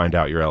then they find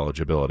out your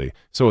eligibility.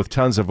 So with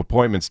tons of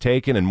appointments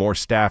taken and more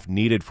staff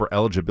needed for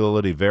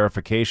eligibility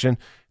verification,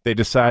 they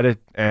decided,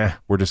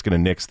 we're just going to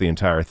nix the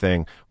entire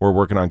thing. We're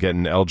working on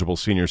getting eligible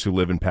seniors who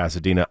live in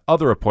Pasadena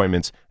other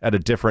appointments at a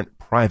different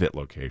private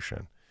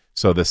location.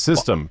 So the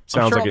system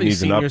sounds like it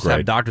needs an upgrade.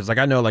 Have doctors, like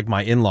I know, like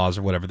my in-laws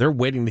or whatever, they're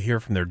waiting to hear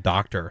from their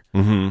doctor.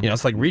 Mm-hmm.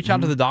 It's like reach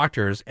out to the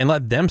doctors and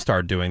let them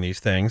start doing these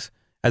things,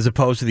 as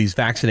opposed to these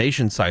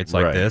vaccination sites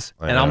like this.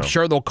 And I'm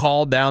sure they'll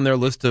call down their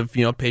list of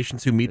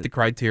patients who meet the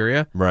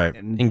criteria,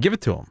 and give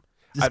it to them.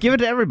 Just give it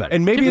to everybody.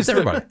 And maybe Give it it's to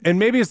everybody. and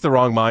maybe it's the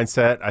wrong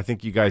mindset. I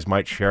think you guys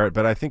might share it,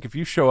 but I think if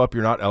you show up,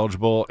 you're not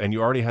eligible, and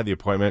you already had the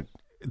appointment.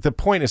 The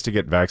point is to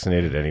get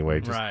vaccinated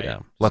anyway. Just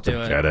let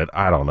them get it.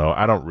 I don't know.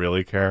 I don't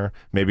really care.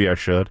 Maybe I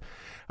should.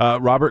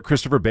 Robert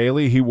Christopher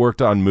Bailey, he worked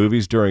on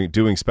movies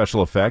doing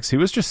special effects. He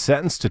was just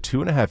sentenced to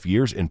 2.5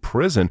 years in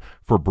prison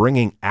for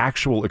bringing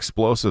actual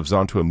explosives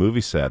onto a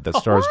movie set that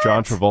stars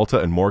John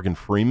Travolta and Morgan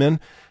Freeman.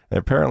 They're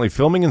apparently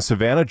filming in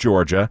Savannah,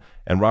 Georgia,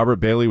 and Robert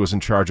Bailey was in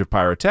charge of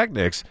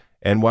pyrotechnics.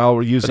 And while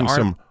we're using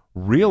some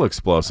real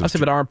explosives.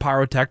 But aren't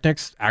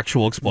pyrotechnics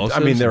actual explosives?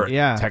 I mean, they're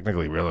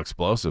technically real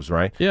explosives,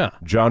 right? Yeah.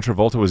 John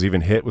Travolta was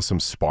even hit with some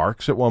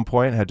sparks at one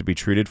point, had to be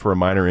treated for a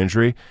minor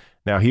injury.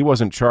 Now, he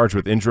wasn't charged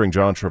with injuring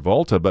John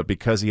Travolta, but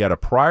because he had a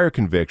prior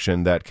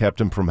conviction that kept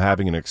him from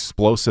having an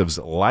explosives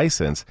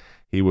license,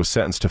 he was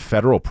sentenced to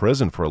federal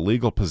prison for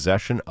illegal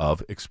possession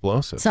of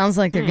explosives. Sounds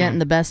like they're getting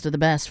the best of the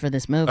best for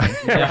this movie.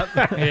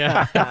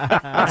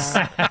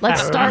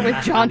 Let's start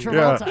with John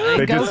Travolta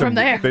and go from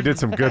there. They did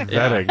some good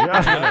vetting.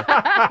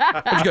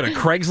 Did you go to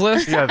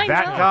Craigslist? Yeah, that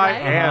guy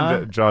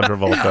and John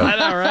Travolta. I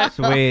know, right?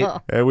 Sweet.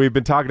 And we've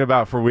been talking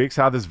about for weeks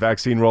how this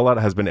vaccine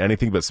rollout has been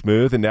anything but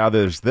smooth, and now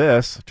there's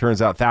this.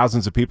 Turns out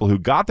thousands of people who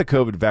got the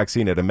COVID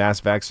vaccine at a mass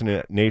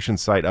vaccination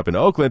site up in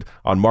Oakland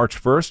on March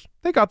 1st,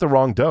 they got the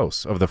wrong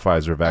dose of the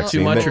Pfizer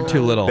vaccine. Too much or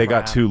too little? They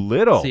got too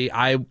little. See,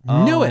 I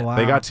knew it. Wow.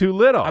 They got too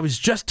little. I was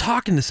just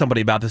talking to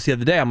somebody about this the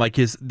other day. I'm like,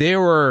 they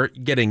were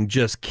getting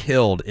just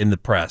killed in the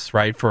press,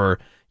 right? For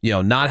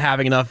not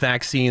having enough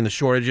vaccine, the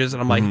shortages,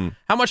 and I'm like,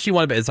 how much do you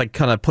want to? It's like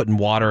kind of putting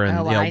water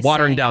and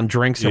watering down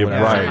drinks or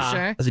whatever. Right.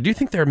 Sure. I said, do you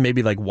think they're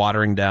maybe like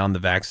watering down the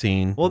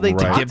vaccine? Well, they to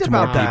talked give to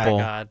more about that.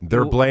 people.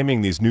 They're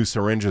blaming these new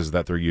syringes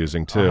that they're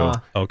using too.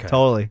 Okay,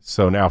 Totally.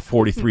 So now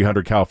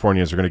 4,300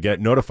 Californians are going to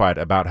get notified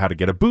about how to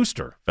get a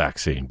booster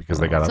vaccine because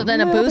they got So then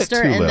a little bit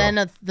booster too and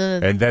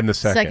little. then the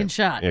second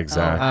shot.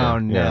 Exactly. Oh,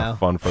 no. Yeah,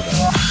 fun for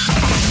them.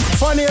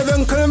 Funnier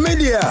than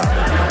chlamydia.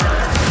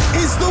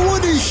 It's the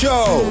Woody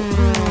Show.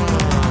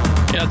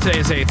 Today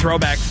is a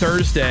Throwback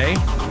Thursday,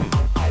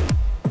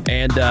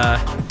 and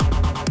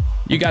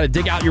you got to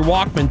dig out your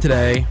Walkman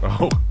today.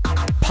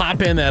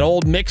 Pop in that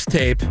old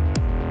mixtape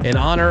in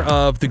honor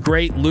of the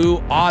great Lou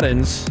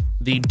Audens,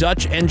 the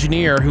Dutch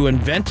engineer who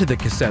invented the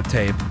cassette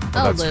tape.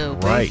 Oh, Lou.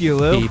 Right. Thank you,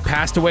 Lou. He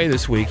passed away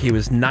this week. He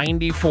was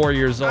 94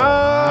 years old. Good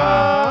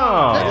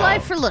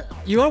life for Lou.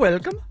 You are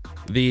welcome.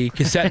 The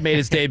cassette made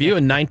its debut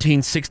in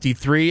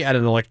 1963 at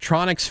an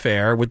electronics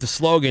fair with the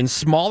slogan,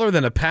 smaller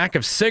than a pack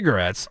of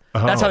cigarettes.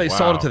 That's how they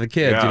sold it to the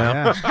kids,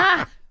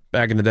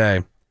 back in the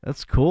day.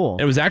 That's cool.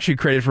 It was actually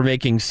created for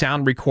making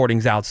sound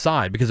recordings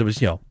outside because it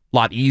was, a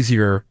lot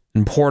easier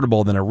and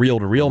portable than a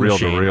reel-to-reel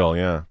machine. Reel-to-reel,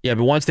 yeah. Yeah,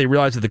 but once they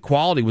realized that the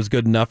quality was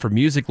good enough for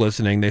music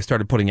listening, they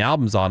started putting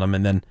albums on them,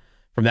 and then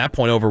from that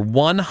point, over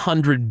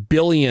 100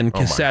 billion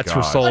cassettes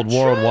were sold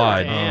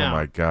worldwide. Oh,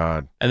 my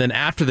God. And then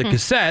after the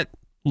cassette,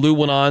 Lou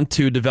went on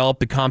to develop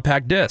the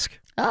compact disc.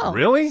 Oh.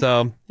 Really?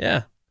 So,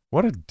 yeah.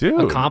 What a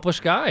dude.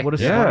 Accomplished guy. What a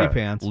smarty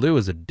pants. Lou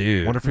is a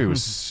dude. Wonder if he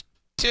was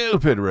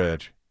stupid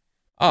rich.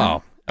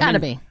 Oh. Gotta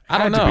be. I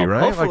don't Had to know. be,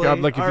 right?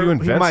 Hopefully, Like if or you he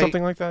invent might-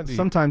 something like that.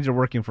 Sometimes you're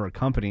working for a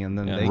company and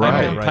then they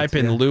Type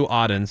in Lou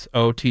Audens,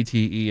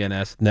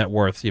 Ottens, net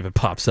worth, see if it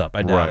pops up.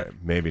 I doubt it.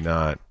 Maybe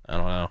not. I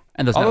don't know.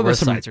 And those Although net worth there's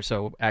some- sites are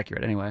so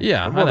accurate anyway.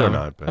 Yeah, Well, I know. they're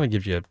not, but- Kind of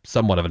gives you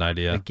somewhat of an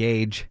idea. A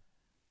gauge.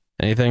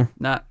 Anything?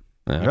 Not.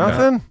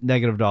 Nothing?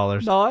 Negative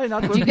dollars. No,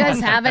 not Do you guys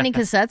have any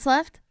cassettes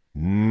left?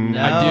 No.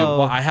 I do.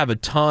 Well, I have a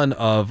ton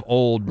of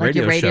old Like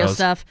your radio shows.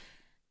 stuff?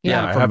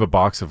 Yeah, I have a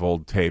box of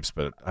old tapes,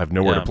 but I have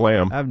nowhere to play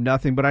them. I have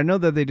nothing, but I know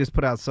that they just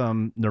put out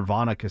some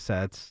Nirvana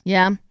cassettes.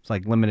 Yeah. It's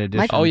like limited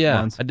edition. Oh, yeah.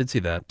 ones. I did see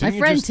that. My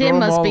friend Tim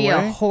must be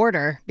a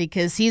hoarder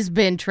because he's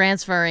been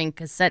transferring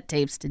cassette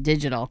tapes to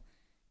digital.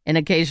 And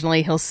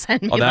occasionally he'll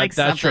send me that's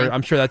something. sure.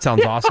 I'm sure that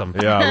sounds awesome.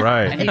 Yeah,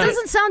 right. It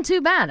doesn't sound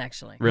too bad,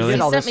 actually. Really? He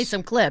sent me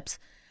some clips.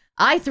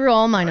 I threw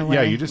all mine away.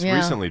 Yeah, you just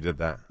recently did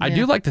that. I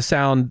do like the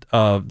sound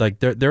of like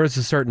there is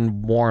a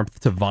certain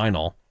warmth to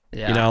vinyl.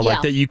 Yeah. You know,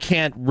 like that you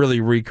can't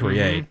really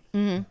recreate. Mm-hmm.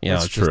 You know,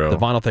 That's it's just true. the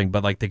vinyl thing.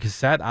 But like the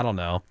cassette, I don't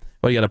know.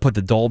 Well, you got to put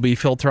the Dolby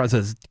filter on so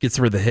it gets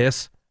rid of the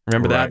hiss.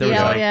 Remember that? There was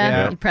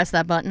like, You press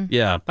that button.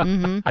 Yeah.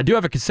 I do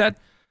have a cassette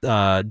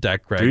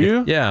deck, Greg. Do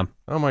you? Yeah.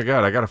 Oh my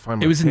God, I gotta find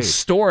my It was in tape.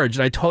 storage,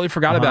 and I totally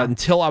forgot about it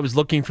until I was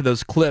looking for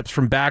those clips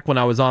from back when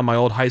I was on my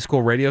old high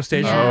school radio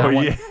station. Oh,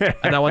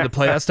 And I wanted to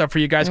play that stuff for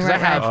you guys because I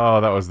have.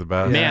 Oh, that was the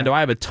best. Man, do I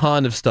have a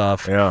ton of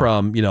stuff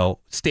from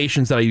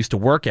stations that I used to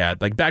work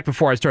at, like back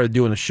before I started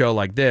doing a show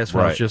like this,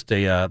 when I was just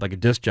a like a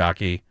disc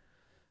jockey,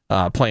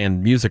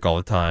 playing music all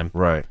the time.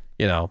 Right.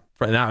 You know,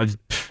 and I was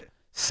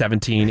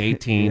 17,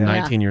 18,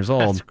 19 years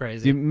old. That's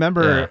crazy. Do you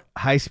remember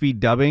high-speed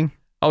dubbing?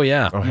 Oh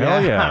yeah. Oh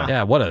hell yeah.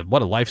 Yeah, what a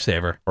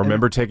lifesaver.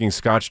 Remember taking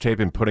Scotch tape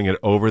and putting it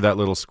over that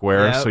little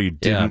square so you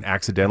didn't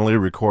accidentally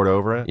record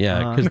over it?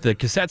 Yeah, because the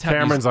cassettes have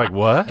Cameron's like,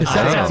 what?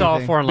 Cassettes It's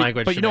all foreign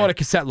language. But you know what a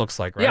cassette looks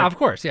like, right? Yeah, of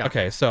course. Yeah.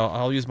 Okay, so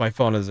I'll use my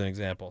phone as an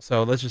example.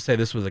 So let's just say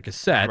this was a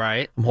cassette.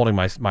 Right. I'm holding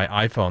my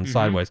iPhone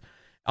sideways.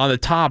 On the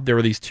top, there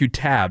were these two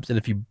tabs, and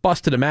if you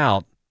busted them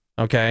out,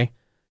 okay,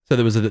 so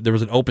there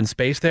was an open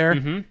space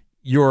there.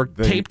 Your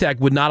tape deck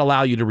would not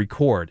allow you to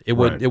record. It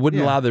wouldn't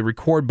allow the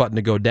record button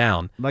to go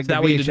down. Like so that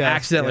the way you didn't VHS,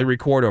 accidentally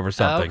record over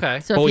something.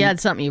 okay. So if you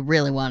had something you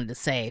really wanted to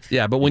save.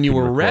 Yeah, but when you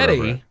were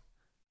ready,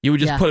 you would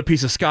just put a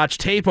piece of Scotch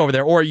tape over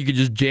there, or you could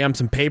just jam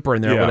some paper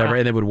in there or whatever,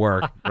 and it would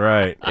work.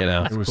 Right. You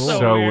know, It was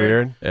so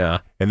weird. Yeah.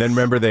 And then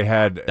remember they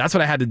had. That's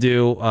what I had to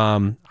do.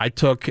 I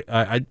took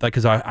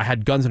because I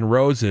had Guns N'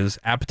 Roses,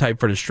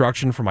 Appetite for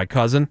Destruction for my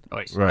cousin,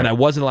 Right. and I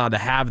wasn't allowed to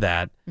have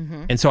that,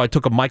 and so I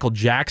took a Michael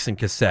Jackson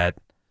cassette.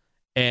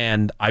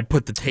 And I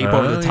put the tape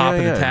over the top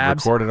of the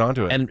tabs. Recorded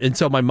onto it. And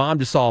so my mom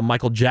just saw a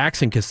Michael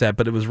Jackson cassette,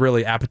 but it was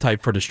really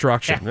Appetite for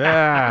Destruction.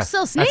 Yeah.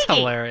 So sneaky. That's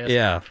hilarious.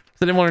 Yeah. So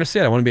I didn't want her to see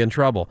it. I want to be in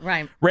trouble.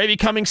 Right. Ravy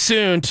coming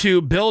soon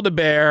to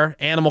Build-A-Bear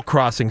Animal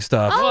Crossing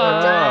stuff.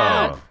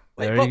 Oh,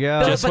 There you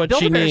go. Just what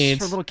she needs.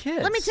 for little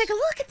kids. let me take a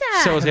look at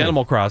that. So is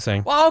Animal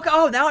Crossing. Well, okay.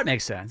 Oh, now it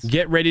makes sense.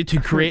 Get ready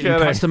to create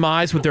and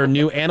customize with their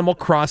new Animal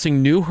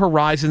Crossing New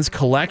Horizons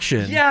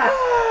collection.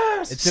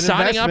 Yes. It's an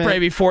Signing up,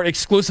 investment. Ravy, for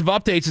exclusive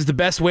updates is the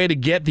best way to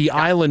get the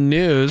island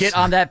news. Get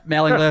on that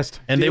mailing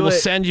list. And they will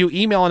send you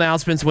email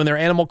announcements when their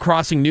Animal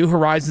Crossing New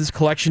Horizons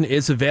collection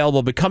is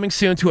available. But coming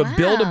soon to a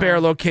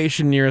Build-A-Bear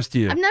location nearest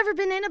you. I've never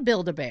been in a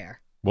Build-A-Bear.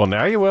 Well,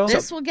 now you will.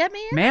 This will get me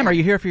in. Ma'am, are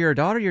you here for your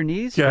daughter, your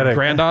niece?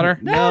 Granddaughter?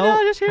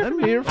 No, just here I'm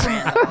here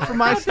for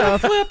my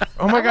stuff. Oh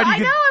my God! I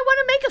You know. I want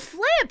to make a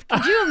flip.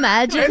 Could you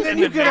imagine? and then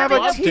you could have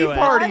a tea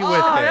party with it.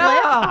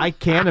 I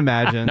can't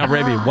imagine. Now,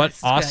 Ravy, what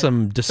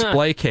awesome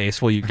display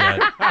case will you get?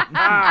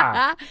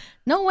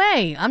 No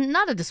way. I'm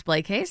not a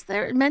display case.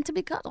 They're meant to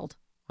be cuddled.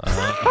 And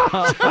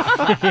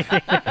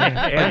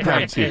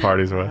have tea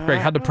parties with. Greg,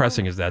 how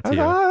depressing is that to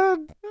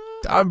you?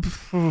 I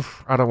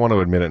don't want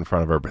to admit it in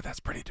front of her, but that's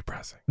pretty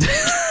depressing.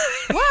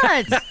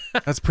 What?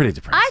 That's pretty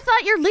depressing. I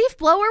thought your leaf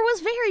blower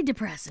was very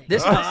depressing.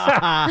 This is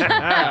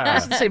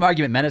the same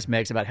argument Menace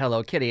makes about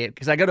Hello Kitty,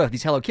 because I go to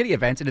these Hello Kitty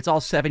events and it's all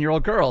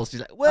 7-year-old girls. She's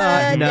like,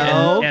 what?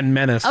 No. And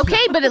Menace.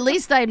 Okay, but at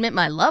least I admit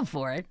my love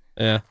for it.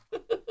 Yeah.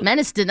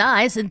 Menace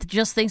denies and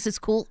just thinks it's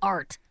cool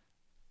art.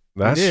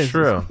 That's It is.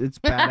 true. It's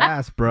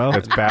badass, bro.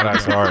 It's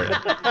badass art.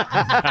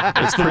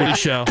 It's the Woody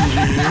Show.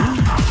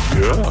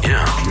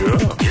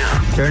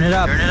 Yeah. Turn it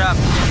up.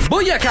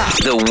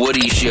 Booyaka! The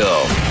Woody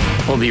Show.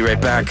 We'll be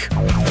right back.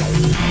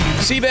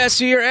 Seabass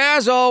here,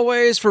 as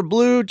always, for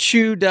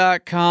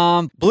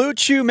BlueChew.com. Blue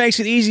Chew makes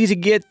it easy to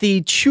get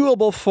the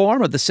chewable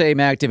form of the same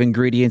active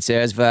ingredients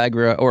as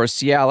Viagra or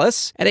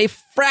Cialis at a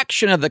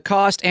fraction of the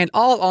cost, and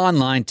all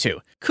online, too.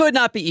 Could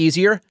not be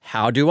easier.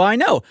 How do I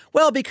know?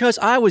 Well, because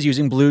I was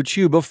using Blue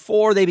Chew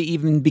before they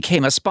even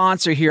became a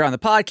sponsor here on the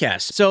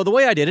podcast. So the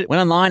way I did it, went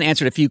online,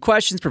 answered a few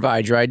questions,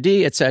 provide your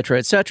ID,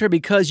 etc.,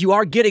 because you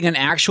are getting an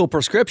actual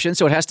prescription,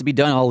 so it has to be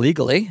done all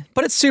legally.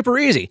 But it's super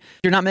easy.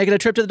 You're not making a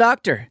trip to the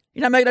doctor.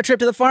 You're not making a trip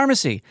to the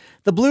pharmacy.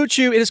 The Blue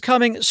Chew, it is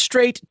coming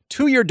straight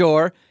to your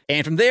door.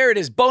 And from there, it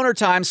is boner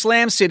time,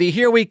 Slam City.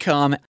 Here we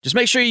come. Just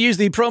make sure you use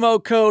the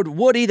promo code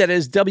Woody, that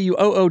is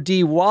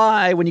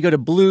WOODY, when you go to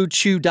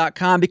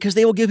BlueChew.com, because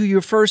they will give you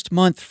your first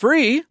month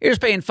free. You're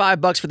just paying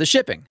 $5 for the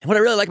shipping. And what I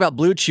really like about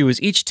Blue Chew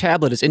is each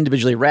tablet is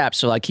individually wrapped,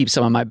 so I keep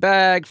some in my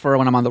bag for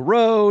when I'm on the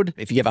road.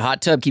 If you have a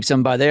hot tub, keep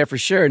some by there for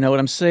sure. Know what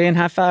I'm saying?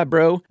 High five,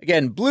 bro.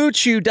 Again,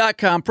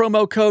 BlueChew.com,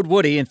 promo code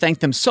Woody, and thank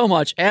them so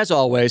much, as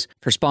always,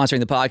 for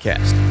sponsoring the podcast.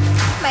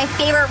 My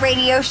favorite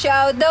radio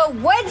show, The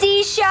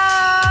Woodsy Show.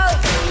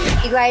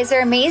 You guys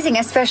are amazing,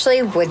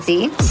 especially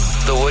Woodsy.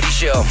 The Woody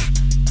Show.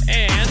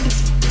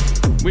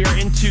 And we are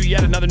into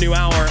yet another new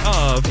hour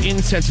of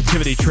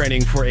insensitivity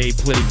training for a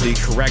politically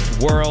correct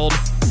world.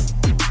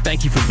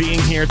 Thank you for being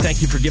here.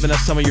 Thank you for giving us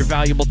some of your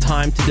valuable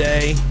time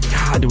today.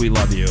 God, do we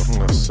love you.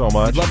 So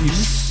much. We love you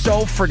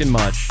so friggin'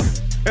 much.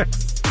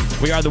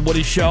 We are the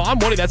Woody Show. I'm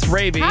Woody. That's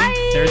Ravy. Hi.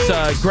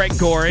 There's Greg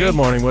Gorey. Good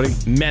morning, Woody.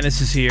 Menace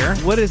is here.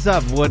 What is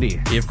up,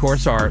 Woody? He, of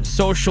course, our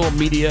social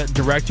media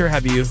director.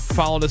 Have you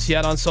followed us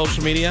yet on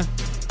social media?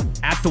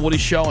 At The Woody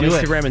Show on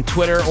Instagram and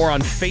Twitter, or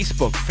on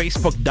Facebook,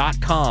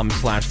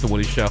 facebook.com/The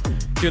Woody Show.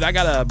 Dude, I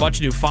got a bunch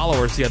of new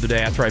followers the other day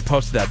after I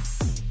posted that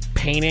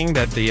painting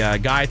that the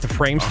guy at the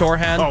frame store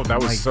had. Oh, that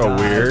was so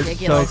weird.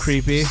 So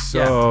creepy.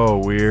 So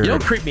weird. You know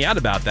what creeped me out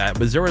about that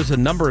was there was a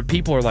number of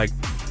people who were like,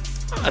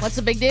 what's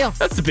the big deal?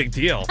 That's a big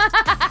deal.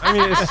 I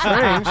mean, it's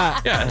strange.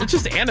 Yeah, it's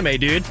just anime,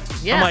 dude.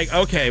 Yeah. I'm like,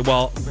 okay,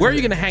 well, where are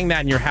you going to hang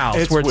that in your house?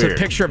 It's where it's weird. a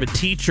picture of a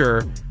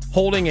teacher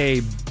holding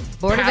a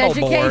Board of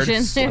paddleboard,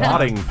 Education.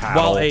 Swatting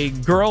paddle. while a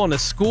girl in a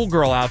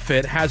schoolgirl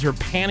outfit has her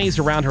panties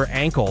around her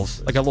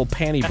ankles, like a little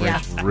panty bridge.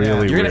 Yeah. Really You're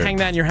weird. going to hang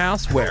that in your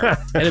house? Where?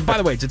 And by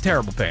the way, it's a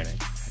terrible painting.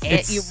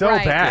 It's You're so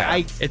right.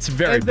 bad. It's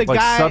very And the Like,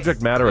 guy-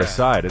 subject matter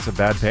aside, it's a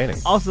bad painting.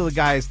 Also, the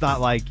guy is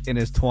not like in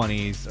his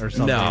 20s or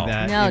something No. like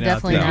that. No, you know,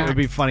 definitely I think not. It would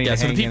be funny Yeah, to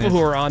so the hang people in who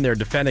his- are on there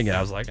defending it,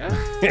 I was like,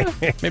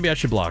 maybe I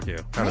should block you.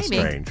 Kind of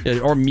Maybe. strange. Yeah,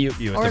 or mute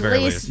you at Or the at very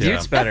least- least. Yeah.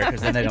 Mute's better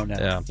because then they don't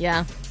know.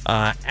 Yeah.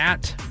 Yeah.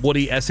 At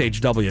Woody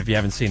SHW, if you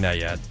haven't seen that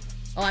yet.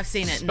 Oh, I've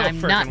seen it, and So I'm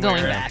not freaking going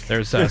weird. back.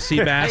 There's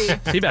Seabass.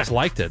 Seabass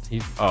liked it.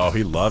 He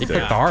loved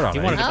clicked hard on He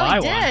it. wanted to Oh, buy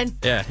he one. did.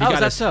 Yeah, he Oh, got is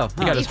that his, so?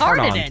 He got He his heart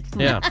hearted on. it.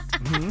 Yeah.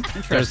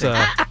 There's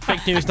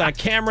fake news.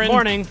 Cameron.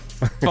 Morning.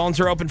 Phones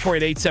are open for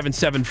you at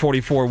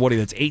 877-44-WOODY.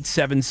 That's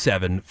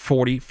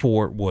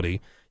 877-44-WOODY.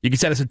 You can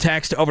send us a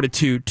text over to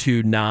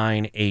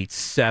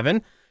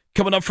 22987.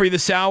 Coming up for you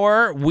this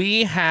hour,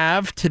 we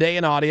have Today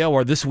in Audio,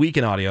 or This Week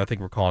in Audio, I think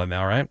we're calling it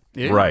now, right?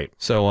 Yeah. Right.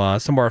 So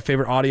some of our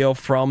favorite audio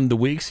from the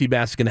week.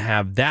 Seabass is going to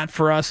have that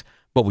for us.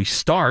 But we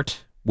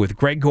start with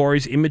Greg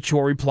Gorey's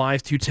immature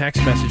replies to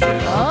text messages.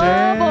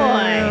 Oh,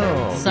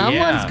 boy. Someone's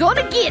Yeah. going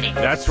to get it.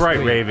 That's right,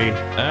 Ravy.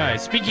 All right.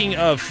 Speaking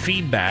of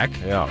feedback,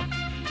 Yeah.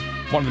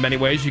 one of the many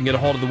ways you can get a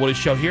hold of the Woody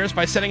Show here is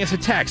by sending us a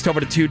text over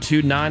to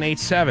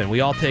 22987.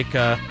 We all take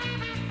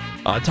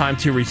time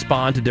to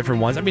respond to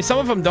different ones. I mean, some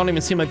of them don't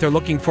even seem like they're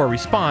looking for a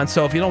response.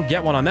 So if you don't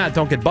get one on that,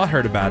 don't get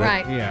butthurt about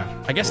Right. it. Yeah.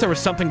 I guess there was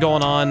something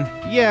going on.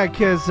 Yeah,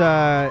 because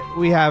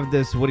we have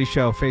this Woody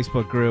Show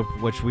Facebook group,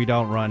 which we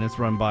don't run. It's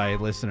run by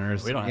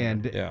listeners. We don't have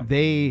and it. Yeah.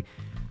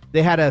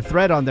 they had a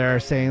thread on there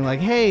saying, like,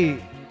 hey,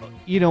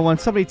 you know, when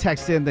somebody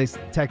texts in, they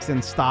text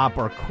in stop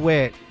or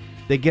quit,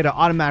 they get an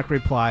automatic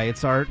reply.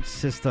 It's our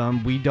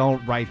system. We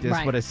don't write this,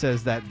 Right. but it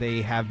says that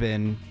they have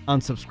been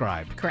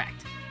unsubscribed. Correct.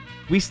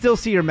 We still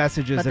see your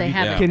messages But if they you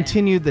haven't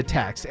continued the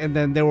text. And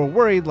then they were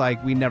worried,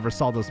 like, we never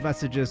saw those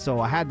messages. So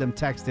I had them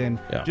text in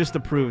just to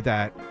prove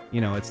that,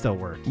 you know, it still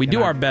worked. We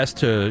do our best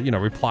to,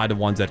 reply to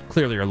ones that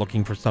clearly are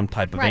looking for some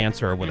type of Right.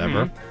 answer or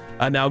whatever.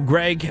 Mm-hmm. Now,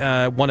 Greg,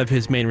 one of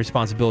his main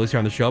responsibilities here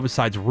on the show,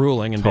 besides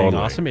ruling and being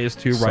Totally. awesome, is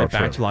to So write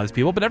back true. to a lot of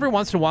people. But every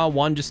once in a while,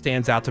 one just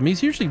stands out to me.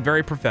 He's usually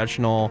very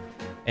professional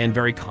and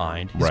very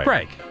kind. He's Right.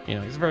 Greg.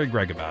 He's very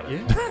Greg about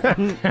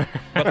it.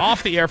 But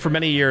off the air for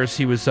many years,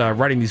 he was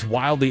writing these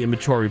wildly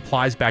immature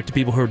replies back to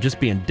people who are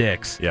just being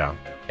dicks. Yeah.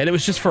 And it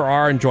was just for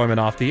our enjoyment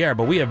off the air.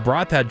 But we have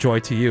brought that joy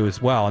to you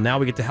as well. And now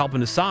we get to help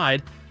him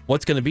decide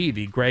what's going to be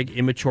the Greg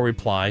immature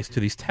replies to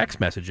these text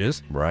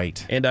messages.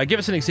 Right. And give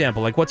us an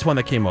example. Like, what's one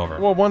that came over?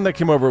 Well, one that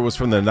came over was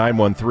from the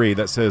 913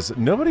 that says,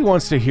 nobody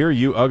wants to hear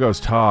you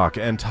uggos talk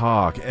and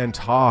talk and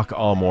talk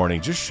all morning.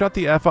 Just shut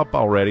the F up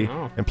already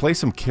and play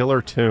some killer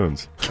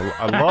tunes.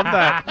 I love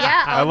that.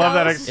 Yeah, I love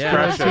that uggos.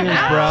 expression. Killer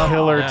tunes, bro.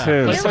 Killer Yeah.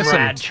 tunes. Let's play some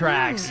Rad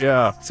tracks.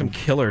 Yeah. Some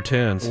killer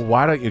tunes.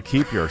 Why don't you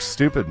keep your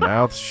stupid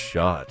mouth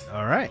shut?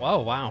 All right. Whoa,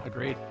 wow.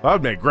 Agreed. That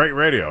would make great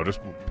radio.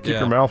 Just keep Yeah.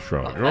 your mouth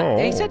shut.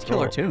 He said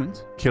killer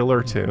tunes.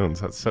 Killer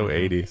tunes. That's so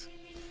 80s.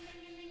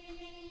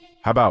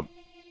 How about,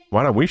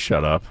 why don't we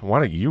shut up? Why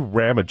don't you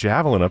ram a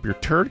javelin up your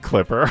turd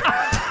clipper?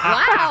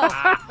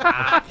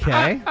 Wow.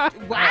 Okay.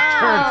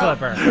 Wow.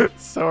 Clipper.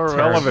 So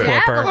irrelevant.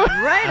 Javelin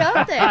right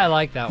up there. I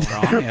like that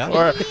one.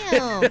 Yeah.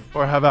 Damn.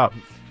 Or how about,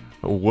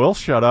 we'll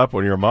shut up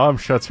when your mom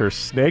shuts her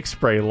snake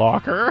spray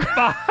locker.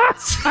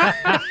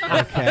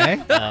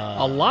 Okay.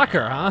 A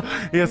locker, huh?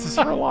 Yes, it's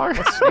her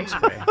locker. Snake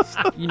spray.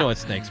 You know what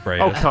snake spray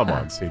Oh, is. come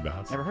on,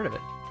 Seabass. Never heard of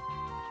it.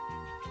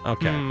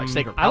 Okay. Like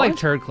snake I like repellent?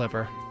 turd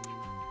clipper.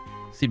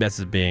 Seabass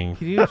is being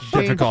Can you change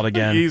difficult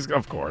again. He's,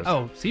 of course.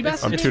 Oh,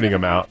 Seabass? I'm tuning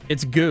him out.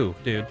 It's goo,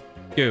 dude.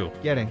 Goo.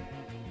 getting?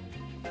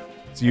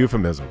 It's a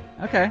euphemism.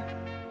 Okay.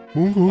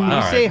 You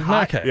All say right.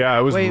 hot. Okay. Yeah,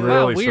 it was Wait,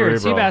 really Wow, weird.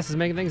 cerebral. Seabass is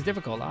making things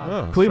difficult.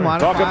 Oh, Can we sorry.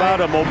 modify? Talk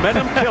about a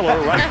momentum killer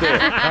right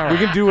there. We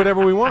can do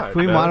whatever we want.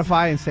 Can we Beth.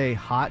 modify and say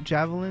hot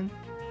javelin?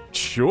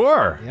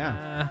 Sure.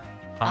 Yeah.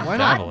 A Hot hot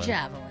javelin.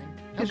 javelin.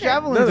 Because Okay.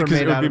 javelins No, are because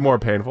made it would out be of... more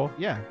painful.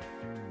 Yeah.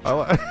 I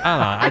don't know.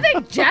 I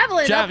think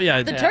javelin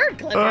Yeah. the turd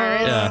clipper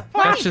is Yeah.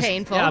 plenty That's just-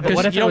 painful. Yeah, but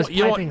what if you it was don't-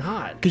 you don't- piping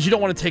hot? Because you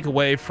don't want to take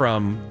away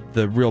from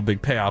the real big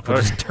payoff, which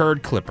is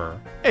turd clipper.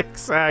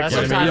 Exactly.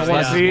 That's You don't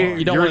want to, See,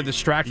 you don't you're- want to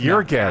distract from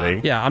You're that.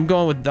 getting. Yeah, I'm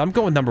going with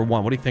number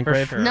one. What do you think, For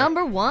Rafe? sure.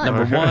 Number one.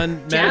 Number one,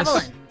 Menace.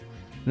 Javelin.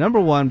 Number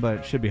one, but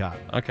it should be hot.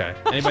 Okay.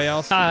 Anybody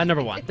else?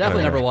 Number one.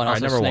 Definitely number one. All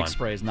right, Also, number snake one.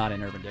 spray is not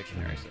in Urban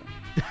Dictionary.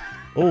 So.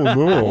 Oh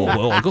no.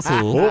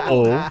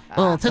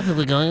 Well,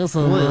 technically, guys,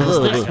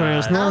 dictionary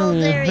is not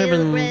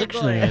urban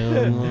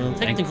dictionary.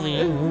 Technically.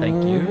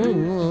 Thank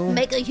you.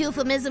 Make a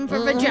euphemism for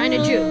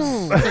vagina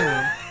juice.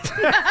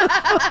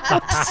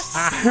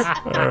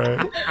 All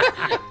right.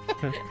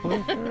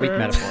 Weak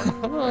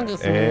metaphor.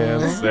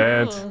 And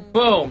sent.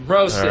 Boom,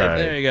 roasted. All right.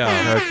 There you go.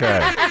 Okay.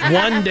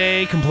 One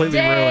day completely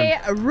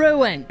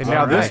ruined. And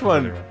now this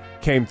one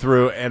came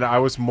through, and I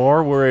was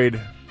more worried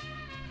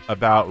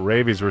about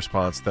Ravi's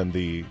response than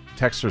the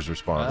texter's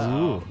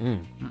response.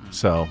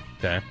 So,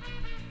 okay.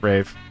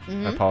 Rave,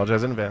 I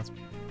apologize in advance.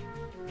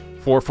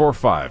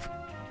 445.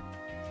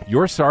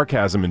 Your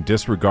sarcasm and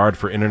disregard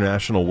for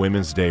International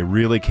Women's Day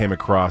really came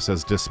across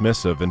as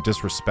dismissive and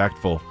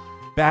disrespectful.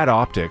 Bad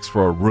optics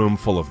for a room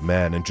full of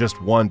men and just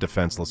one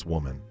defenseless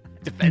woman.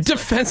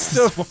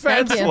 Defenseless.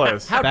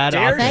 Defenseless. How Bad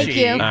dare optics. she? Thank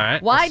you. All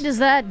right. Why does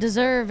that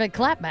deserve a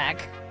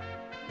clapback?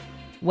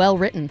 Well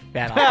written.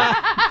 Bad optics.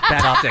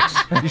 Bad optics.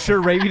 You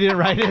sure Ravy didn't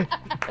write it?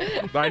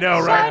 I know,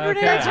 right? Okay.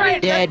 That's right.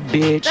 Dead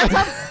bitch.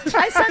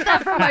 I sent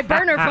that from my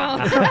burner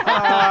phone.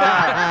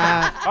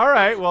 All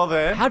right, well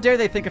then. How dare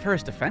they think of her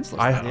as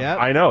defenseless?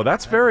 I know.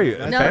 That's very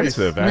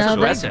offensive, actually.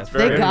 aggressive.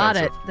 They got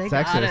it. offensive. They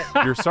got it.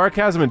 Your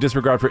sarcasm and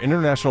disregard for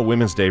International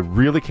Women's Day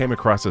really came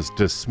across as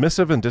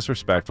dismissive and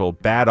disrespectful,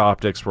 bad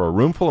optics for a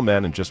room full of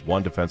men and just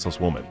one defenseless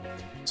woman.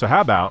 So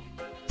how about,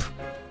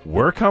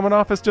 we're coming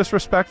off as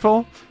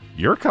disrespectful?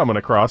 You're coming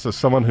across as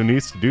someone who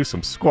needs to do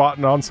some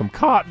squatting on some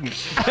cotton.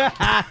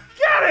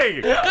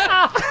 Kidding!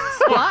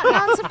 Squatting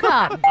on some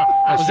cotton.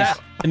 Was that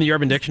in the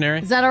Urban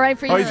Dictionary? Is that all right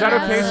for you? Oh, is that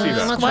okay, Steve?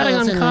 Squatting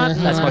on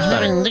cotton. That's much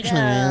better.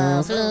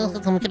 Dictionary.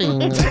 I'm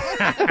kidding.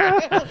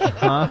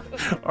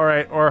 All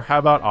right, or how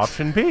about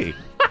option B?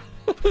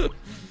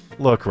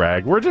 Look,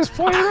 Rag, we're just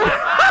playing around.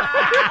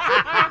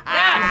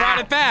 You brought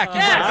it back. All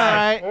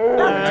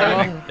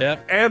right.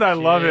 Yep. And I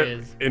love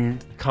it in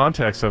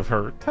context of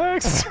her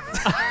text.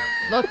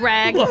 Look,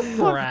 Rag. Look,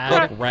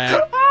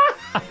 Rag.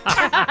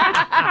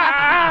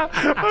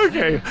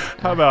 Okay,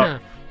 how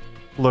about,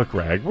 look,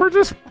 Rag, we're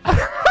just...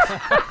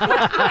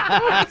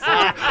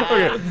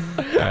 Okay.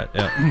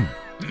 Yeah.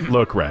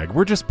 Look, Rag,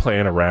 we're just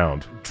playing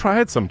around.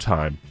 Try it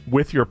sometime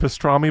with your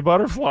pastrami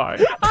butterfly.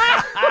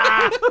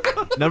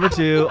 Number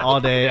 2, all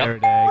day, every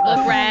day.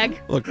 Look,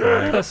 Rag. Look,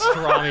 Rag.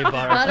 Pastrami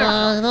butter. I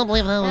don't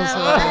believe that was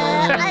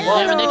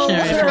Urban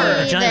Dictionary for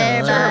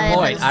vagina. Fair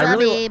point. I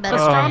really,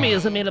 Pastrami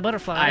isn't made of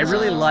butterflies. I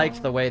really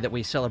liked the way that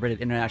we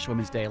celebrated International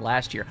Women's Day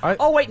last year.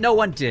 Oh, wait, no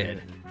one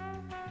did.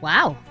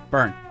 Wow.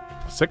 Burn.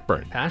 Sick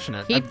burn.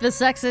 Passionate. Keep the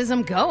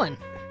sexism going.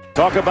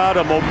 Talk about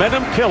a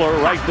momentum killer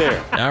right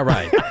there. All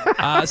right.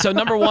 So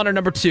number 1 or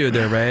number 2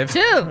 there, Rave?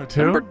 2.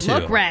 Number 2.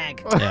 Look,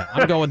 Rag. Yeah,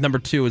 I'm going with number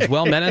 2 as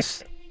well.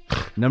 Menace?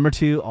 Number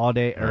 2, all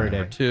day, every day.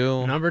 Number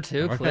 2. Number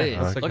 2, please.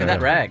 Okay. Look at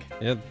that rag.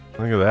 Yep.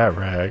 Look at that,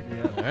 Rag.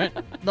 All right.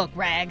 Look,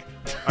 Rag.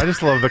 I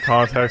just love the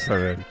context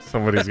of it.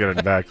 Somebody's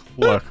getting back.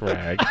 Look,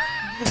 Rag.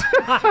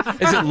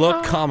 Is it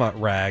look, comma,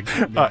 rag?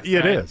 Yeah,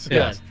 it is. Yeah.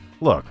 Yes.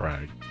 Look,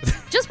 Rag.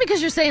 Just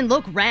because you're saying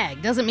look,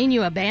 Rag doesn't mean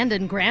you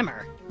abandon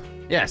grammar.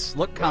 Yes,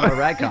 look, comma,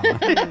 rag, comma.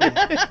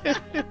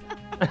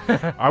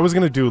 I was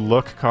going to do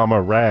look, comma,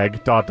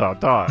 rag, ...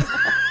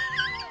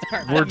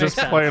 We're just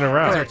playing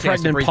around.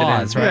 Pregnant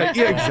pause, right?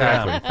 Yeah,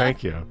 exactly.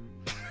 Thank you.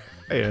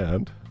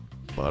 And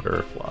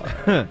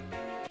butterfly.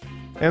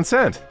 And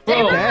sent.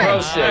 Boom, Okay.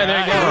 roasted. There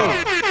you go.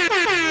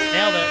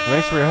 Nailed it.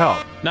 Thanks for your help.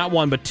 Not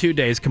 1, but 2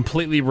 days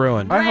completely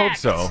ruined. I hope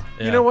so.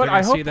 Yeah, You know what? we're gonna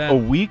I hope see that. a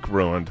week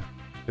ruined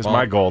is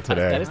my goal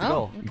today. That is the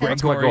goal.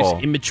 That's my Gregorius goal.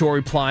 immature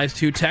replies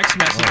to text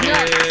messages.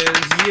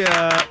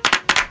 Yeah.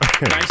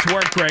 Nice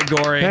work,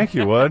 Gregory. Thank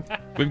you, Wood.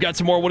 We've got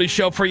some more Woody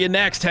Show for you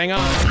next. Hang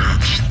on.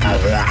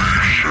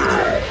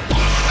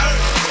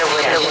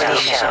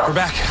 We're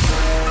back.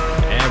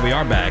 And we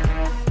are back.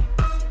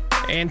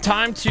 And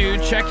time to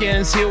check in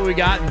and see what we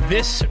got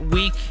this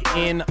week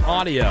in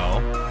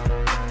audio.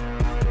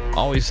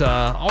 Always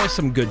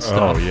some good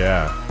stuff. Oh,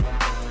 yeah.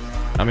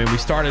 I mean, we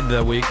started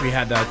the week, we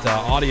had that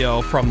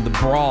audio from the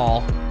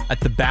brawl at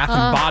the Bath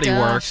and Body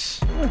Works.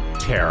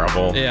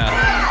 Terrible. Yeah.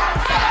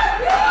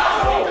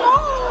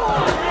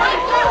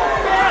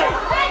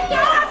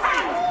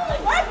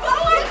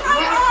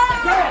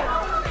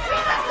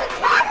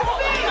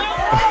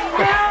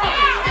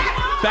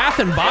 Bath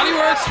and Body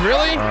Works,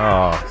 really?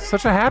 Oh,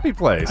 such a happy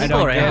place. I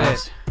don't get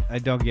it. I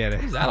don't get it.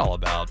 What is that all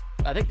about?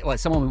 I think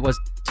someone was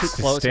too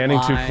close. Standing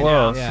in too line.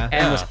 close. Yeah.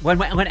 And was,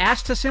 when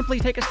asked to simply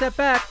take a step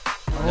back,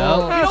 No.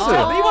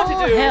 what you want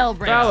to do? Hell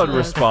breaks Valid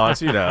loose.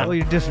 response, you know. Well,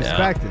 you're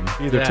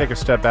disrespecting. Either take a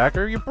step back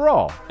or you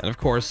brawl. And of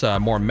course,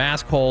 more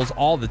mask holes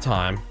all the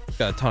time.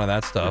 Got a ton of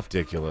that stuff.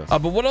 Ridiculous.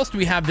 But what else do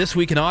we have this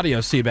week in audio,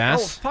 Oh,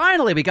 Seabass?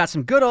 finally, we got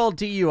some good old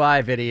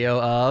DUI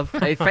video of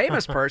a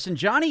famous person,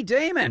 Johnny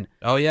Damon.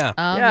 Oh, yeah.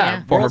 Oh,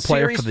 yeah. Former World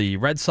player Series. for the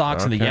Red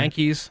Sox and the Okay.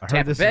 Yankees. I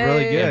heard this is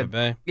really Bay. good. Tampa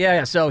Bay.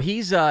 Yeah. So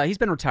he's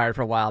been retired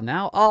for a while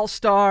now.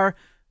 All-star,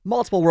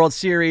 multiple World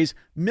Series,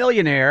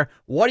 millionaire.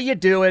 What are you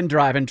doing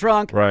driving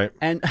drunk? Right.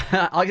 And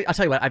I'll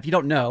tell you what, if you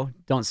don't know,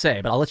 don't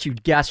say, but I'll let you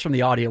guess from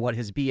the audio what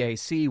his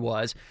BAC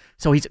was.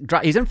 So he's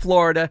in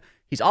Florida.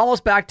 He's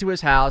almost back to his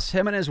house,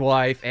 him and his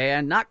wife,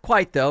 and not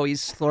quite, though. He's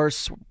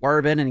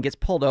swerving and he gets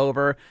pulled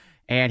over,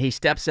 and he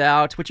steps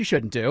out, which you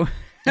shouldn't do.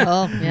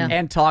 Oh, yeah.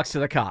 And talks to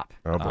the cop.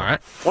 Oh, boy. All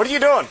right. What are you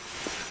doing?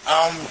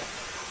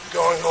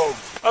 Going home.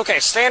 Okay,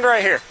 stand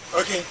right here.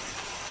 Okay.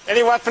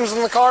 Any weapons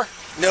in the car?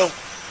 No.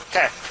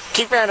 Okay,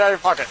 keep your hand out of your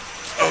pocket.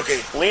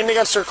 Okay. Lean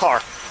against your car.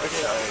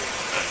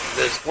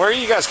 Okay. Where are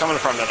you guys coming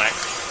from tonight?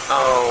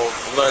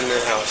 London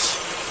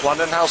House.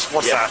 London House?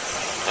 What's Yeah. that?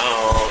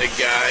 The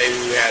guy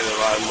who had a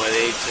lot of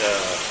money to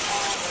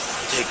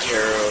take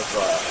care of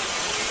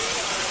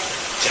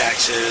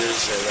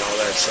taxes and all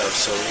that stuff,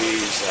 so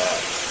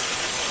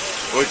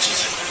we're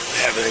just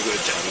having a good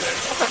time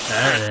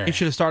there. You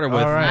should have started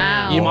with,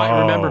 Wow. you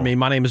might remember me.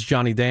 My name is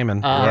Johnny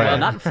Damon. Well,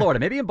 not in Florida.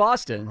 Maybe in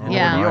Boston. Or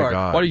Yeah. New My York.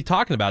 God. What are you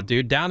talking about,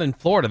 dude? Down in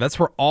Florida. That's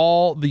where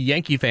all the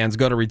Yankee fans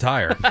go to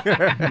retire.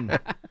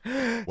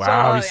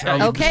 Wow. he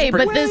sounds Okay,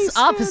 but this wasted.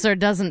 officer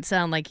doesn't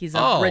sound like he's Oh,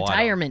 I of don't-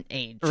 retirement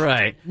age.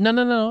 Right.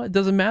 No. It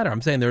doesn't matter.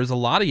 I'm saying there's a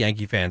lot of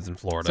Yankee fans in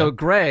Florida. So,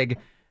 Greg,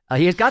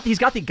 he's got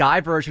the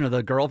guy version of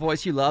the girl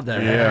voice you love.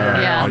 That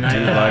Yeah, I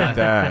do like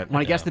that.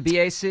 Want to guess the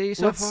BAC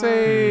so Let's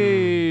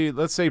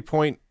far? say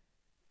point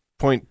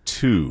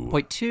two.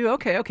 0.2.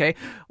 Okay.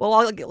 Well,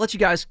 I'll let you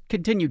guys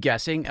continue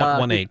guessing.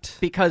 0.18.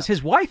 Because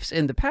his wife's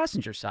in the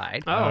passenger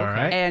side. Oh, all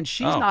right. And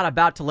she's not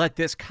about to let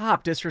this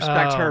cop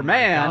disrespect her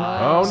man.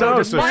 Oh,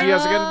 no, so she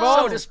has to get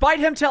involved. So despite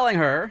him telling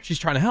her, she's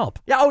trying to help.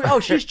 Yeah. Oh,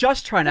 she's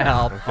just trying to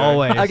help.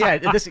 Always.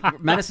 Again, this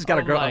Menace has got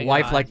a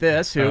wife like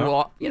this who,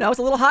 is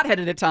a little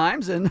hot-headed at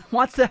times and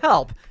wants to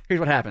help. Here's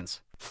what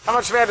happens. How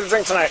much have you had to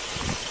drink tonight?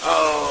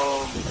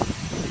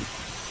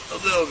 A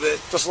little bit.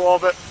 Just a little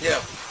bit? Yeah.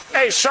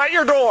 Hey, shut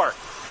your door.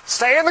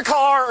 Stay in the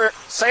car.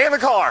 Stay in the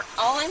car.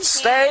 All I'm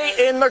saying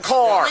Stay in the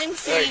car. All I'm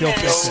saying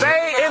is,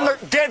 Stay in the.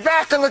 Get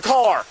back in the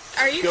car.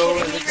 are you Go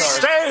kidding in me the right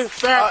car.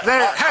 Stay back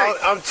there. Hey,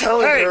 I'm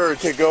telling hey. her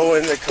to go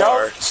in the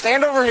car. Go.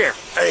 Stand over here.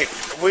 Hey,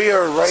 we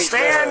are right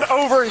Stand there.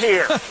 over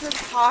here.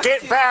 Talk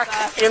Get too back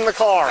fast. in the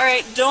car. All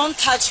right, don't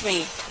touch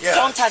me. Yeah.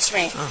 Don't touch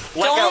me.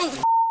 Let Don't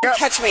go.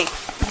 touch me.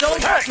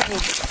 Don't touch me.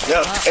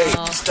 No,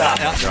 hey, stop.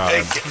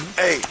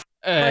 Hey.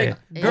 Hey,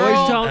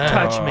 girl, don't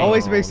touch me.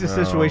 Always makes the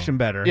situation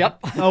better. Yep.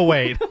 Oh,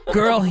 wait.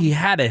 Girl, he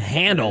had it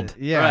handled.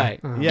 Yeah. Right.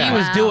 Yeah. He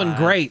was doing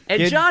great.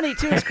 And Johnny,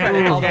 to his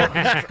credit, although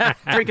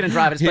drinking and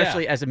driving,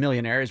 especially Yeah. as a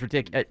millionaire, is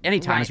ridiculous. At any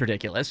time is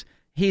ridiculous.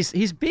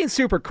 He's being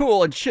super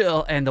cool and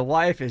chill, and the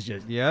wife is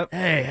just, Yep.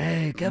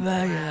 hey, come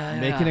back.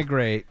 Making it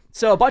great.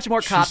 So a bunch of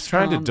more cops She's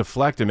trying to come.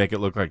 deflect and make it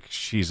look like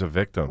she's a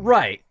victim.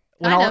 Right.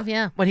 Kind of,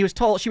 yeah. When she was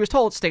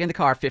told stay in the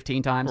car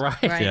 15 times. Right.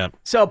 Yeah.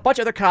 So a bunch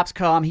of other cops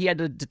come. He had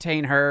to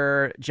detain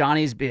her.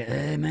 Johnny's being,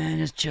 hey man,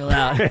 just chill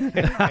out.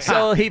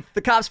 So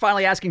the cops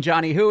finally asking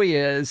Johnny who he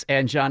is,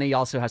 and Johnny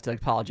also has to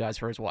apologize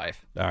for his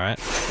wife. All right.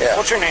 Yeah.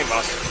 What's your name,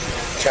 boss?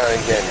 Johnny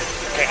Damon.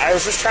 Okay, I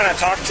was just trying to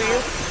talk to you.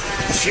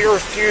 She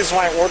refused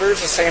my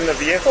orders to stay in the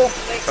vehicle.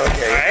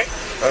 Okay. All right.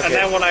 Okay. And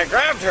then when I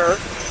grabbed her,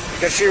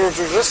 because she was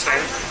resisting,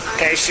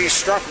 okay, she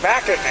struck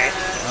back at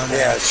me.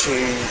 Yeah,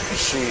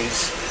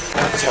 she's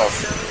a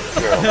tough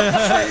girl.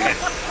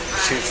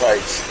 She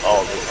fights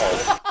all the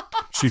time.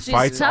 She She's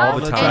fights tough, all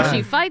the and time.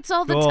 she fights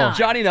all the Cool. time.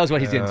 Johnny knows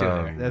what he's into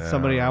there. That's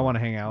somebody I want to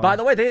hang out with. By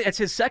the way, it's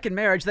his second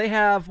marriage. They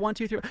have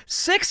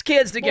 6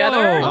 kids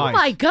together. Whoa. Oh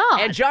my God!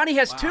 And Johnny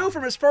has 2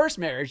 from his first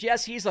marriage.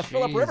 Yes, he's a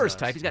Philip Rivers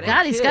type. He's got 8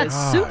 God, he's got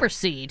kids. super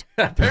seed.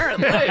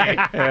 Apparently.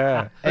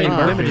 Yeah. I mean,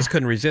 women just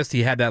couldn't resist.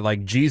 He had that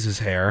like Jesus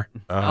hair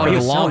for he the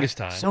was longest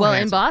time. so Well, in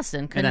handsome.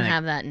 Boston, couldn't then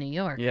have that in New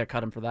York. Yeah,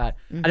 cut him for that.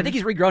 And I think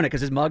he's regrown it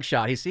because his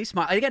mugshot. He's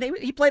smart. Again,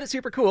 he played it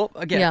super cool.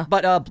 Again, Yeah.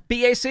 but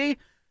BAC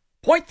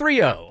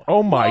 0.30.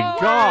 Oh my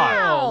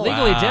God.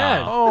 Legally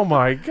dead. Oh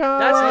my God.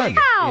 That's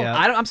legal. Yeah.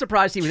 I'm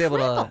surprised he was able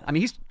to. I mean,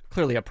 he's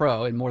clearly a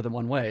pro in more than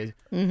one way.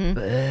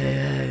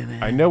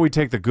 I know we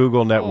take the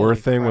Google net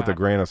worth thing with a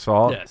grain of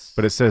salt, Yes.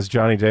 but it says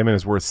Johnny Damon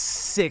is worth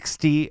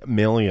 $60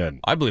 million.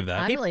 I believe that.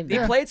 I believe He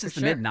that, played since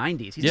for the sure. mid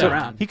 '90s. He's Yeah. been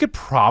around. He could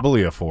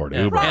probably afford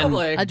Uber.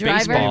 Probably. A driver?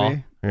 Baseball.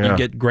 Maybe. Yeah. You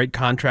get great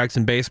contracts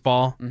in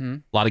baseball.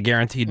 A lot of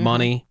guaranteed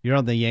money. You're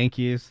on the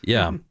Yankees.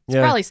 Yeah. He's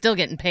probably still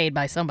getting paid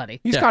by somebody.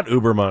 He's got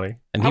Uber money.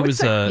 And he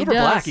was Uber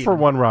Black for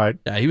one ride.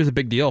 Yeah, he was a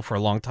big deal for a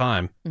long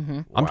time.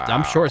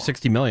 I'm sure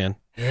 $60 million.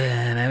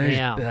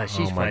 Yeah.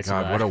 She's Oh my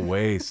God, what a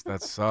waste.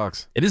 That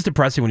sucks. It is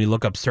depressing when you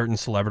look up certain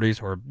celebrities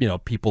or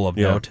people of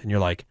Yeah. note, and you're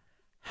like,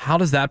 how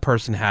does that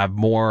person have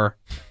more?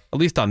 At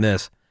least on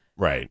this,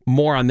 right?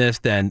 More on this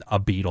than a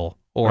Beatle,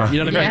 or you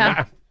know what I mean?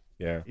 Yeah.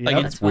 Yeah,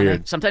 like it's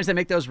weird. Sometimes they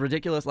make those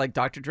ridiculous, like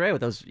Dr. Dre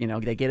with those,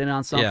 they get in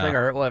on something,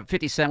 Yeah. or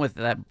 50 Cent with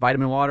that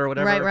vitamin water or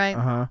whatever. Right.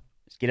 Uh-huh.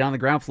 Just get on the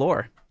ground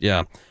floor.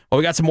 Yeah. Well,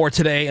 we got some more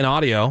today in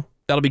audio.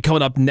 That'll be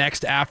coming up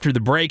next after the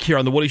break here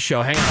on The Woody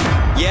Show. Hang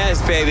on.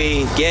 Yes,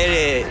 baby, get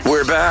it.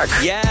 We're back.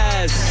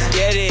 Yes,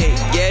 get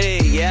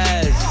it,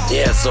 yes.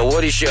 Yeah, so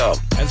Woody Show.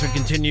 As we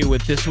continue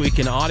with This Week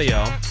in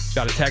Audio,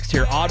 got a text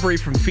here. Aubrey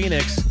from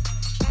Phoenix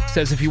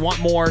says, if you want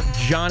more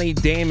Johnny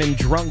Damon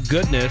drunk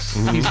goodness,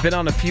 he's been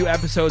on a few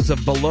episodes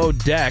of Below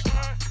Deck.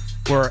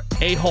 where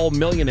a-hole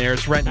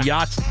millionaires rent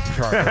yachts to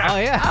charter. Oh,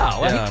 yeah.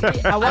 Oh, well,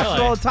 I watched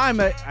it all the time.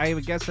 I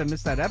guess I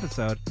missed that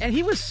episode. And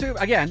he was super,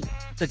 again,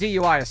 the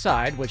DUI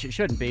aside, which it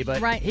shouldn't be,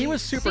 but he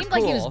was super Seemed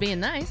cool. like he was being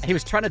nice. He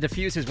was trying to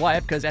defuse his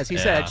wife because, as he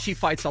said, she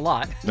fights a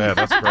lot. Yeah,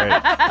 that's great.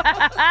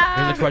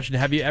 Here's a question.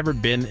 Have you ever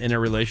been in a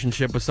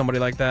relationship with somebody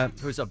like that?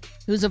 Who's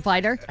a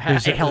fighter?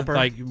 Who's a helper.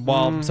 Like,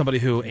 somebody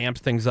who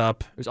amps things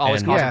up. Who's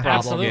always and causing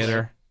problems.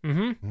 instigator.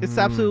 It's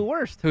the absolute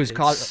worst. Who's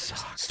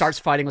starts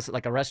fighting with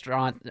like a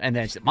restaurant, and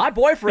then she said, my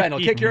boyfriend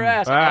will kick your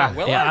ass.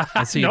 Will Yeah. I?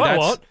 And see, No, I that's,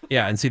 won't.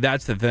 Yeah, and see,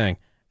 that's the thing.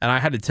 And I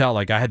had to tell,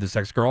 like, I had this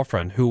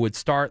ex-girlfriend who would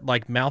start,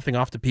 like, mouthing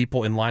off to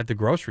people in line at the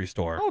grocery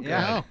store. Oh,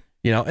 God.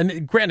 You know,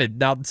 and granted,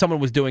 now someone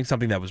was doing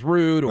something that was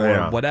rude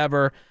or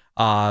whatever,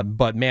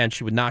 but, man,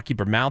 she would not keep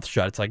her mouth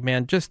shut. It's like,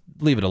 man, just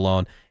leave it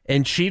alone.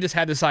 And she just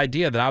had this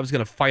idea that I was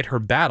going to fight her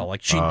battle.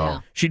 Like,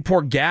 she'd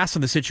pour gas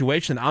on the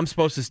situation, and I'm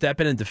supposed to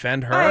step in and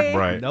defend her.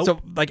 Right. Nope. So,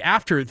 like,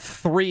 after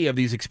 3 of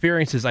these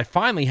experiences, I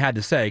finally had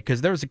to say,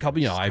 because there was a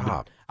couple, you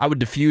know, I would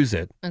diffuse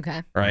it.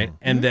 Okay. Right.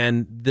 And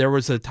then there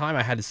was a time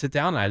I had to sit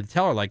down and I had to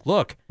tell her, like,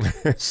 look,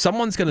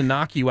 someone's going to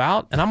knock you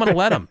out and I'm going to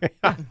let them.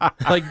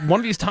 Like, one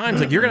of these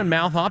times, like, you're going to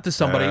mouth off to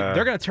somebody,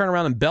 they're going to turn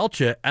around and belch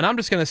you, and I'm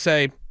just going to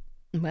say,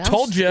 well,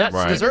 told you.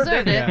 deserved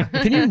it. Yeah.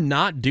 Can you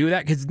not do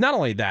that? Because not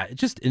only that,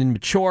 it's just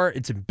immature,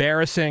 it's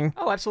embarrassing.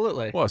 Oh,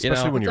 absolutely. Well,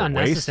 especially when you're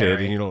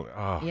wasted and you don't.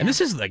 Oh. And this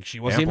is like, she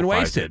wasn't even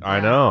Amplifies wasted. it. I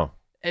know.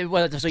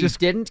 So you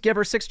didn't give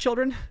her 6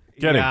 children?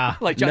 Kidding.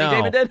 Like Johnny No.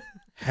 David did?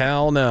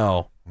 Hell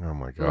no. Oh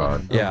my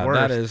God. Yeah, The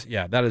that worst. is.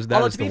 Yeah, that is. That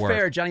Although, is to the be worst.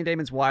 fair, Johnny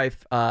Damon's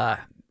wife,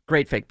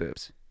 great fake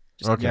boobs.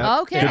 Okay.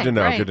 Okay, Good to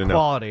know. great. Good to know.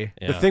 Quality.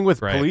 The thing with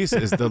police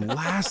is the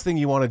last thing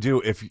you want to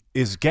do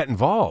is get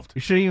involved.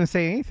 You shouldn't even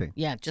say anything.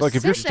 Yeah, just Like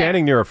if sit you're there.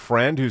 standing near a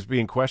friend who's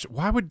being questioned,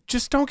 why would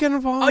just don't get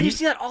involved? Oh, you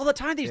see that all the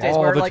time these days,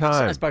 All where the like,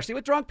 time. especially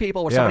with drunk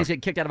people, where Yeah. somebody's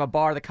getting kicked out of a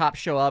bar, the cops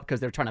show up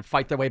because they're trying to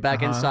fight their way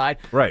back inside.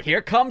 Right.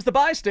 Here comes the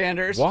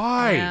bystanders.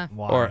 Why? Yeah.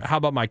 Or how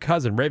about my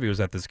cousin? Ravi was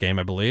at this game,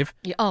 I believe.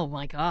 Yeah, oh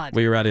my God.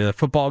 We were at a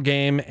football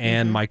game,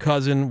 and my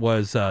cousin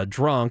was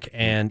drunk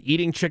and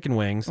eating chicken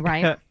wings,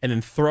 Right. and then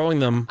throwing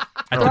them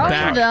at the Throwing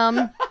back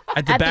them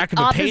at the back of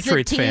a opposite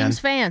Patriots fan. team's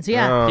fans.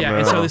 Yeah. Oh, Yeah, no.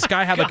 and so this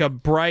guy had like a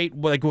bright,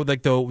 like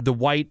the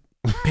white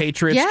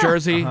Patriots Yeah.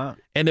 jersey,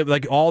 and it,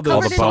 like all the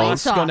Covered in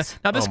sauce white going down. sauce.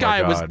 Now this Oh, my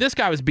guy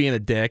God. was being a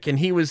dick, and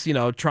he was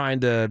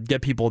trying to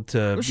get people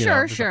to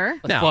Sure, sure.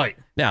 Let's fight.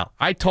 Now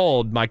I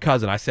told my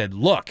cousin, I said,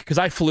 look, because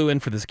I flew in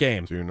for this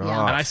game, Do and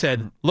not. I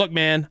said, look,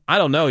 man, I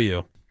don't know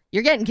you.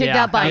 You're getting kicked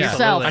Yeah, out by absolutely.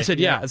 yourself. I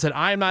said, I said,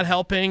 I am not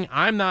helping.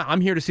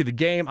 I'm here to see the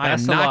game. I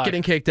Best am of not luck.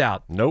 getting kicked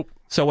out. Nope.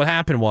 So what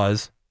happened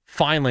was,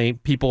 finally,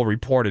 people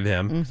reported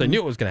him because they knew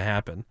it was going to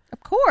happen.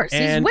 Of course.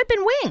 He's And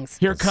whipping wings.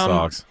 Here That come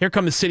sucks.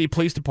 the city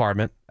police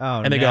department,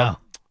 Oh, and they no. go,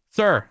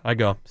 sir. I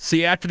go,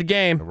 see you after the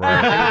game. Right.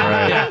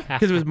 Right. Yeah,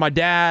 because it was my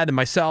dad and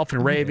myself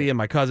and Ravi and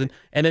my cousin.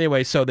 And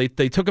anyway, so they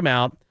took him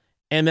out,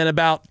 and then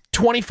about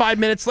 25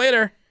 minutes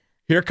later,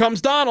 here comes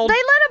Donald. They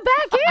let him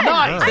back in.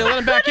 Nice. They let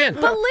him back in.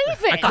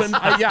 Believe it. I couldn't.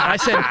 I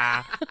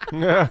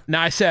said.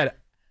 Now I said,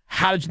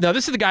 how did you? Now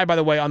this is the guy, by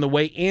the way, on the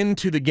way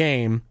into the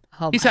game.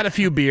 Oh, He's had a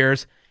few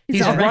beers.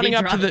 He's already running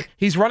up drunk.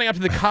 to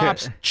the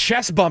cops,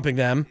 chest bumping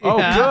them. Oh,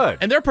 good.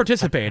 And they're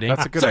participating.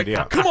 That's a good It's like,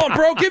 idea. Come on,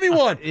 bro, give me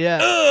one.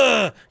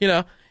 Yeah.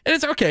 And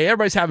it's okay.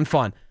 Everybody's having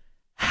fun.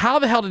 How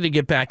the hell did he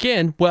get back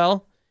in?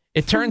 Well,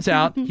 it turns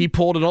out he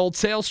pulled an old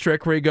sales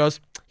trick where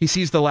he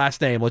sees the last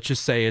name. Let's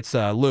just say it's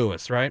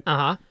Lewis, right?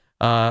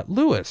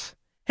 Lewis.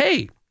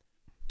 Hey,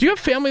 do you have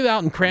family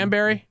out in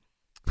Cranberry?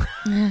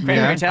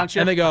 Cranberry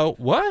Township. And they go,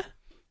 what?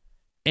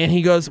 And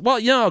he goes, well,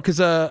 because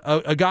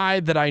a guy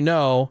that I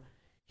know,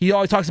 he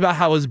always talks about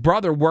how his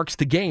brother works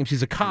the games.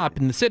 He's a cop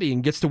in the city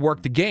and gets to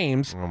work the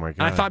games. Oh, my God.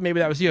 And I thought maybe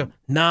that was you.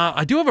 Nah,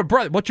 I do have a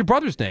brother. What's your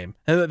brother's name?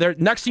 And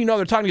next thing you know,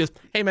 they're talking. He goes,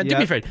 hey, man, do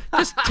me a favor.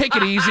 Just take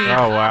it easy.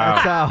 Oh, wow.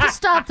 That's how, Just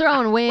stop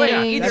throwing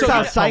wings. that's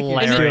how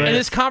psychics do And it.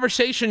 this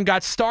conversation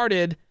got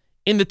started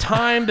in the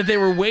time that they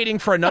were waiting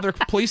for another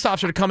police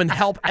officer to come and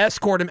help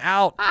escort him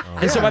out.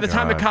 And so by the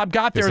time the God. cop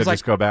got They there, it was said, like,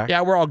 just go back?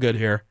 yeah, we're all good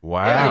here.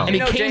 Wow. And he You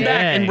know, came Dave-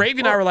 back, and Ravi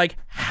and I were like,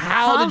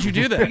 how did you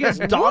do that? Because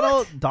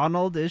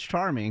Donald is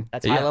charming.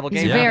 That's Yeah. high level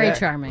He's game. very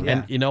charming.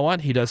 And you know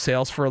what? He does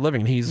sales for a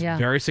living. He's Yeah.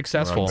 very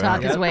successful.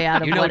 Talk his way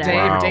out of You know whatever. Dave,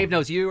 Wow. or Dave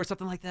knows you, or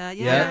something like that.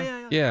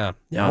 Yeah. Yeah.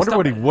 I wonder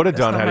what he would have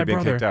that's done not had my he been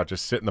brother. kicked out.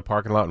 Just sit in the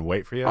parking lot and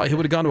wait for you? Oh, he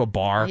would have gone to a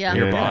bar Yeah.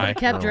 nearby.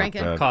 Kept Oh,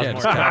 drinking. God. Cause Yeah,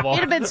 more just trouble.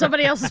 It'd have been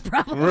somebody else's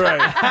problem.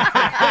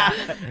 Right.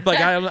 Like,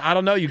 I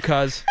don't know you,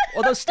 cuz.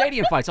 Well, those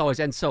stadium fights always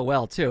end so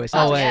well too. It's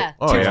Oh, not yeah.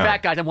 two yeah.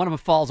 fat guys and one of them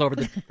falls over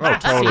the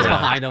totally. seats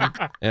behind them.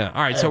 Yeah.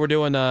 All right. So we're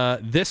doing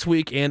This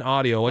Week in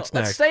Audio. What's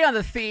Let's next? stay on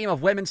the theme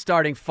of women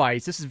starting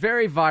fights. This is a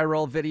very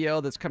viral video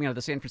that's coming out of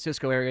the San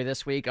Francisco area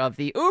this week of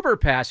the Uber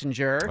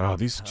passenger. Oh,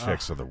 these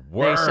chicks are the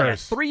They said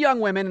worst. 3 young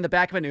women in the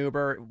back of an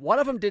Uber. One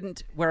of them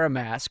didn't wear a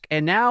mask,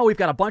 and now we've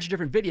got a bunch of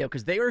different video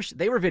because they were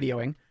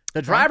videoing.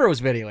 The driver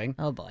was videoing.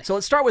 Oh, boy. So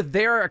let's start with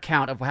their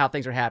account of how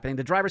things are happening.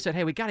 The driver said,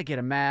 "Hey, we got to get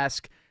a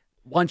mask."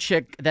 one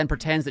chick then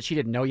pretends that she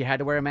didn't know you had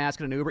to wear a mask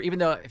in an Uber, even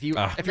though if you're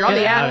on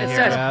the app, it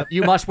says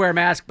you must wear a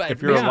mask. But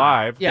if you're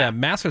alive. Yeah,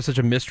 masks are such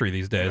a mystery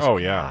these days. Oh,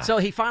 yeah. So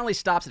he finally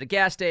stops at a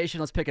gas station.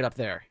 Let's pick it up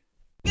there.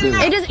 You should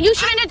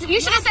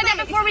have said that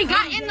before we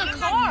got in the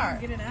car.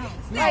 Get out.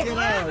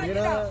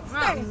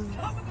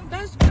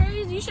 That's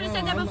crazy. You should have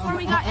said that before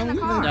we got in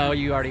the car. No,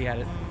 you already had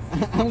it.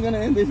 I'm gonna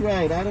end this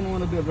ride. I don't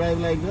want to do a drive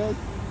like this.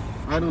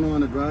 I don't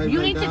want to drive. You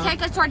like need to that.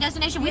 take us to our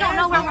destination. We don't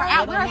know where we're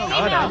at. We're I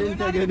female. didn't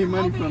take any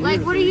money from Like,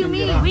 you, what so do you can get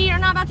mean? out. We are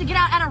not about to get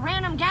out at a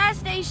random gas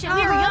station.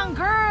 We are young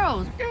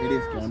girls. It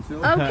is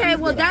canceled. Okay,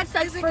 well, that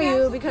sucks for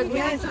you because we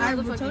Yes, I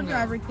have to told you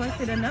I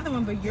requested another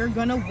one, but you're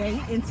gonna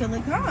wait until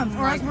it comes,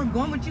 or else we're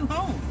going with you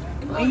home.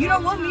 And you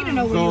don't want me to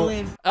know where you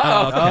live.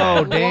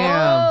 Oh,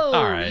 damn.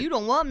 All right. You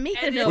don't want me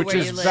to know Which where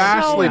is you live.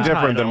 vastly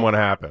different than what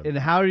happened. And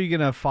how are you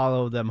going to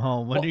follow them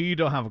home when you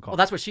don't have a car? Well,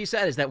 that's what she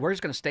said, is that we're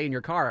just going to stay in your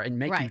car and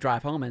make you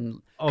drive home.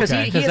 And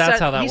Okay. he 'Cause had that's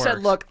said, how that he said,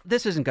 works. look,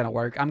 this isn't going to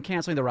work. I'm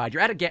canceling the ride.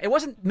 You're at a gas.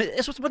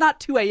 This was not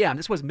 2 a.m.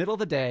 This was middle of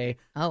the day.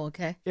 Oh,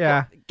 okay.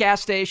 Yeah.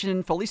 Gas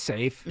station, fully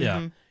safe.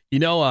 Yeah. You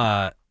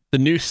know, the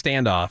new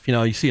standoff,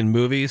 you see in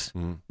movies,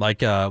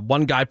 like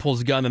one guy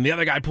pulls a gun and the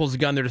other guy pulls a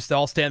gun. They're just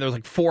all standing. There's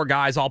like four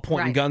guys all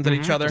pointing guns at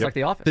each other. Just like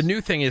The Office. The new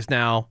thing is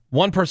now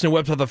one person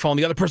whips out the phone,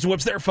 the other person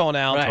whips their phone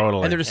out, Right.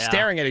 Totally. and they're just Yeah.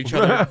 staring at each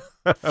other,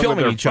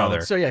 filming each other.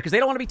 So yeah, because they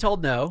don't want to be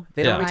told no.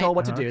 They don't want to be told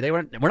what to do.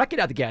 We're not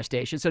getting out of the gas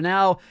station. So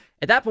now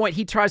at that point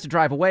he tries to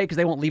drive away because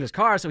they won't leave his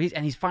car. So he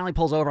finally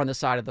pulls over on the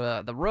side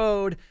of the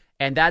road.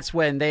 And that's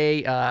when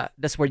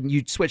that's when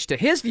you switch to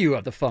his view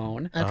of the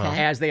phone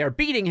as they are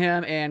beating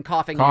him and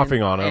coughing on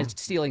him and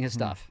stealing his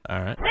stuff. All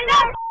right. They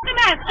know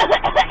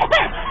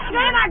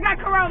I got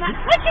corona.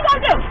 What you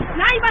gonna do?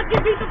 Now you must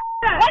get beat the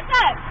up. What's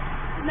that?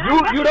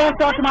 You don't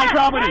talk to my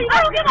property.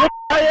 I don't give a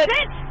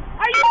bitch.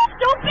 Are you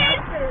stupid?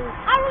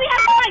 I really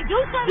have to do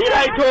something. Did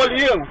I told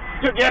you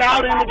to get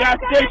out in the gas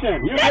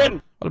station? You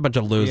didn't. What a bunch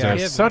of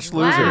losers. Yeah, such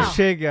losers. This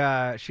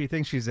chick, she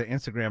thinks she's an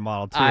Instagram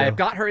model, too. I've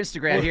got her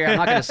Instagram here. I'm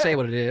not going to say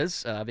what it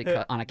is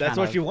because on account That's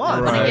what of you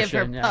want. Let me give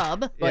her promotion,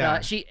 pub.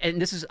 But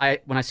this is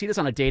when I see this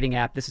on a dating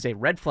app, this is a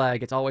red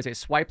flag. It's always a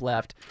swipe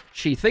left.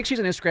 She thinks she's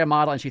an Instagram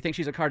model and she thinks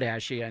she's a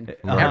Kardashian.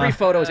 Every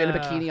photo is in a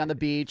bikini on the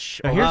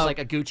beach, or here's like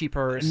a Gucci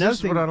purse. This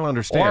is what I don't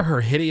understand. Or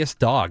her hideous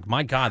dog.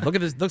 My God, look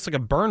at this. Looks like a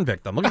burn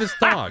victim. Look at this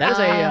dog. That is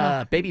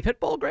a baby pit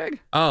bull, Greg.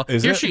 Oh,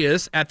 Is here it? she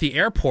is at the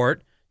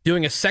airport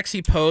doing a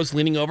sexy pose,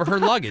 leaning over her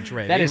luggage.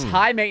 Ray. That is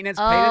high maintenance,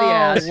 pain in the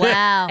ass.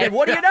 Wow. And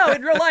what do you know?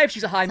 In real life,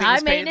 she's a high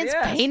maintenance,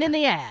 pain in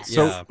the ass.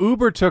 So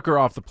Uber took her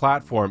off the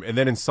platform, and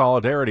then in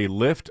solidarity,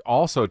 Lyft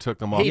also took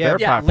them off their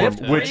platform,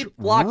 Lyft which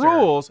blocked her.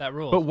 rules. That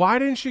rules. But why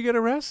didn't she get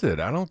arrested?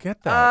 I don't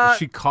get that.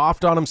 She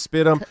coughed on him,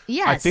 spit him.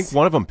 Yes. I think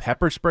one of them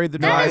pepper sprayed the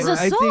That driver. is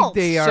I think assault.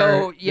 they are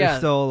So, yeah. they're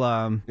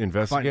still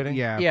Investigating?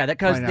 Yeah, that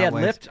because they had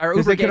Lyft or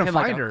Uber gave him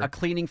like a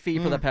cleaning fee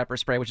for the pepper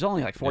spray, which is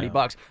only like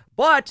 $40.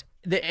 But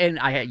and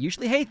I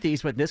usually hate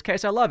these, but in this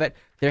case I love it.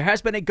 There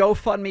has been a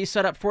GoFundMe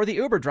set up for the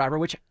Uber driver,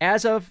 which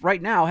as of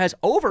right now has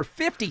over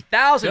 $50,000.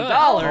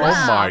 Oh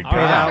my God!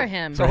 Good for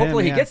him. So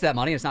hopefully he gets that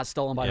money. It's not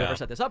stolen by whoever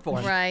set this up for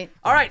him. Right.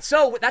 All right.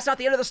 So that's not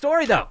the end of the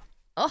story, though.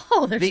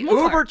 Oh, there's The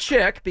more. Uber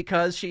chick,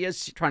 because she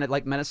is trying to,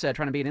 like Menace said,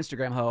 trying to be an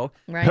Instagram hoe.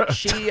 Right.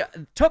 She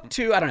took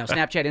to, I don't know,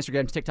 Snapchat,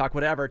 Instagram, TikTok,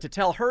 whatever, to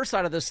tell her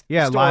side of this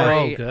Yeah, story.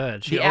 live. Oh,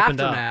 good. She The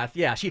opened up. aftermath.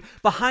 Yeah, she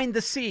behind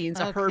the scenes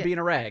of her being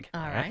a rag.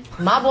 All right.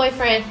 My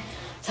boyfriend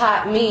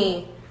taught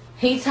me,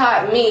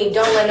 don't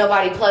let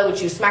nobody play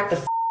with you, smack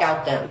the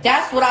out them.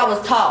 That's what I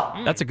was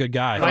taught. That's a good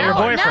guy. Now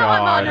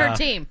I'm on her yeah.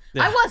 team.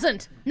 Yeah. I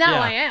wasn't. Now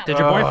Yeah. I am. Did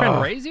your boyfriend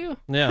raise you?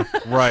 Yeah.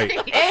 Right.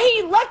 And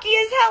he lucky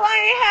as hell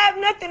I ain't have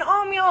nothing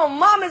on me on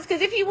mama's,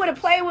 because if he would have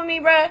played with me,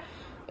 bruh,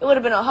 it would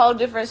have been a whole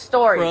different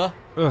story. All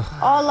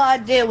I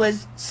did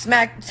was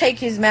take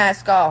his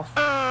mask off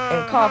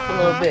and cough a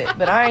little bit,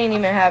 but I ain't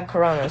even have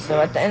corona,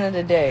 so at the end of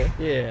the day.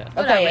 Yeah.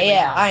 Okay,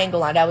 yeah, I ain't gonna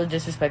lie, that was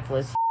disrespectful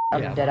as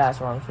I'm dead ass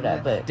wrong for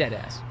that, but dead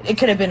ass. It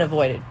could have been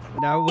avoided.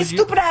 Now, It's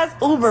stupid ass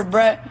Uber,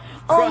 bruh.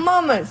 On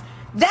mamas.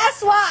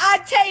 That's why I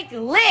take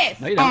Lyft.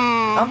 No, you don't.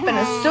 I'm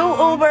finna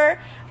sue Uber.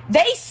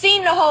 They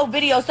seen the whole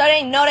video, so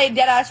they know they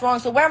dead ass wrong.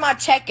 So where my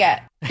check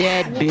at?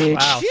 Dead bitch.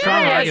 Wow,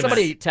 strong Yeah, argument.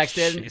 somebody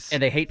texted,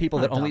 and they hate people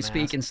that only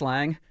speak in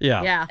slang.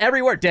 Yeah. Yeah.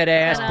 Every word, dead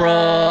ass,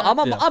 bro. I'm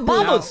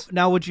mamas.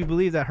 Now, would you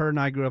believe that her and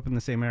I grew up in the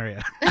same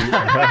area?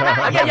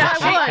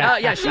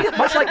 Yeah, she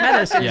much like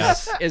Menace is,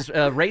 Yes. is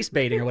race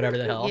baiting or whatever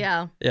the hell.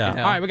 Yeah. Yeah. You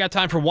know. All right, we got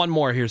time for one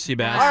more here,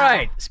 Seabass. All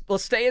right,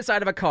 let's stay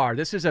inside of a car.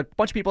 This is a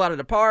bunch of people out at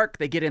the park.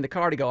 They get in the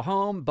car to go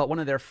home, but one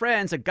of their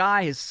friends, a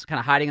guy, is kind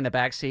of hiding in the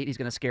back seat. He's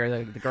going to scare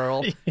the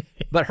girl.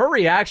 But her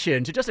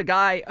reaction to just a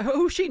guy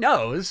who she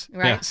knows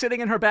sitting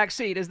in her back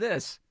seat is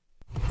this.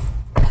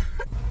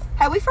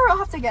 Hey, we for real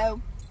have to go.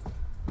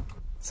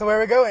 So where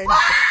are we going?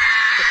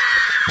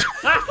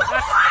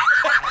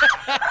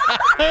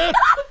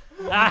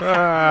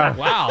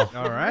 Wow.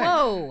 All right.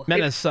 Whoa.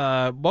 Menace,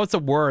 what's a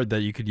word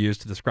that you could use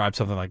to describe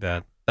something like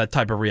that? That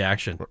type of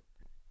reaction.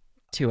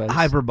 To us.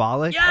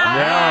 Hyperbolic. Yeah.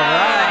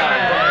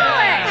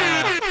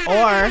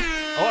 Or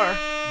Or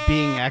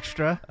being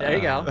extra. There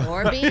you go.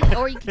 Or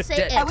you can say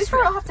Dead- extra. We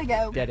still have to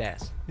go. Dead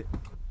ass.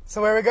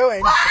 So where are we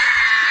going?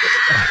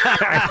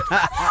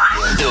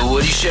 The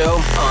Woody Show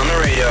on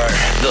the radar.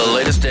 The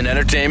latest in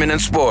entertainment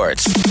and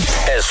sports,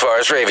 as far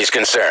as Ravey's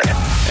concerned.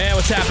 Hey,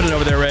 what's happening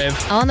over there, Rave?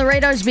 On the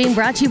Radar is being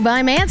brought to you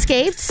by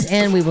Manscaped,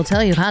 and we will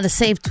tell you how to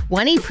save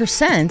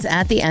 20%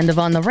 at the end of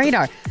On the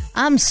Radar.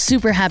 I'm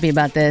super happy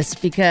about this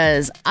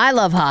because I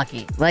love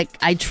hockey. Like,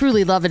 I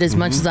truly love it as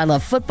much as I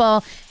love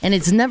football, and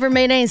it's never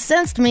made any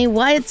sense to me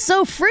why it's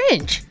so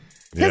fringe.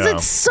 Because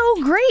it's so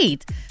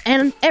great.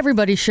 And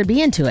everybody should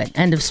be into it.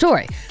 End of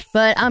story.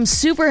 But I'm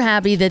super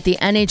happy that the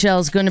NHL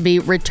is going to be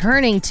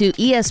returning to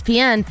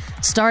ESPN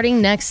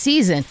starting next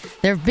season.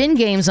 There have been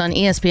games on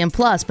ESPN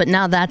Plus, but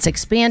now that's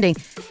expanding.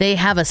 They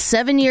have a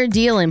 7-year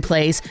deal in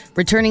place,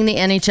 returning the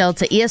NHL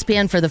to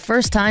ESPN for the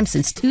first time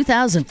since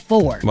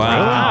 2004.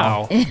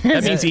 Wow.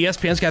 That means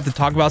ESPN's got to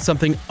talk about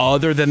something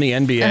other than the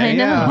NBA. I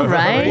know,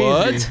 right?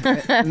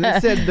 What? And they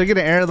said they're going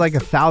to air like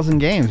 1,000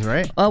 games,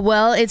 right?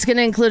 Well, it's going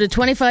to include a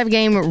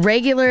 25-game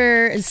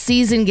regular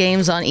season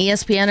games on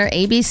ESPN or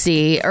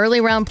ABC,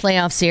 early round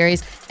playoff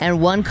series, and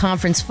one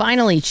conference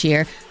final each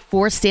year,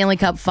 4 Stanley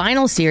Cup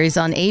final series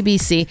on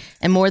ABC,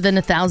 and more than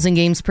 1,000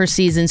 games per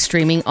season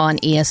streaming on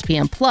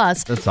ESPN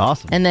Plus. That's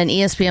awesome. And then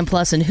ESPN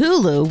Plus and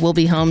Hulu will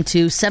be home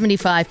to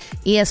 75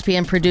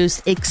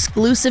 ESPN-produced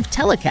exclusive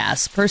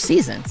telecasts per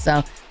season.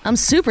 So I'm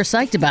super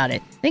psyched about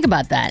it. Think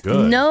about that.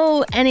 Good.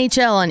 No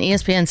NHL on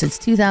ESPN since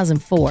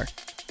 2004.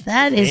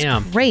 That is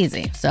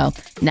crazy. So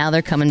now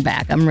they're coming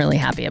back. I'm really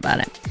happy about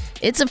it.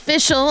 It's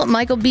official.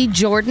 Michael B.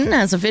 Jordan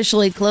has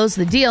officially closed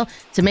the deal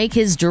to make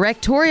his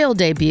directorial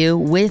debut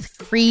with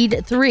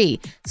Creed 3.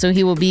 So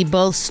he will be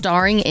both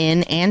starring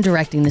in and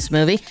directing this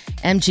movie.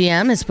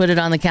 MGM has put it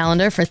on the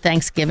calendar for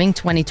Thanksgiving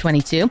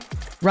 2022.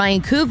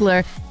 Ryan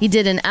Coogler, he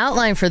did an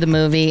outline for the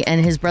movie,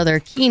 and his brother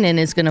Keenan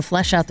is going to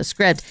flesh out the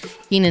script.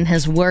 Keenan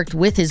has worked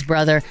with his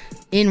brother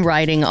in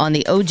writing on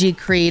the OG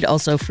Creed,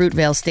 also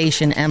Fruitvale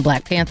Station and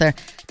Black Panther.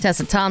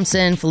 Tessa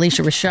Thompson,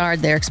 Felicia Richard,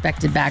 they're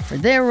expected back for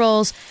their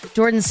roles.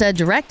 Jordan said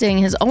directing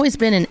has always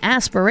been an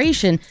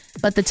aspiration,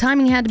 but the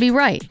timing had to be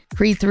right.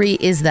 Creed 3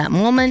 is that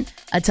moment,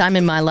 a time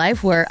in my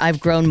life where I've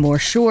grown more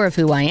sure of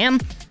who I am.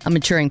 I'm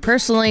maturing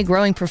personally,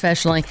 growing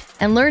professionally,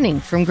 and learning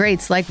from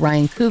greats like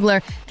Ryan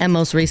Coogler and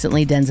most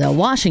recently Denzel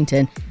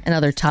Washington and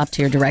other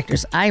top-tier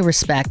directors I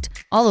respect,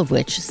 all of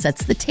which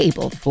sets the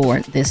table for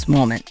this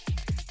moment.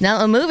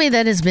 Now, a movie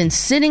that has been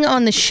sitting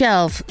on the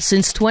shelf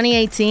since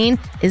 2018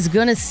 is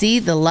going to see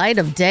the light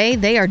of day.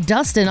 They are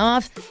dusting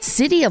off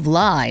City of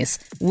Lies,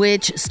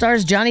 which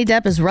stars Johnny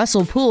Depp as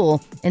Russell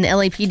Poole, an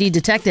LAPD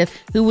detective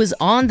who was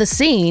on the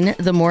scene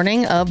the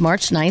morning of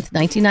March 9th,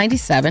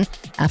 1997,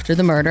 after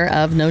the murder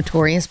of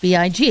Notorious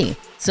B.I.G.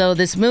 So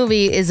this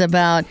movie is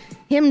about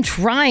him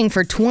trying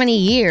for 20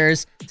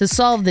 years to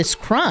solve this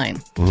crime.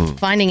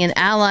 Finding an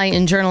ally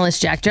in journalist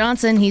Jack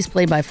Johnson, he's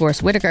played by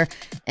Forrest Whitaker,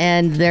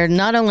 and they're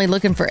not only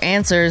looking for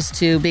answers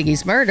to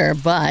Biggie's murder,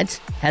 but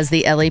has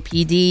the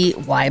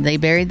LAPD, why they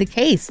buried the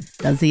case?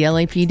 Does the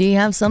LAPD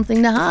have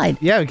something to hide?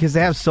 Yeah, because they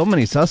have so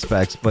many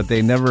suspects, but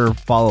they never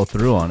follow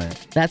through on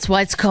it. That's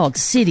why it's called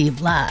City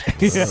of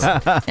Lies.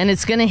 And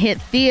it's going to hit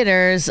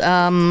theaters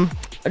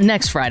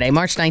next Friday,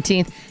 March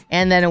 19th,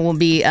 and then it will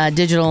be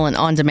digital and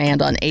on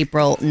demand on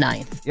April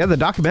 9th. Yeah, the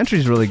documentary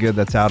is really good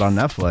that's out on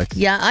Netflix.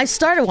 Yeah, I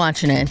started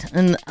watching it,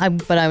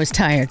 but I was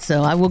tired,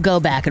 so I will go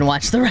back and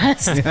watch the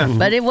rest.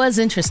 But it was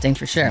interesting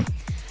for sure.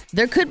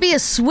 There could be a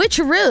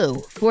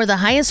switcheroo for the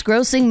highest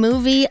grossing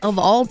movie of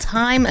all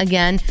time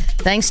again,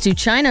 thanks to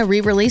China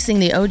re-releasing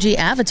the OG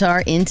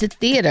Avatar into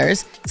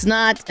theaters. It's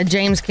not a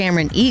James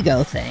Cameron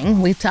ego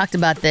thing. We've talked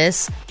about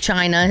this.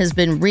 China has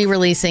been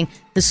re-releasing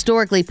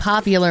historically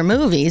popular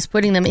movies,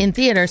 putting them in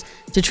theaters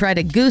to try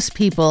to goose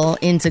people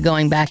into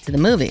going back to the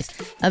movies.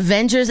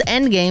 Avengers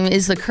Endgame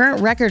is the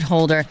current record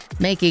holder,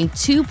 making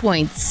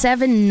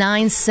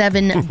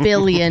 $2.797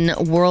 billion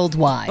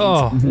worldwide.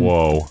 Oh,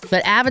 whoa.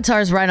 But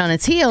Avatar's right on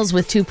its heels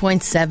with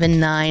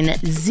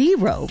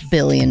 $2.790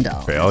 billion.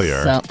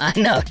 Failure. So I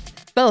know.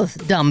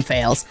 Both dumb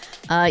fails.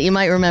 You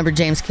might remember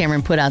James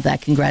Cameron put out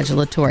that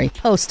congratulatory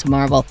post to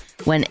Marvel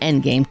when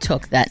Endgame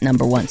took that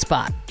number 1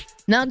 spot.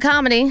 Now,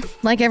 comedy,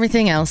 like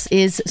everything else,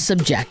 is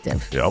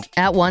subjective. Yep.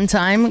 At one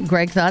time,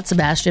 Greg thought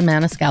Sebastian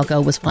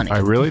Maniscalco was funny. I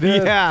really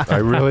did. Yeah. I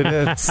really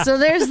did. So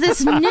there's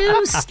this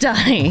new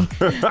study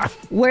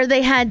where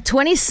they had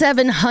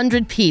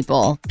 2,700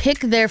 people pick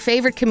their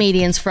favorite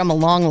comedians from a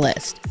long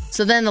list.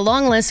 So then the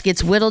long list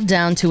gets whittled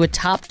down to a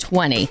top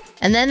 20.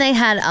 And then they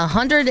had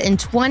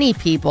 120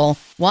 people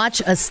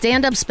watch a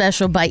stand-up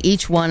special by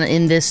each one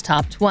in this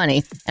top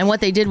 20. And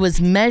what they did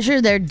was measure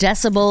their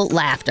decibel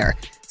laughter.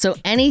 So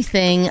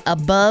anything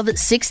above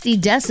 60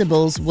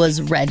 decibels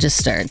was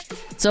registered.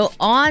 So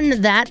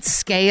on that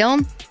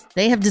scale,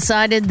 they have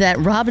decided that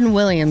Robin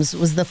Williams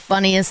was the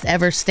funniest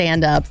ever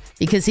stand-up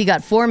because he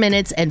got 4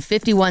 minutes and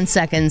 51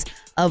 seconds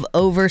of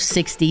over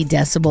 60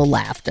 decibel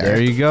laughter.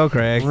 There you go,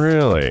 Craig.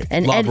 Really?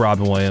 And love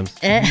Robin Williams.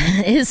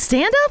 His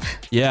stand-up?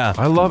 Yeah.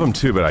 I love him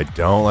too, but I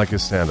don't like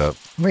his stand-up.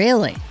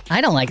 Really?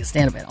 I don't like his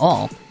stand-up at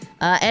all.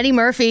 Eddie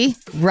Murphy,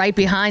 right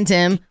behind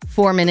him,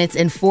 4 minutes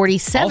and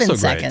 47 Also great.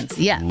 seconds.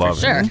 Yeah, Love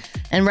for sure. him.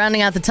 And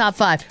rounding out the top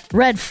 5,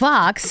 Red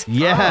Fox.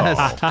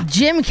 Yes.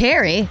 Jim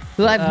Carrey,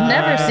 who I've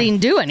never seen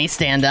do any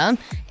stand-up,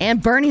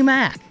 and Bernie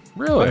Mac.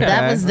 Really?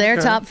 That was their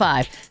Okay. top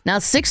 5. Now,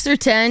 6 through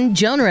 10,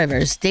 Joan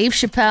Rivers, Dave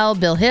Chappelle,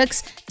 Bill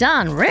Hicks,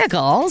 Don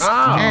Rickles,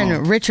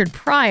 and Richard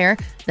Pryor.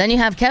 Then you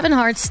have Kevin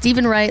Hart,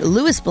 Stephen Wright,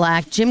 Louis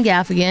Black, Jim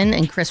Gaffigan,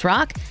 and Chris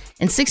Rock.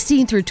 And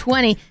 16 through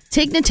 20,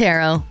 Tig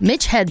Notaro,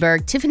 Mitch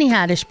Hedberg, Tiffany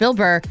Haddish, Bill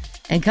Burr,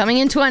 and coming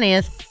in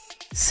 20th,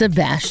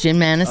 Sebastian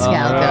Maniscalco.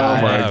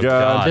 Oh my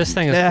God. This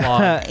thing is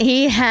flawed.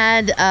 He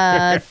had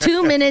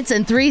 2 minutes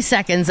and 3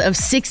 seconds of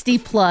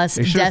 60-plus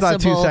You sure it's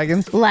not 2 decibel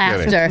seconds?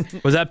 laughter.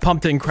 Was that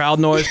pumped in crowd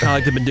noise, kind of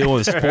like they've been doing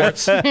with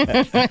sports?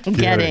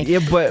 Kidding. Yeah,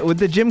 but with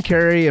the Jim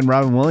Carrey and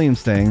Robin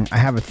Williams thing, I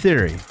have a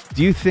theory.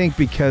 Do you think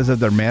because of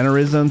their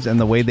mannerisms and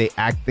the way they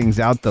act things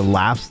out, the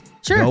laughs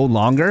go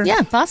longer?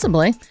 Yeah,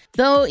 possibly.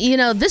 Though,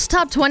 this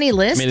top 20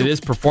 list, I mean, it is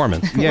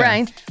performance.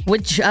 right,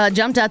 which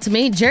jumped out to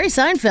me, Jerry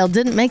Seinfeld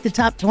didn't make the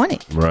top 20,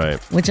 Right.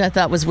 which I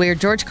thought was weird.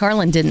 George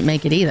Carlin didn't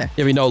make it either.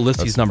 Yeah, we know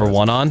list he's number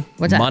 1 on.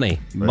 What's that? Money.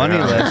 Money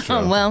list.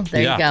 Oh, well,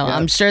 there Yeah. you go. Yeah.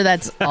 I'm sure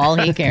that's all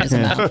he cares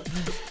about.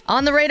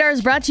 On the Radar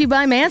is brought to you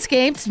by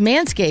Manscaped.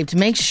 Manscaped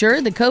makes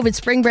sure the COVID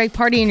spring break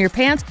party in your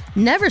pants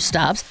never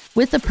stops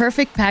with the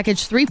Perfect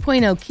Package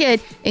 3.0 kit,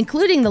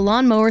 including the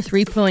Lawnmower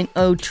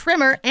 3.0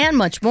 trimmer and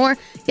much more.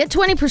 Get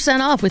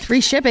 20% off with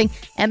free shipping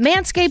at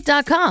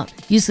manscaped.com.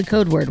 Use the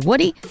code word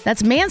Woody.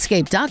 That's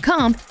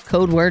manscaped.com,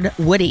 code word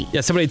Woody.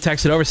 Yeah, somebody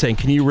texted over saying,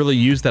 can you really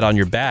use that on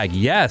your bag?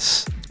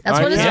 Yes. That's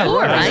what it's for,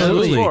 right?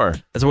 Absolutely.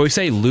 That's what we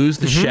say. Lose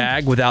the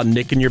shag without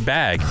nicking your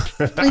bag.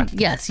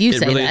 Yes, you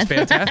say It really that. is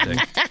fantastic.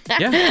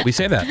 Yeah, we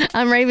say that.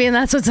 I'm Ravi, and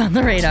that's what's on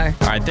the radar.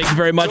 All right, thank you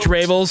very much,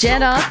 Ravels.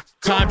 Jet up.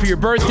 Time for your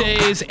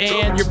birthdays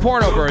and your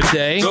porno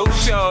birthday. Go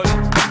shorty,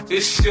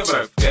 it's your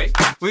birthday.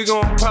 We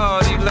gon'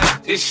 party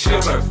like it's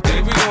your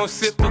birthday. We gon'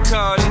 sip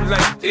Bacardi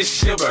like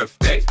it's your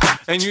birthday.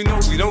 And you know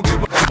we don't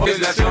give a fuck, it's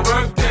not your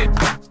birthday.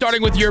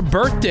 Starting with your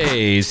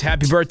birthdays.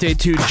 Happy birthday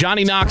to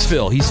Johnny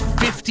Knoxville. He's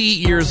 50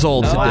 years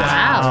old today.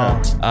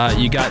 Wow.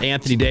 You got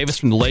Anthony Davis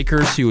from the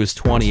Lakers, who is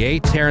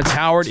 28. Terrence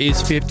Howard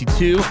is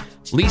 52.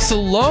 Lisa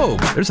Loeb,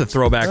 there's a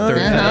throwback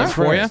Thursday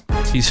for you.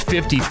 She's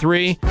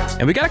 53.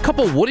 And we got a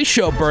couple Woody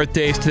Show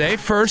birthdays today.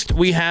 First,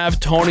 we have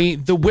Tony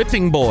the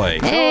Whipping Boy.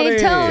 Hey,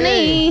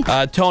 Tony.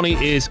 Tony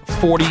is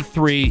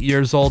 43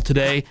 years old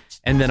today.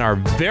 And then our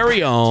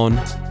very own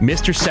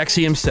Mr.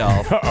 Sexy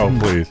himself. Oh,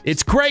 please.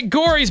 It's Greg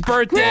Gorey's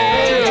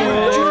birthday.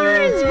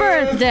 Gorey's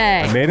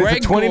birthday. I made it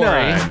Greg to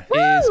 29.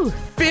 Gorey is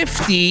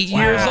 50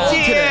 years old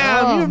today.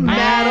 Damn, you're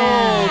mad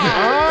old.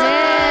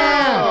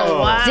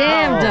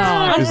 Damn,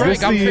 dog. Is this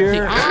the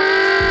year?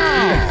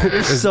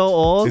 You're so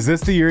old. Is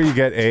this the year you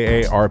get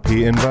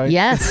AARP invite?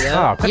 Yes.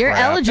 Oh, You're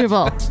crap.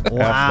 eligible.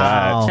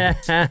 Wow.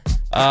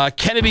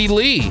 Kennedy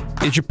Lee,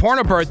 it's your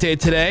porno birthday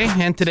today,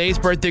 and today's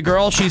birthday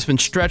girl, she's been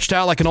stretched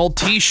out like an old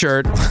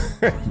t-shirt.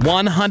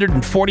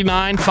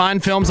 149 fine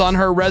films on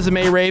her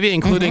resume, Ravy,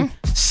 including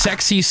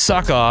Sexy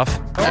Suck Off.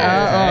 Oh,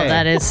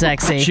 that is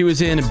sexy. She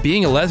was in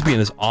Being a Lesbian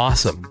is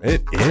Awesome.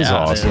 It is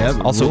awesome.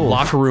 Yep, Also, rules.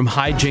 Locker Room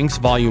Hijinks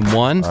Volume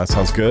 1. That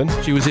sounds good.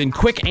 She was in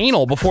Quick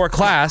Anal Before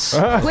Class.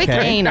 Quick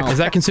anal. Is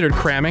that considered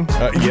cramming?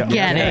 Yeah.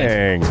 Get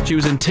it. Dang. She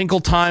was in Tinkle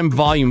Time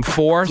Volume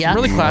 4. Some Yep.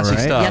 really classy All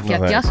right. stuff.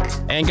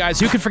 Yuck. And guys,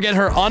 who could forget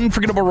her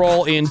unforgettable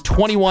role in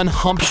 21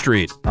 Hump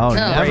Street? Oh,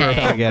 never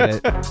yeah. forget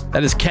it.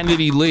 That is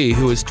Kennedy Lee,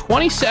 who is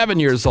 27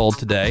 years old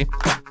today.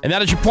 And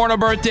that is your porno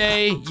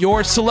birthday,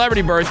 your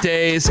celebrity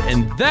birthdays,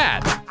 and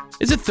that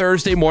is a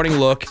Thursday morning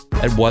look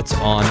at what's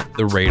on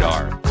the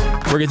radar.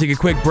 We're going to take a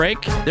quick break.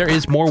 There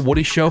is more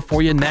Woody Show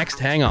for you next.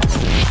 Hang on.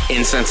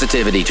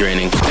 Insensitivity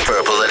training for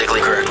a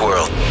politically correct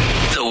world.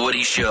 The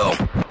Woody Show.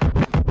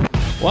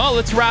 Well,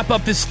 let's wrap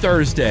up this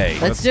Thursday.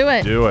 Let's do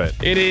it. Do it.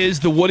 It is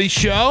The Woody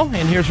Show,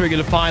 and here's where you're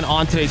going to find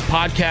on today's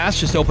podcast.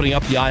 Just opening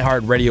up the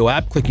iHeartRadio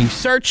app, clicking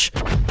search,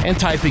 and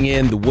typing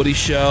in The Woody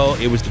Show.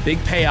 It was the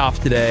big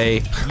payoff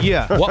today.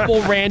 Yeah. What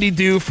will Randy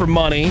do for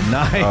money?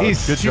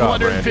 Nice. Good job,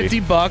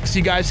 $250 bucks.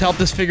 You guys helped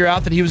us figure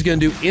out that he was going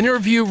to do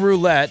interview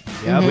roulette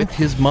with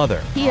his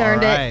mother. He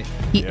earned All right. it.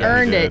 He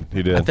earned it.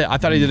 He did. I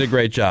thought he did a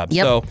great job.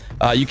 Yep.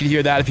 So you can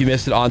hear that if you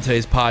missed it on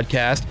today's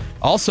podcast.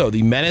 Also,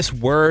 the Menace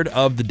word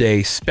of the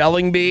day,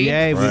 spelling bee.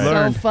 Yay, we Right. So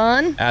learned.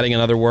 fun. Adding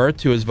another word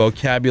to his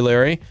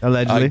vocabulary.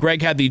 Allegedly.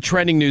 Greg had the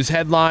trending news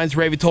headlines.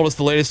 Ravy told us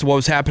the latest of what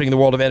was happening in the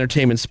world of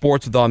entertainment and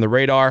sports with On the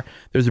Radar.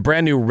 There's a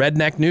brand new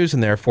Redneck news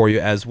in there for you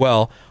as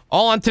well.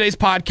 All on today's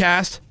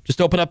podcast. Just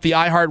open up the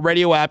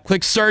iHeartRadio app,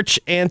 click search,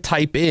 and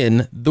type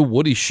in The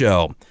Woody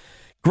Show.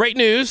 Great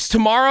news.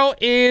 Tomorrow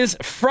is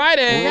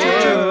Friday.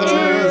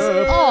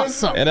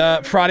 Awesome.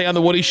 And Friday on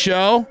The Woody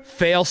Show,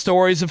 fail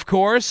stories, of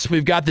course.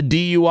 We've got the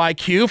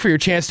DUIQ for your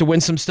chance to win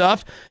some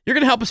stuff. You're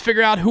going to help us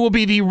figure out who will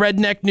be the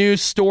Redneck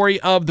News story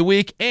of the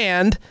week.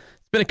 And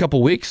it's been a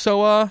couple weeks,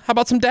 so how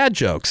about some dad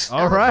jokes?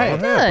 All right.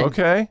 Good.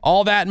 Okay.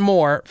 All that and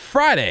more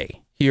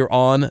Friday here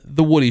on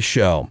The Woody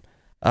Show.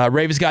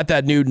 Rave's got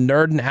that new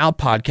Nerdin' Out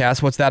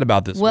podcast. What's that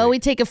about this Well, week? we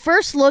take a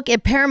first look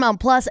at Paramount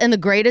Plus, and the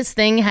greatest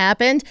thing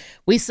happened.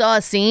 We saw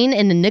a scene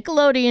in the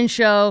Nickelodeon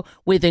show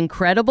with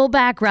incredible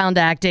background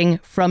acting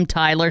from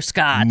Tyler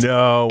Scott.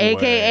 No way.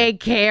 AKA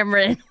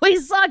Cameron. We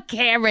saw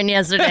Cameron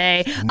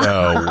yesterday.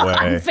 No way.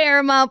 On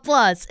Paramount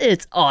Plus.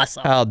 It's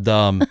awesome. How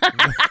dumb.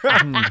 All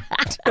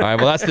right,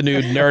 well, that's the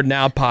new Nerdin'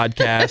 Out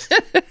podcast.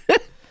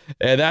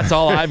 And that's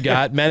all I've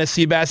got. Menace,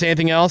 Seabass,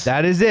 anything else?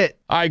 That is it.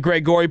 All right,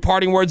 Greg Gorey,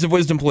 parting words of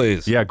wisdom,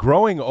 please. Yeah,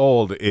 growing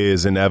old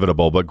is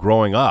inevitable, but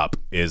growing up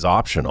is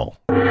optional.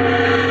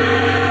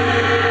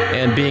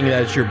 And being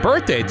that it's your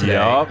birthday today,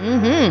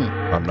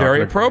 I'm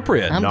very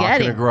appropriate. I'm not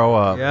getting. going to grow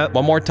up. Yep.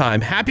 One more time.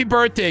 Happy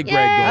birthday, Greg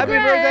Gorey. Happy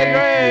birthday,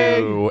 Greg.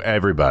 Thank you,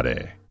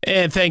 everybody.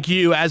 And thank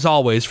you, as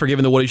always, for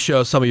giving The Woody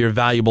Show some of your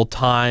valuable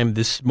time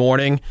this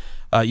morning.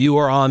 You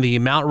are on the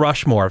Mount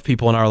Rushmore of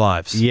people in our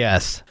lives.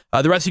 Yes.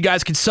 The rest of you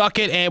guys can suck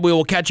it, and we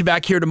will catch you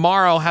back here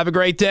tomorrow. Have a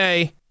great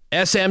day.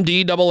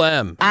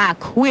 SMDMM. I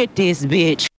quit this bitch.